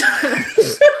killer.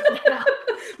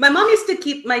 My mom used to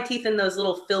keep my teeth in those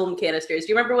little film canisters.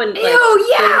 Do you remember when? Ew,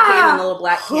 yeah. Film came in the little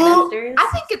black canisters. I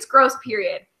think it's gross.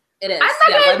 Period. It is.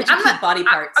 I'm not body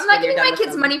parts. I'm not giving my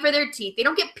kids money for their teeth. They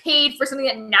don't get paid for something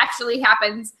that naturally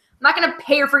happens. I'm not gonna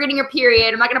pay her for getting her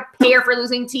period. I'm not gonna pay her for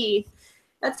losing teeth.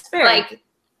 That's fair. Like,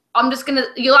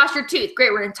 you lost your tooth.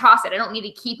 Great, we're gonna toss it. I don't need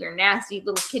to keep your nasty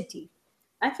little kid teeth.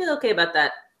 I feel okay about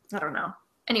that. I don't know.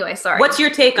 Anyway, sorry. What's your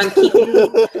take on keeping?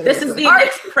 This is the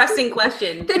next pressing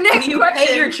question. The next Do you question.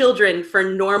 pay your children for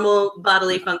normal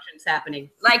bodily functions happening?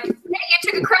 Like, hey, you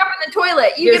took a crap in the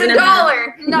toilet. You get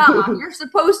 $1. Nah, you're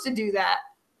supposed to do that.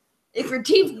 If your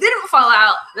teeth didn't fall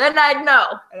out, then I'd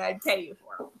know, and I'd pay you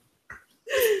for them.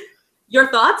 Your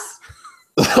thoughts?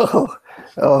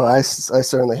 I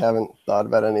certainly haven't thought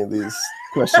about any of these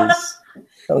questions.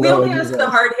 We only ask the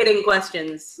hard-hitting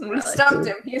questions. We stumped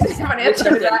him. He doesn't have an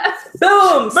answer to that.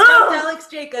 Boom! Stumped Alex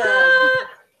Jacob.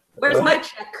 Where's my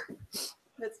check?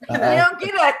 You don't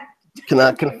get it.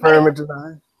 Cannot confirm or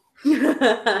deny.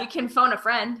 You can phone a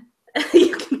friend.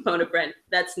 You can phone a friend.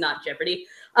 That's not Jeopardy.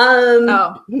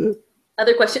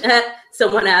 Other question.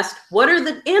 Someone asked, what are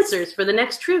the answers for the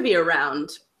next trivia round?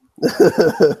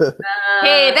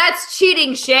 Hey, that's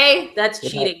cheating, Shay. That's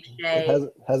cheating, Shay.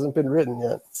 It hasn't been written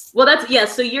yet. Well,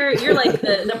 so you're like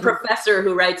the professor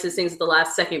who writes his things at the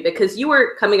last second, because you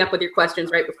were coming up with your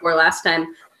questions right before last time.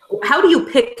 How do you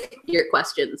pick your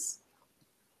questions?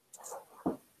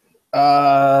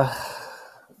 I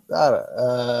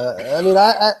mean,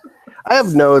 I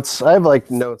have notes. I have like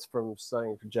notes from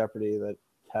studying for Jeopardy that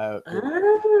have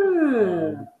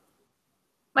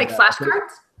like flashcards.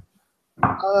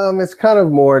 It's kind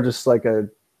of more just like a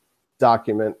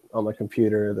document on my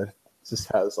computer that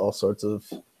just has all sorts of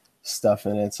stuff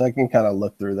in it, so I can kind of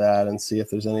look through that and see if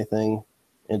there's anything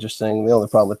interesting. The only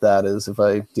problem with that is if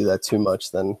I do that too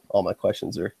much, then all my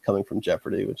questions are coming from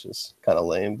Jeopardy, which is kind of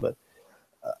lame. But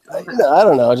I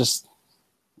don't know. Just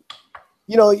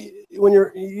when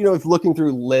you're if looking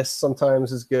through lists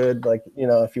sometimes is good. Like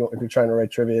if you're trying to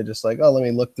write trivia, just like let me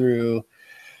look through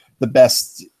the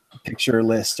best picture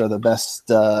list or the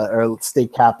best or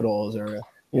state capitals, or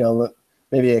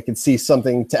maybe I could see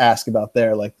something to ask about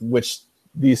there, like which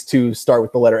these two start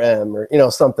with the letter M, or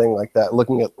something like that.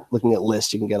 Looking at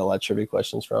lists, you can get a lot of trivia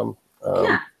questions from.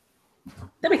 Yeah,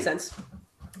 that makes sense.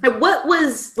 And what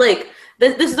was like?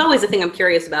 This is always a thing I'm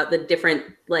curious about, the different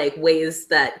like ways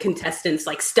that contestants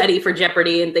like study for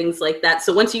Jeopardy and things like that.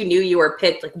 So once you knew you were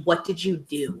picked, like what did you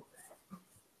do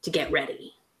to get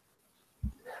ready?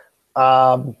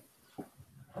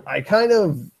 I kind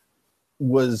of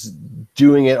was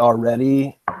doing it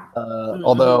already,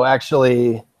 although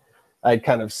actually I'd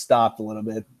kind of stopped a little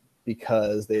bit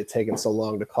because they had taken so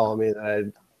long to call me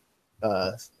that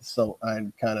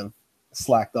I'd kind of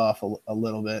slacked off a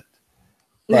little bit.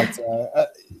 But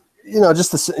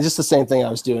just the same thing I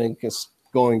was doing, just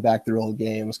going back through old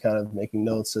games, kind of making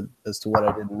notes as to what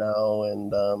I didn't know,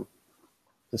 and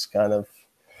just kind of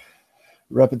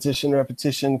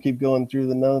repetition, keep going through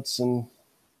the notes, and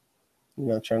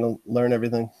trying to learn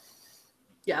everything.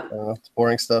 Yeah, it's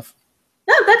boring stuff.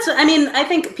 No, I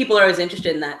think people are always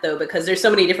interested in that though, because there's so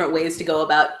many different ways to go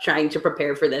about trying to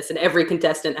prepare for this, and every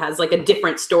contestant has like a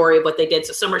different story of what they did.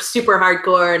 So some are super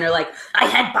hardcore and are like, I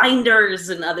had binders,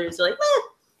 and others are like,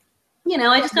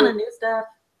 I just kind of knew stuff.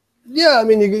 Yeah, I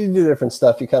mean, you do different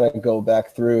stuff. You kind of go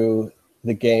back through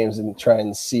the games and try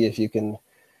and see if you can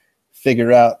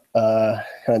figure out kind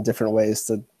of different ways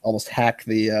to almost hack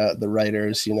the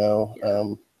writers.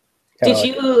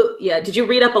 Did you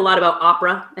read up a lot about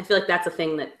opera? I feel like that's a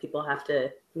thing that people have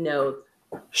to know.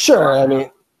 Sure. I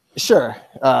mean, sure.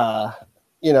 I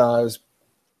was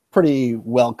pretty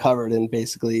well covered in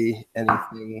basically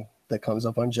anything that comes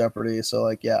up on Jeopardy. So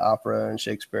like, opera and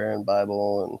Shakespeare and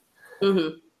Bible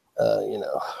and,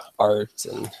 art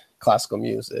and classical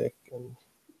music and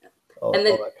all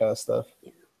that kind of stuff.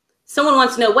 Yeah. Someone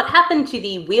wants to know, what happened to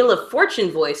the Wheel of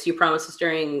Fortune voice you promised us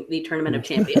during the Tournament of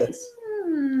Champions?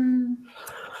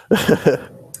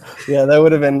 Yeah, that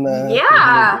would have been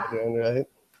right.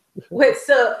 Wait,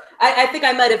 so I think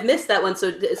I might have missed that one.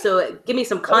 So give me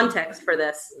some context for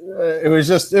this. It was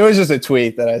just a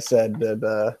tweet that I said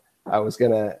that I was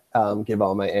gonna give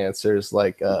all my answers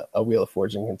like a Wheel of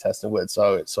Fortune contestant would.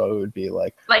 So it would be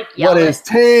like what is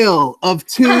Tale of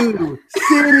Two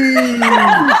Cities?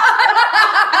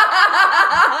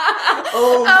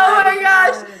 Oh my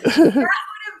gosh, that would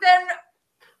have been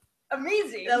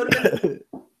amazing. That would have been.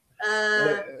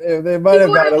 They might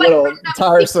have gotten a little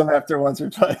tiresome after once or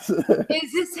twice.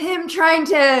 Is this him trying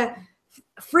to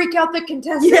freak out the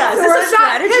contestants? Yeah, is this a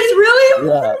strategy? It's really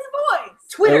his voice.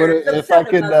 Twitter.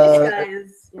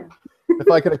 If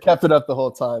I could have kept it up the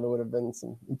whole time, it would have been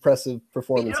some impressive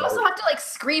performance. You also have to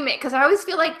scream it, because I always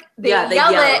feel like they yell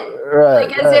it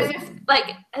right, as if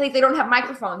I think they don't have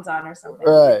microphones on or something.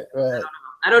 Right.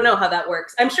 I don't know how that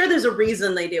works. I'm sure there's a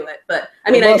reason they do it, but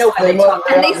I know how they talk.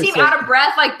 And they seem out of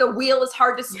breath, like the wheel is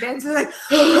hard to spin. So they're like,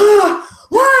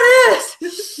 what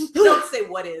is? Don't say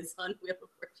what is on Wheel of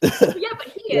Fortune. Yeah, but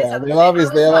he is. Yeah, they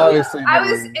obviously. I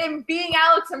was in being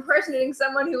Alex impersonating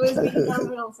someone who is being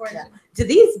Wheel of Fortune. Did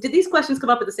these questions come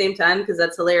up at the same time? Because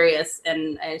that's hilarious,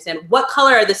 and I understand. What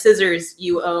color are the scissors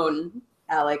you own,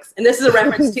 Alex? And this is a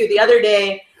reference to the other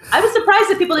day. I was surprised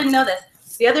that people didn't know this.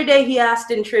 The other day he asked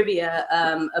in trivia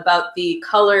about the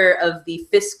color of the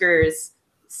Fisker's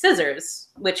scissors,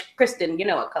 which, Kristen, you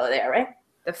know what color they are, right?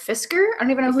 The Fisker? I don't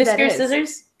even know who that Fisker is.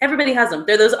 scissors? Everybody has them.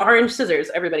 They're those orange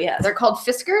scissors everybody has. They're called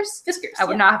Fiskers? Fiskers. I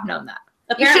would not have known that.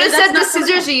 You Apparently should have said the that's not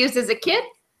scissors you used as a kid.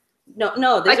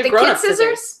 No, these Like are the grown-up kid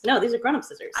scissors? No, these are grown-up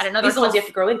scissors. I don't know. These are the ones you have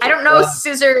to grow into. I don't know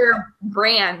scissor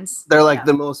brands. They're like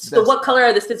the most. So what color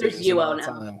are the scissors you own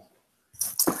now?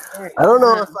 I don't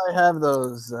know if I have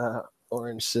those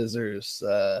orange scissors.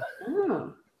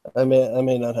 Oh. I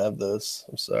may not have those.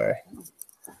 I'm sorry.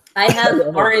 I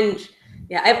have orange.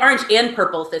 Yeah, I have orange and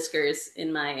purple Fiskers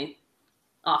in my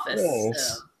office. Nice.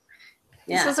 So,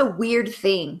 yeah. This is a weird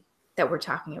thing that we're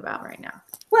talking about right now.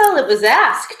 Well, it was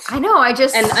asked. I know.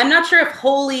 And I'm not sure if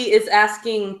Holy is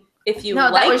asking if you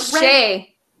like that was red.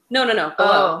 Shay. No.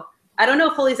 Oh. I don't know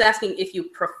if Holy's asking if you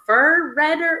prefer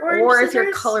red or orange Or scissors. if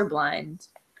you're colorblind.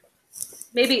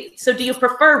 Maybe. So do you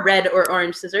prefer red or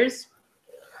orange scissors?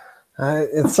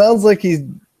 It sounds like he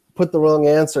put the wrong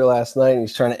answer last night. And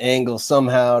he's trying to angle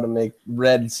somehow to make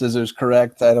red scissors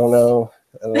correct. I don't know.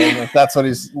 I don't know if that's what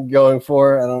he's going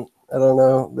for. I don't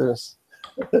know. There's.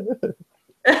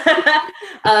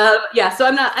 Yeah, so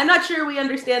I'm not sure we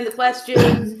understand the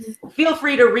question. Feel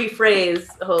free to rephrase,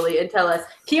 Holy, and tell us.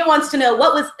 Kia wants to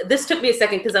know this took me a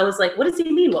second because I was like, what does he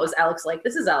mean? What was Alex like?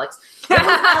 This is Alex. What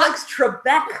was Alex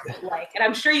Trebek like? And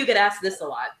I'm sure you get asked this a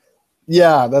lot.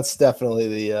 Yeah, that's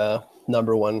definitely the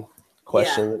number one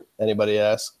question that anybody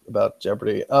asks about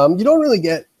Jeopardy. You don't really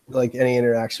get like any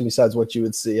interaction besides what you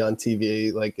would see on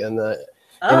TV, like in the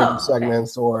interview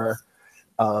segments or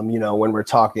when we're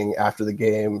talking after the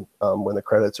game, when the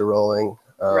credits are rolling.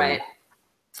 Right.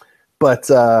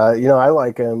 But I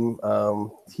like him.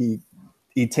 He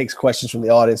takes questions from the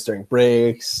audience during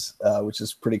breaks, which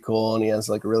is pretty cool, and he has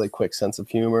like a really quick sense of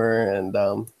humor and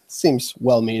seems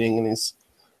well-meaning, and he's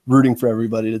rooting for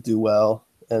everybody to do well.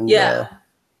 And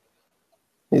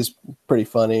he's pretty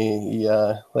funny. He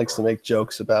likes to make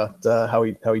jokes about how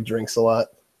he drinks a lot.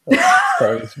 That's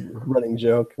kind of his running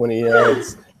joke when he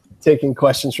is taking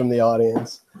questions from the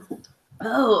audience.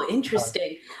 Oh,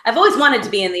 interesting. I've always wanted to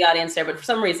be in the audience there, but for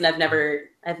some reason I've never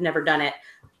done it.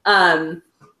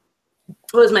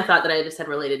 What was my thought that I just had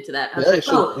related to that? You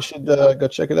should go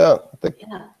check it out. I think.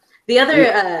 Yeah. The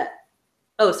other.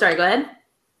 Sorry. Go ahead.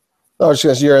 Oh, just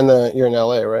because you're in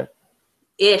LA, right?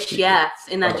 Ish, yes,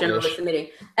 in that general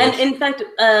vicinity. And in fact,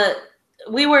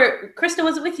 Kristen,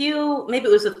 was it with you? Maybe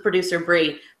it was with producer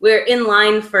Bree. We're in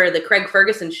line for the Craig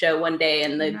Ferguson show one day,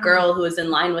 and the girl who was in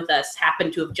line with us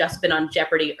happened to have just been on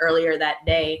Jeopardy earlier that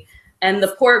day. And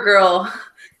the poor girl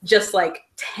just like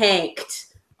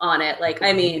tanked on it. Like,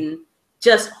 I mean,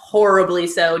 just horribly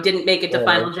so. Didn't make it to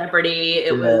Final Jeopardy.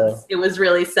 It was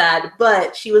really sad,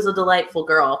 but she was a delightful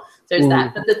girl. There's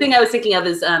that. But the thing I was thinking of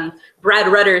is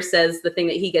Brad Rutter says the thing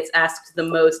that he gets asked the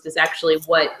most is actually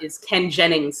what is Ken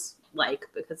Jennings like,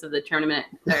 because of the tournament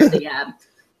or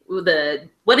the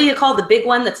what do you call the big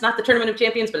one that's not the Tournament of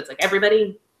Champions, but it's like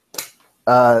everybody.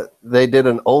 They did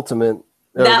an ultimate.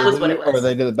 That was what it was. Or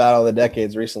they did the Battle of the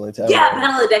Decades recently too. Yeah,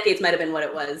 Battle of the Decades might have been what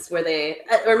it was, where they,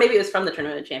 or maybe it was from the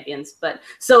Tournament of Champions. But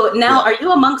so now, are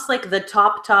you amongst like the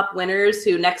top winners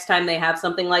who next time they have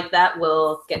something like that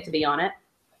will get to be on it?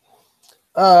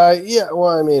 Yeah.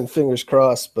 Well, I mean, fingers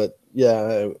crossed, but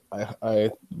yeah,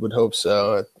 I would hope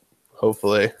so.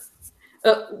 Hopefully.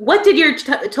 What did your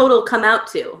total come out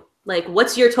to? Like,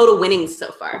 what's your total winnings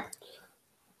so far?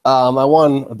 I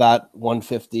won about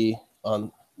 150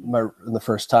 on the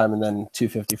first time, and then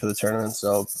 250 for the tournament,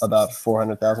 so about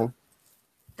 400,000.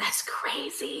 That's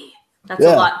crazy. That's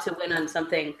a lot to win on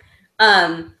something.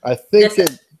 I think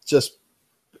it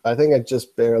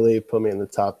just barely put me in the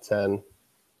top 10.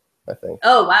 I think.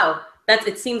 Oh wow,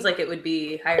 it seems like it would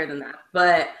be higher than that,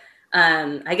 but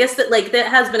I guess that that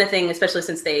has been a thing, especially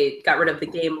since they got rid of the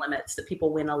game limits, that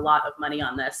people win a lot of money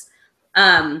on this.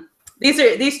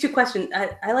 These two questions.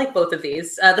 I like both of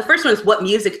these. The first one is, what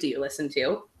music do you listen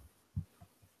to?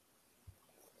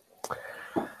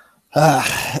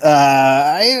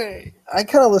 I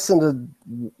kind of listen to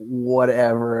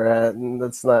whatever.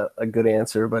 That's not a good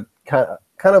answer, but kind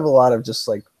of a lot of just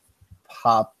like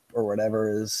pop or whatever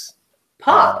is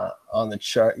on the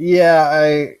chart. Yeah,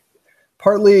 I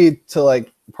partly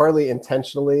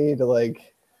intentionally to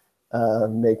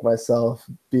make myself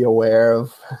be aware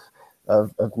of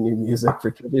new music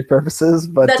for trivia purposes.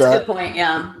 But that's a good point.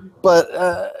 Yeah. But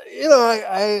you know,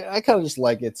 I kind of just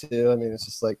like it too. I mean, it's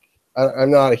just like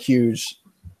I'm not a huge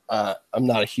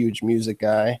music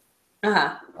guy.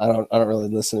 Uh-huh. I don't really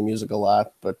listen to music a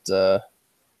lot, but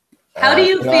how do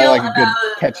you feel I like about a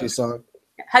good catchy song?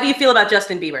 How do you feel about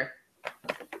Justin Bieber?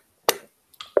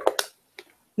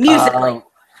 Musically.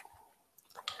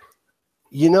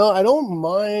 You know, I don't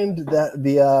mind that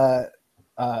the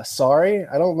Sorry.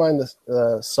 I don't mind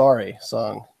the Sorry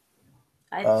song.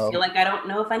 I feel like I don't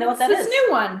know if I know what that is. This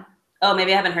new one, Oh,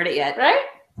 maybe I haven't heard it yet. right?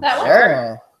 That one.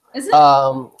 Yeah. Is it?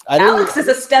 Alex is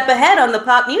a step ahead on the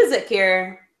pop music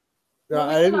here. No,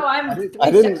 Well, even though I'm I 3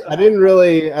 didn't steps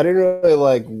really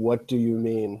like What Do You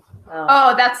Mean?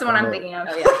 Oh, that's the one I'm thinking of.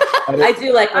 Oh, yeah. I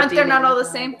do like. Aren't they not all the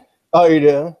same? Oh, you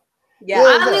do? Yeah.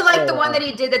 I only like the one that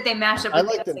he did that they mashed up with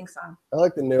the lip sync song. I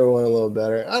like the newer one a little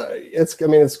better. It's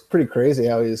pretty crazy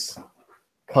how he's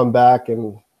come back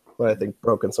and I think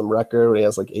broken some record where he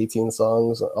has like 18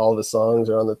 songs. All of his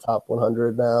songs are on the top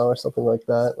 100 now or something like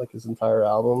that, like his entire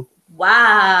album.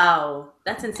 Wow,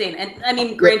 that's insane. And I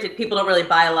mean, granted, people don't really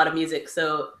buy a lot of music,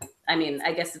 so I mean,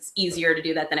 I guess it's easier to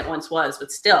do that than it once was,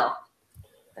 but still,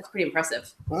 that's pretty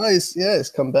impressive. Well,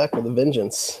 he's come back with a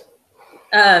vengeance.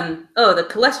 Oh, the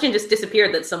question just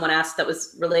disappeared that someone asked that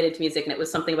was related to music, and it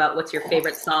was something about what's your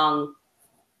favorite song.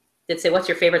 Did it say what's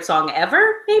your favorite song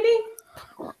ever, maybe?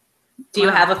 Do you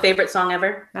have a favorite song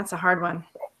ever? That's a hard one.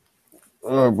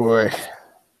 Oh boy.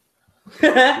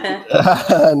 No,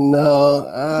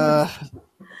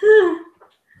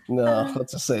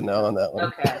 let's just say no on that one.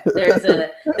 Okay,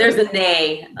 there's a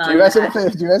nay. Do you guys have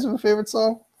a favorite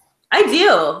song? I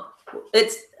do.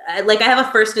 It's like I have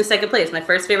a first and second place. My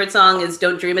first favorite song is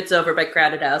 "Don't Dream It's Over" by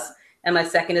Crowded House, and my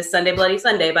second is "Sunday Bloody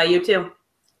Sunday" by U2.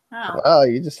 Oh. Wow,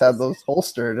 you just have those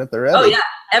holstered at the ready. Oh yeah,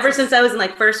 ever since I was in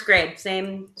like first grade,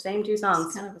 same two songs.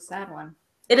 It's kind of a sad one.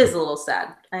 It is a little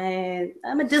sad.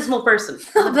 I'm a dismal person. A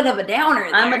little bit of a downer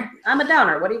there. I'm a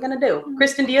downer. What are you gonna do?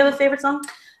 Kristen, do you have a favorite song?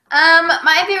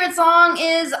 My favorite song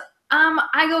is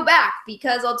I Go Back,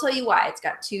 because I'll tell you why. It's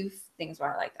got two things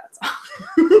why I like that song.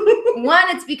 One,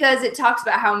 it's because it talks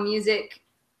about how music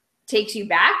takes you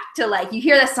back to, like, you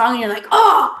hear that song and you're like,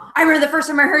 oh, I remember the first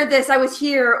time I heard this, I was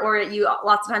here. Or you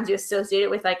lots of times you associate it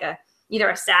with like either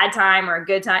a sad time or a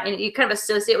good time, and you kind of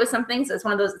associate with something. So it's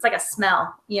one of those, it's like a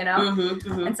smell, you know?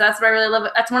 And so that's what I really love.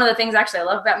 That's one of the things actually I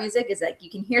love about music, is like you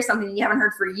can hear something you haven't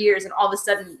heard for years, and all of a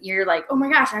sudden you're like, oh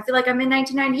my gosh, I feel like I'm in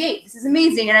 1998. This is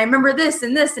amazing. And I remember this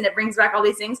and this, and it brings back all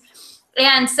these things.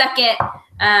 And second,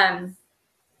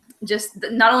 just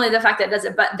not only the fact that it does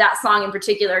it, but that song in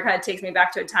particular kind of takes me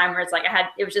back to a time where it's like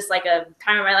it was just like a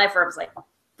time in my life where I was like,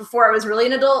 before I was really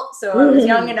an adult. So I was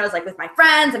young and I was like with my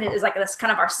friends, and it was like this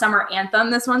kind of our summer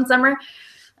anthem this one summer.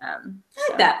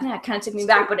 So, that. Yeah, it kind of took me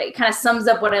back, but it kind of sums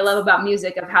up what I love about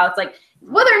music, of how it's like,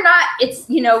 whether or not it's,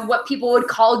 you know, what people would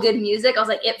call good music. I was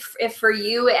like, if for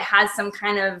you, it has some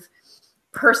kind of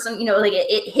person, you know, like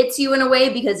it hits you in a way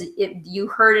because you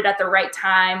heard it at the right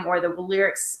time, or the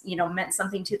lyrics, you know, meant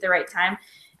something to you at the right time.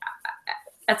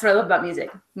 That's what I love about music,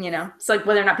 you know. So like,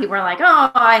 whether or not people are like,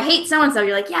 oh, I hate so-and-so,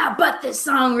 you're like, yeah, but this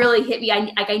song really hit me.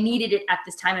 I needed it at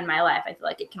this time in my life. I feel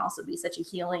like it can also be such a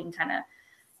healing kind of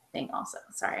thing also.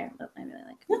 Sorry, I really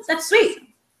like it. That's sweet.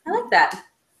 I like that.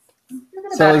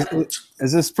 So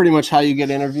is this pretty much how you get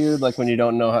interviewed? Like when you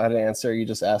don't know how to answer, you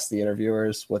just ask the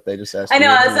interviewers what they just asked. I know.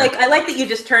 I was like, I like that you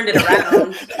just turned it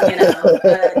around. You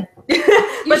know.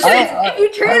 If you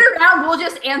turn it around, we'll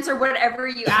just answer whatever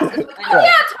you ask us. Like, oh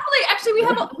yeah, totally. Actually, we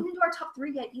haven't do our top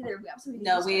 3 yet either. We absolutely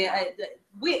no. We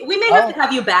may have to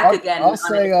have you back again. I'll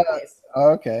say.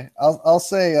 Okay. I'll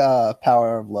say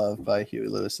 "Power of Love" by Huey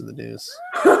Lewis and the News.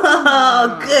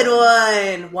 Oh, good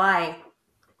one. Why?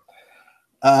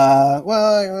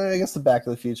 Well, I guess the Back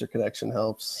to the Future connection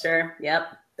helps. Sure.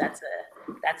 Yep. That's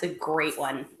a great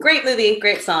one. Great movie.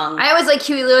 Great song. I always like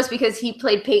Huey Lewis because he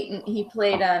played Peyton. He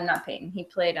played not Peyton. He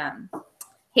played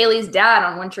Haley's dad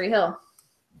on One Tree Hill.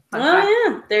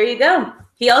 Yeah. There you go.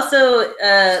 He also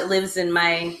lives in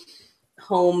my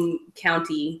home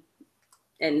county,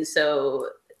 and so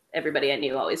everybody I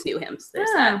knew always knew him. So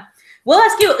there's that. We'll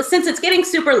ask you, since it's getting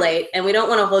super late and we don't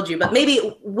want to hold you, but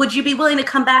maybe would you be willing to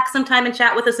come back sometime and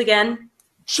chat with us again?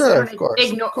 Sure, of course.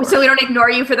 So we don't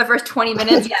ignore you for the first 20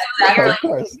 minutes. Of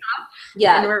course.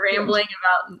 Yeah. And we're rambling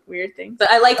about weird things. But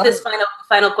I like this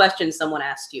final question someone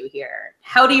asked you here.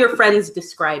 How do your friends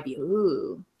describe you?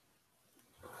 Ooh.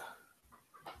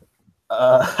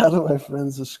 How do my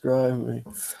friends describe me?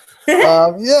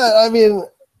 Yeah, I mean,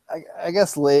 I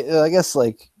guess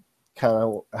like kind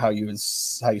of how you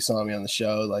saw me on the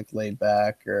show, like laid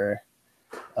back, or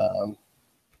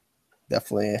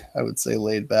definitely I would say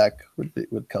laid back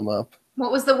would come up.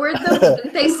 What was the word though?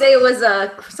 Didn't they say it was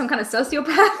some kind of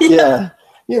sociopath? Yeah,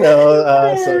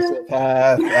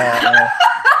 sociopath.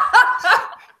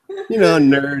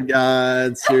 Nerd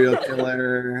god, serial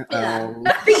killer.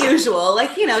 The usual,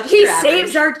 like just he your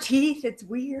saves average. our teeth. It's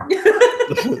weird.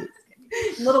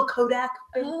 Little Kodak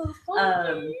thing.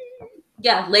 Oh,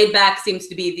 Yeah, laid back seems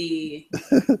to be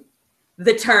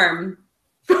the term.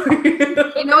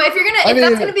 if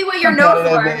that's gonna be what you're known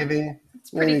for, maybe.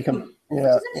 it's pretty. Maybe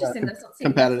It's interesting. Those don't seem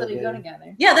competitive, necessarily go maybe.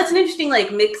 together. Yeah, that's an interesting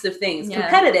mix of things. Yeah.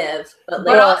 Competitive, but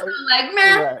But also like,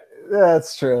 meh. Yeah,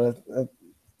 that's true.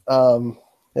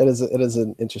 It is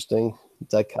an interesting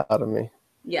dichotomy.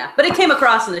 yeah, but it came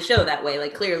across in the show that way.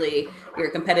 Like clearly, you're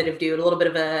a competitive dude, a little bit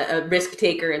of a risk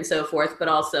taker, and so forth. But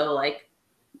also like,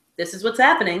 this is what's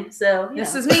happening. So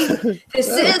This is me. This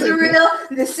is real.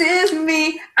 This is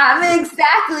me. I'm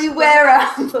exactly where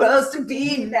I'm supposed to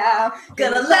be now.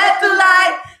 Gonna let the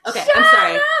light. Okay, I'm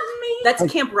sorry. That's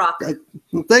Camp Rock.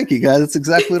 Thank you, guys. That's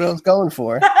exactly what I was going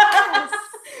for.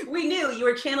 We knew you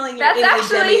were channeling your That's inner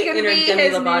actually gonna inner be Demi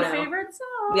his Lovato. new favorite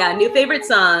song. Yeah, new favorite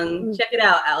song. Check it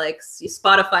out, Alex. You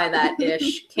Spotify that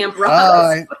ish. Camp Rock.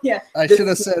 I should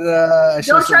have said.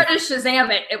 Don't try to Shazam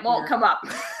it. It won't come up.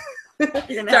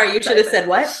 Sorry, you should have said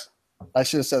what? I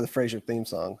should have said the Frasier theme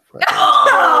song.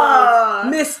 Oh,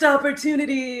 missed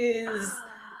opportunities.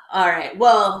 All right.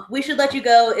 Well, we should let you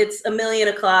go. It's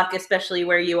 1,000,000 especially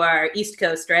where you are, East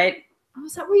Coast, right? Oh,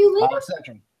 is that where you live?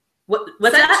 Central.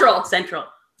 What's Central. that? Central.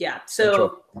 Yeah. So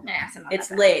Central. Nah, so not it's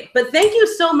that bad. late. But thank you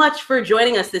so much for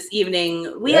joining us this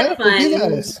evening. We had fun. Thank you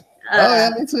guys. Yeah,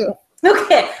 me too.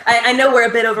 Okay. I know we're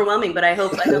a bit overwhelming, but I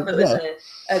hope it was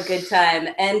a good time.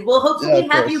 And we'll hopefully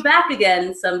have you back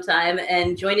again sometime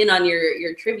and join in on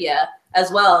your trivia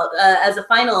as well. As a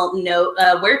final note,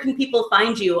 where can people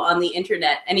find you on the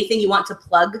internet? Anything you want to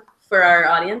plug for our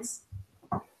audience?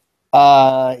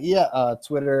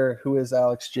 Twitter, who is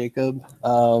Alex Jacob.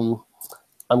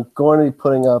 I'm going to be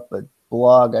putting up a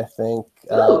blog, I think.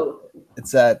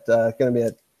 It's at going to be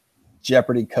at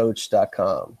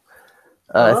jeopardycoach.com.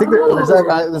 I think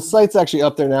the site's actually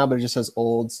up there now, but it just says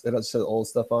old. It just says old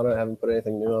stuff on it. I haven't put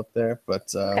anything new up there, but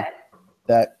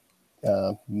that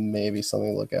may be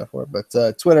something to look out for. But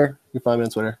Twitter, you can find me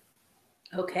on Twitter.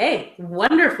 Okay,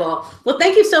 wonderful. Well,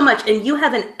 thank you so much, and you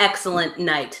have an excellent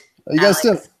night. You guys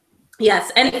too.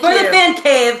 Yes, and for the Fan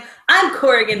Cave, I'm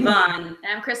Corrigan Vaughn. And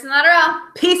I'm Kristen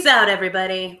Lotterell. Peace out,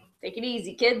 everybody. Take it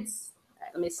easy, kids. All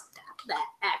right, let me stop that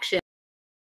action.